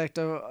to the effect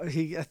of I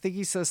think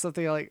he says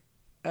something like,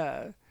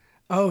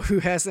 "Oh, who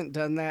hasn't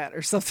done that?"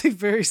 or something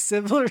very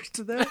similar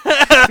to that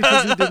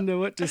because he didn't know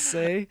what to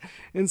say.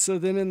 And so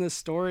then in the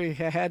story,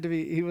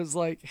 he was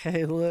like,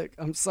 "Hey, look,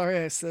 I'm sorry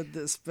I said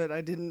this, but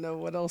I didn't know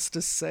what else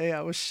to say.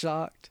 I was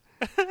shocked."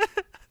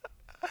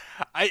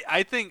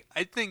 I think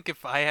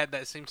if I had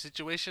that same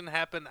situation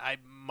happen, I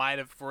might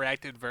have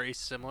reacted very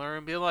similar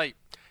and be like,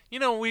 we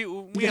Yeah, all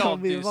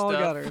do we've all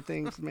stuff. got our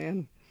things,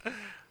 man.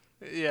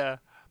 Yeah.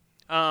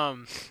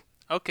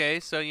 Okay,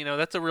 so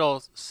that's a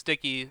real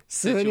sticky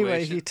So situation.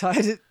 anyway, he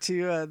tied it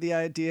to the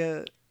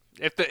idea.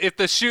 if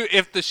the shoe He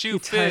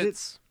tied it-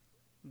 fits,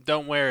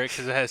 don't wear it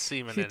because it has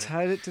semen He in it.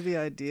 tied it to the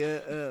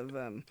idea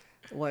of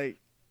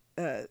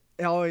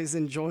always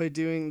enjoy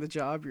doing the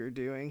job you're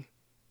doing.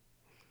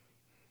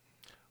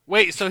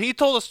 Wait, so he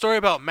told a story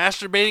about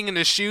masturbating in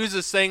his shoes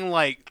as saying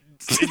like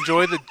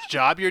enjoy the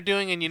job you're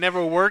doing and you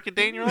never work a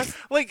day in your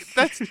life? Like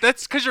that's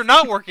because you're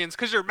not working. It's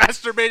because you're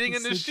masturbating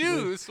in the Essentially.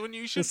 shoes when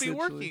you should be Essentially.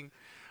 working.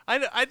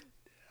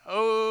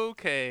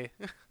 Okay.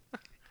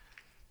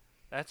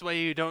 That's why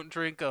you don't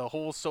drink a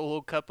whole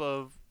solo cup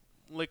of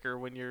liquor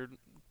when you're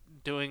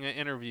doing an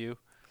interview.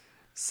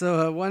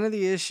 So one of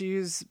the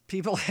issues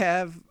people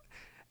have.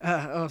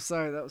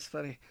 Sorry, that was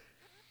funny.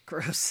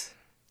 Gross.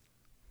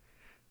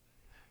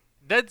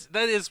 That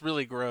is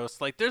really gross.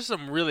 Like, there's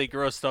some really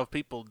gross stuff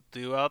people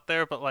do out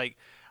there, but like,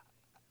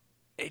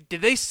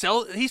 did they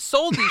sell? He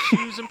sold these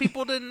shoes, and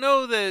people didn't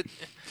know that.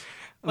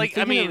 Like,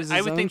 I I'm thinking it mean, was I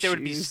his would own think there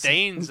would be shoes.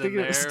 stains I'm in thinking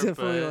there. it was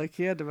definitely but, like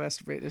he had to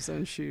masturbate in his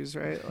own shoes,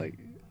 right? Like,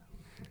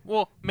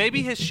 well,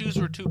 maybe his shoes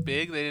were too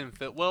big; they didn't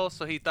fit well,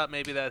 so he thought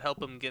maybe that'd help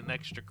him get an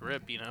extra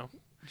grip.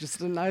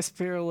 just a nice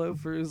pair of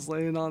loafers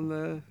laying on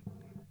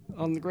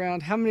the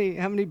ground. How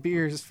many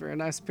beers for a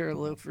nice pair of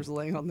loafers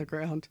laying on the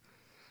ground?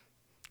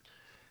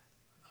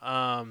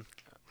 I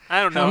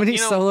don't know. How many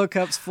solo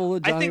cups full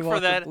of I Johnny think for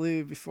Walker that-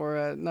 Blue before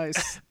a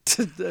nice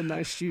a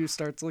nice shoe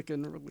starts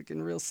looking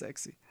real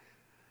sexy?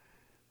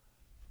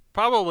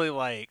 Probably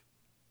like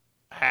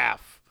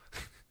half,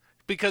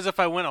 because if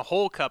I went a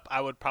whole cup, I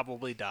would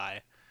probably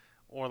die,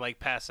 or like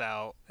pass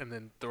out and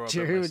then throw up. in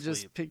Jerry my would sleep.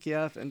 just pick you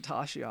up and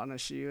toss you on a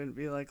shoe and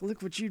be like,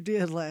 "Look what you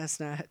did last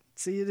night.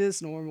 See, it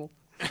is normal.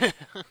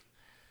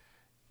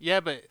 Yeah,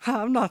 but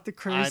I'm not the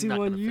crazy I'm not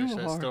one gonna you finish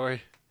that are."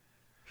 story.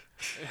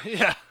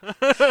 Yeah.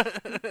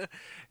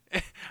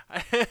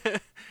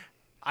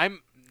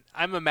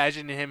 I'm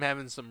imagining him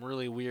having some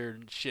really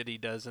weird shit he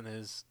does in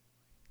his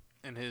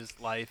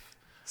life.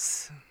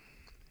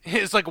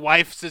 His like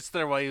wife sits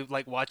there while you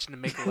like watching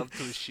him make love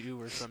to a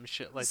shoe or some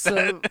shit like So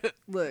that.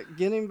 look,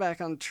 getting back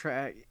on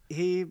track,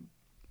 he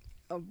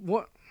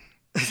what?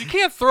 You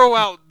can't throw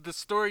out the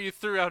story you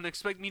threw out and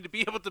expect me to be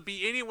able to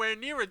be anywhere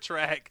near a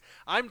track.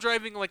 I'm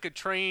driving like a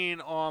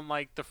train on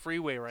like the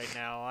freeway right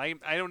now. I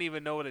don't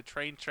even know what a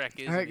train track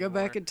is. All right, go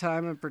anymore. back in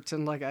time and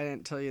pretend like I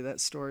didn't tell you that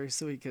story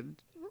so we could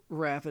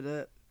wrap it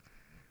up.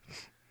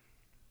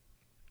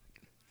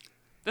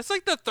 That's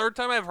like the third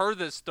time I've heard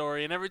this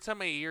story, and every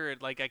time I hear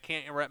it, like I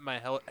can't wrap my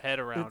head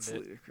around It's it.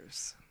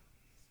 ludicrous.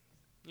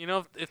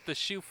 If the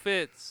shoe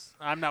fits,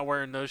 I'm not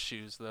wearing those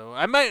shoes though.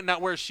 I might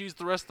not wear shoes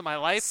the rest of my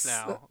life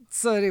now.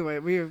 So anyway,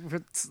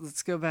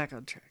 let's go back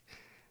on track.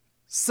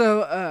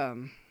 So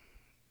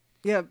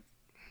yeah,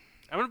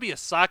 I'm gonna be a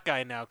sock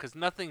guy now because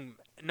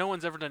no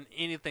one's ever done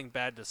anything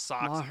bad to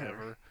socks Maher.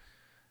 ever.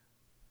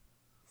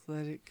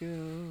 let it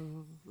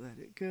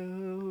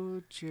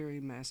go. Jerry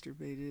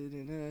masturbated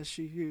in a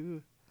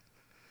shoe.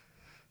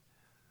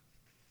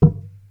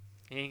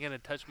 He ain't gonna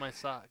touch my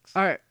socks.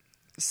 All right.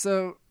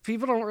 So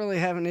people don't really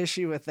have an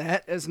issue with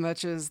that as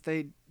much as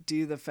they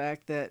do the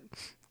fact that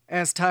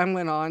as time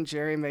went on,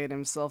 Jerry made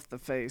himself the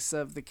face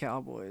of the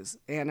Cowboys.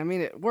 And I mean,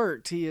 it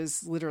worked. He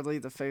is literally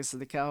the face of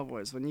the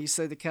Cowboys. When you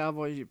say the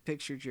Cowboys, you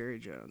picture Jerry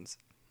Jones.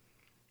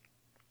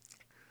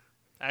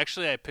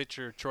 Actually, I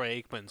picture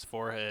Troy Aikman's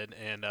forehead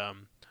and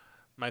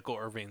Michael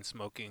Irvin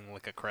smoking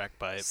like a crack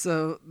pipe.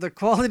 So the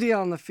quality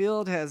on the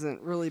field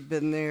hasn't really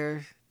been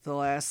there the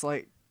last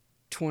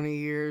 20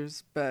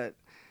 years, but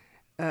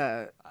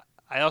I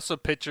I also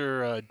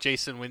picture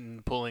Jason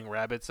Witten pulling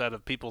rabbits out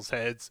of people's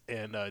heads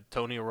and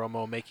Tony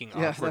Romo making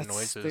Yeah, awkward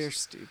noises. they're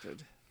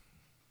stupid.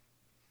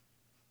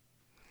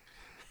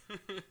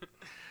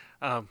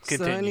 Continue.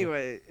 So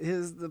anyway,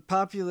 the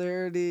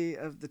popularity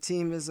of the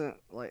team isn't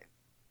like,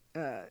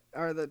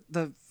 or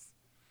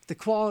the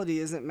quality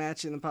isn't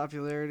matching the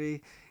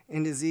popularity,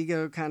 and his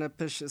ego kind of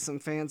pushes some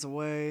fans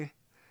away.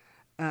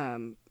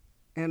 And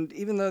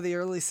even though the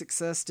early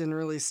success didn't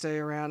really stay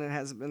around and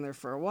hasn't been there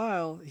for a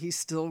while, he's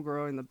still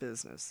growing the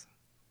business.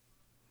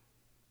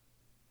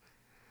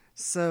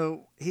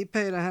 So he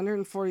paid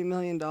 $140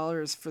 million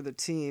for the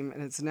team,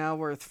 and it's now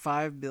worth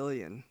 $5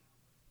 billion.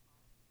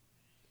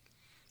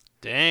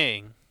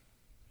 Dang,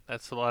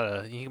 that's a lot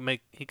of.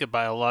 He could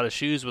buy a lot of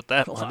shoes with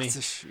that money. Lots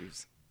of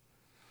shoes.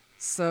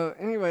 So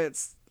anyway,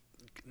 it's,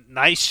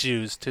 Nice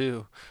shoes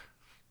too,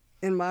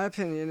 in my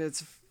opinion,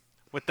 it's,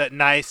 with that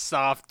nice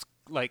soft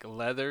like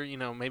leather. You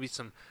know, maybe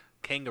some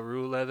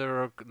kangaroo leather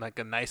or like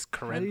a nice how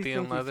do you Corinthian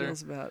think leather. he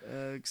feels about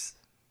Uggs?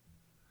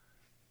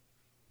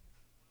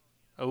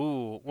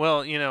 Oh,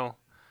 well,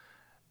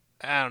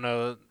 I don't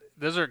know.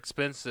 Those are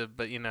expensive,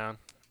 but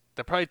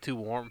they're probably too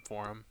warm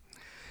for him.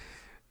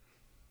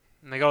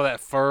 And they got all that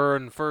fur,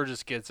 and fur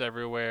just gets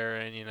everywhere,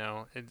 and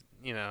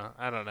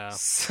I don't know.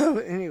 So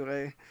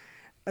anyway,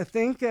 I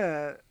think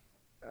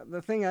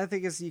the thing I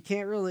think is you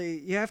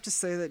have to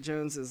say that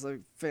Jones is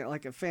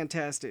like a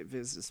fantastic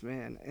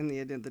businessman in the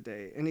end of the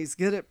day, and he's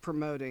good at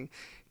promoting,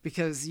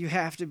 because you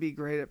have to be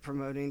great at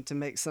promoting to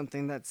make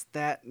something that's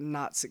that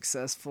not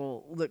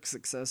successful look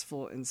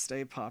successful and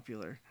stay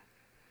popular.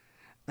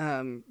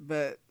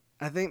 But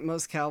I think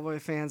most Cowboy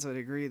fans would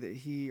agree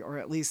that or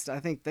at least I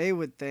think they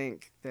would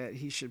think that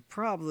he should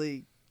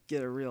probably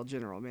get a real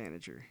general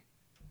manager.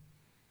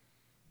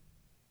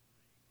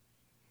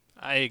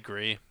 I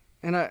agree.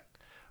 And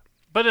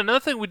But another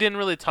thing we didn't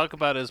really talk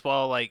about as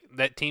well, like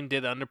that team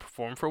did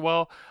underperform for a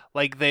while.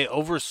 Like they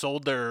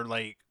oversold their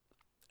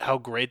how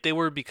great they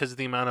were because of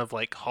the amount of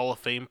Hall of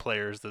Fame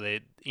players that they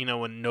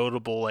and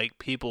notable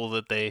people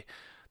that they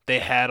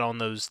had on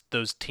those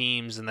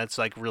teams, and that's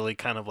really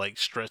kind of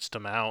stretched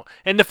them out.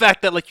 And the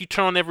fact that you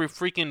turn on every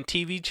freaking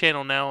TV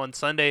channel now on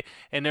Sunday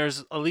and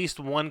there's at least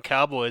one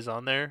Cowboys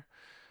on there.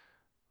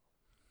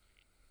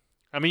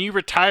 I mean, you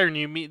retire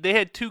and they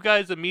had two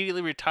guys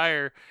immediately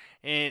retire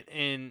and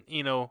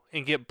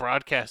get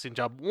broadcasting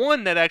job.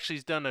 One that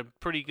actually's done a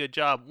pretty good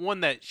job.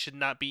 One that should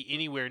not be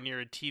anywhere near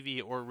a TV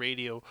or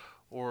radio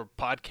or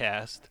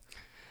podcast.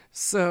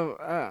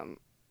 So,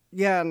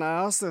 yeah, and I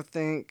also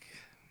think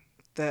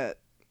that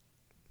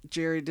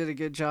Jerry did a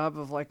good job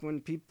of when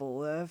people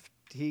left,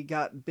 he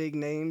got big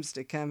names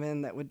to come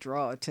in that would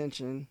draw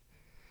attention,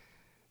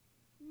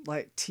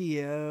 like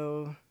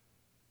T.O.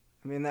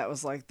 I mean, that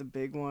was the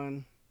big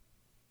one.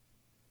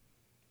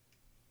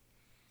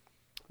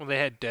 Well, they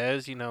had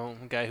Dez,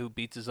 a guy who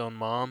beats his own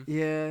mom.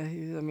 Yeah,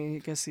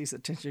 I guess he's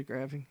attention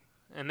grabbing.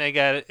 And they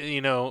got,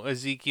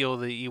 Ezekiel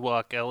the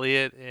Ewok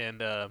Elliott,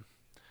 and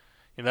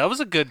that was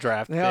a good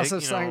draft They pick. also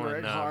signed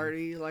Greg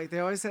Hardy. They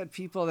always had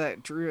people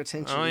that drew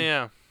attention. Oh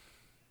yeah.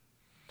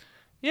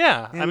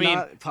 Yeah, and I mean,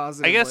 not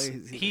positive I guess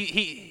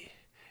ways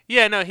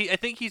I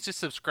think he's just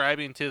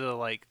subscribing to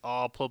the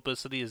all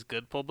publicity is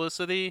good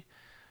publicity,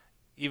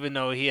 even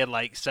though he had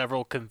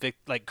several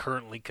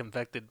currently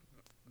convicted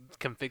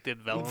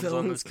villains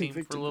on this team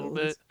for a little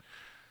bit.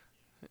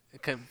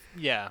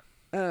 Yeah.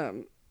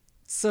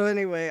 So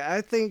anyway,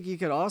 I think you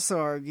could also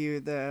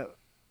argue that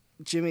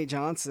Jimmy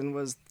Johnson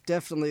was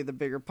definitely the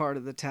bigger part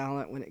of the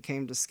talent when it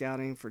came to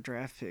scouting for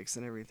draft picks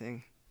and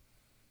everything.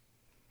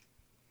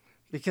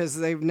 Because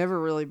they've never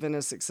really been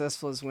as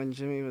successful as when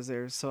Jimmy was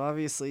there. So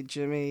obviously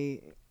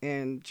Jimmy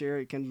and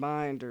Jerry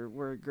combined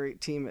were a great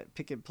team at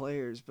picking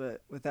players,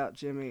 but without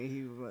Jimmy,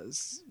 he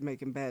was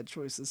making bad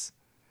choices.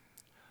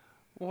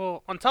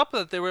 Well, on top of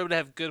that, they were able to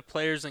have good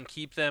players and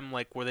keep them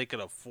where they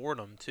could afford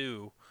them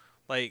too.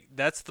 I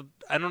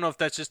don't know if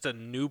that's just a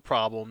new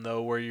problem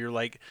though, where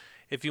you're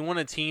if you want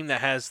a team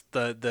that has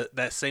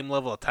that same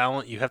level of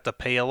talent, you have to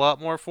pay a lot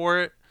more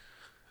for it.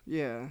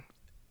 Yeah.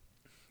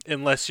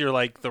 Unless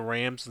you're the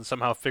Rams and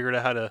somehow figured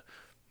out how to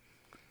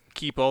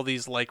keep all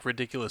these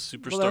ridiculous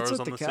superstars that's what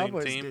on the the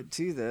Cowboys same team. did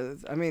too, though.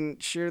 I mean,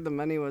 sure, the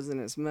money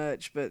wasn't as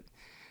much, but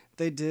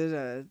they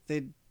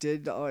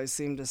did always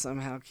seem to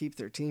somehow keep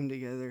their team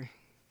together.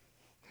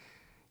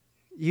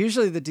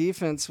 Usually the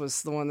defense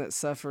was the one that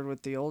suffered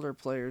with the older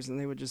players, and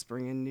they would just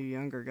bring in new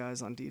younger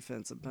guys on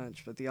defense a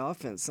bunch. But the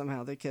offense,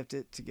 somehow they kept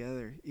it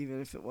together, even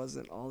if it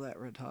wasn't all that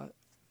red hot.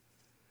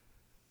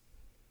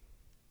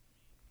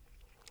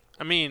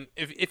 I mean,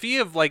 if you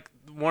have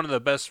one of the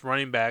best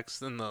running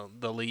backs in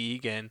the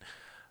league, and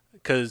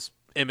because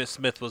Emmitt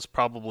Smith was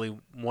probably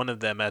one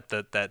of them at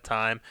that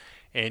time,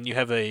 and you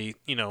have a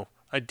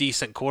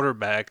decent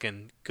quarterback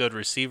and good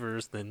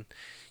receivers, then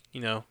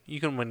you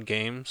can win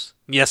games.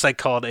 Yes, I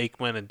called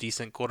Aikman a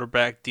decent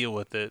quarterback. Deal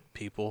with it,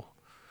 people.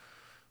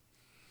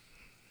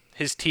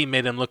 His team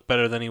made him look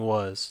better than he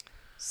was.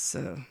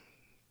 So,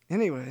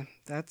 anyway,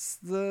 that's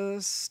the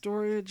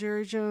story of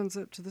Jerry Jones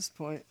up to this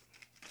point.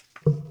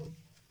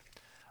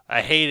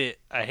 I hate it.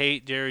 I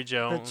hate Jerry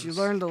Jones. But you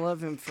learned to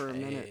love him for a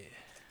minute.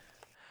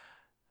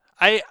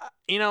 I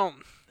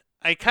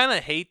I kind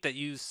of hate that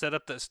you set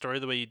up that story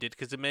the way you did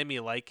because it made me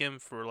like him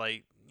for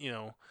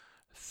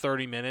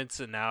 30 minutes,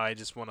 and now I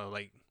just want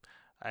to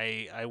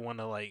I want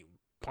to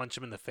punch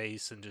him in the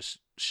face and just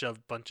shove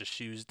a bunch of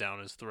shoes down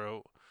his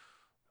throat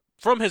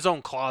from his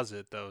own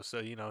closet though.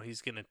 So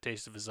he's getting a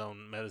taste of his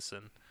own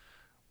medicine,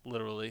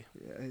 literally.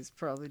 Yeah, he's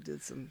probably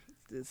did some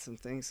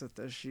things with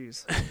those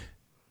shoes.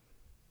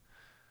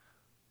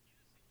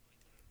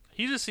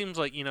 He just seems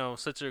like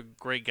such a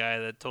great guy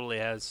that totally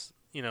has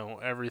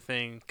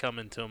everything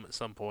coming to him at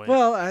some point.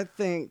 Well, I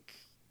think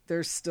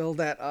there's still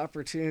that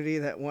opportunity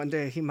that one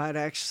day he might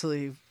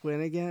actually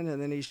win again,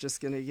 and then he's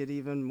just going to get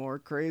even more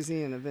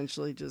crazy and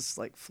eventually just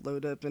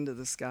float up into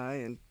the sky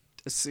and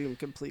assume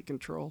complete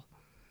control.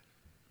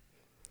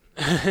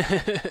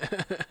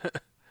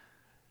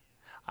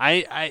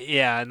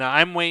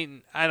 I'm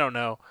waiting. I don't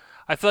know.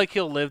 I feel like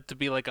he'll live to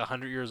be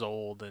 100 years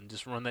old and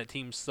just run that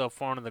team so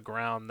far into the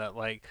ground that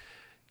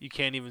you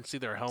can't even see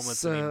their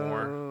helmets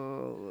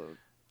anymore.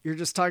 You're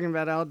just talking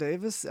about Al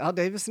Davis? Al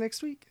Davis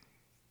next week?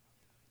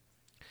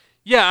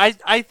 Yeah,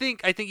 I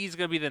think he's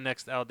gonna be the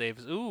next Al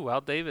Davis. Ooh,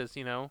 Al Davis,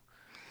 and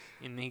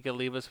he could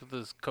leave us with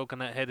his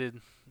coconut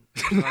headed.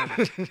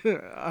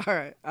 All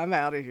right, I'm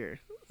out of here.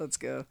 Let's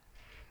go.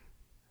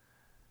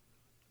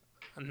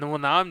 No,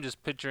 now I'm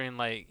just picturing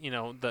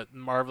the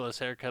marvelous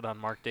haircut on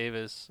Mark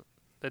Davis.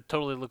 That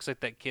totally looks like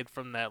that kid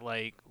from that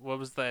what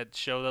was that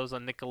show that was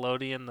on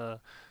Nickelodeon, the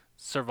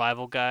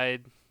Survival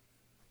Guide.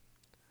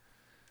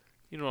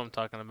 You know what I'm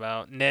talking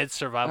about? Ned's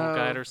Survival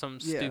Guide or something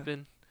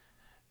stupid.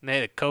 And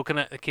they had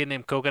a kid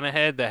named Coconut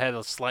Head that had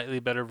a slightly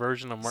better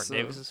version of Mark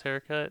Davis's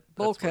haircut.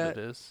 Bowl That's cut. what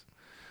it is.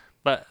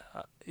 But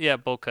yeah,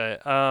 bowl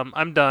cut.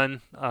 I'm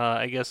done.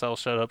 I guess I'll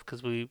shut up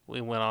because we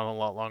went on a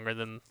lot longer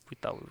than we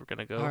thought we were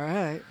gonna go. All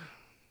right.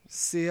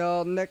 See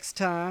y'all next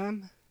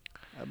time.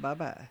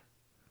 Bye-bye.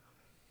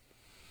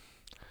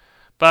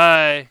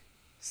 Bye.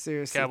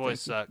 Seriously.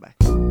 Cowboys thank you. suck.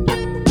 Bye.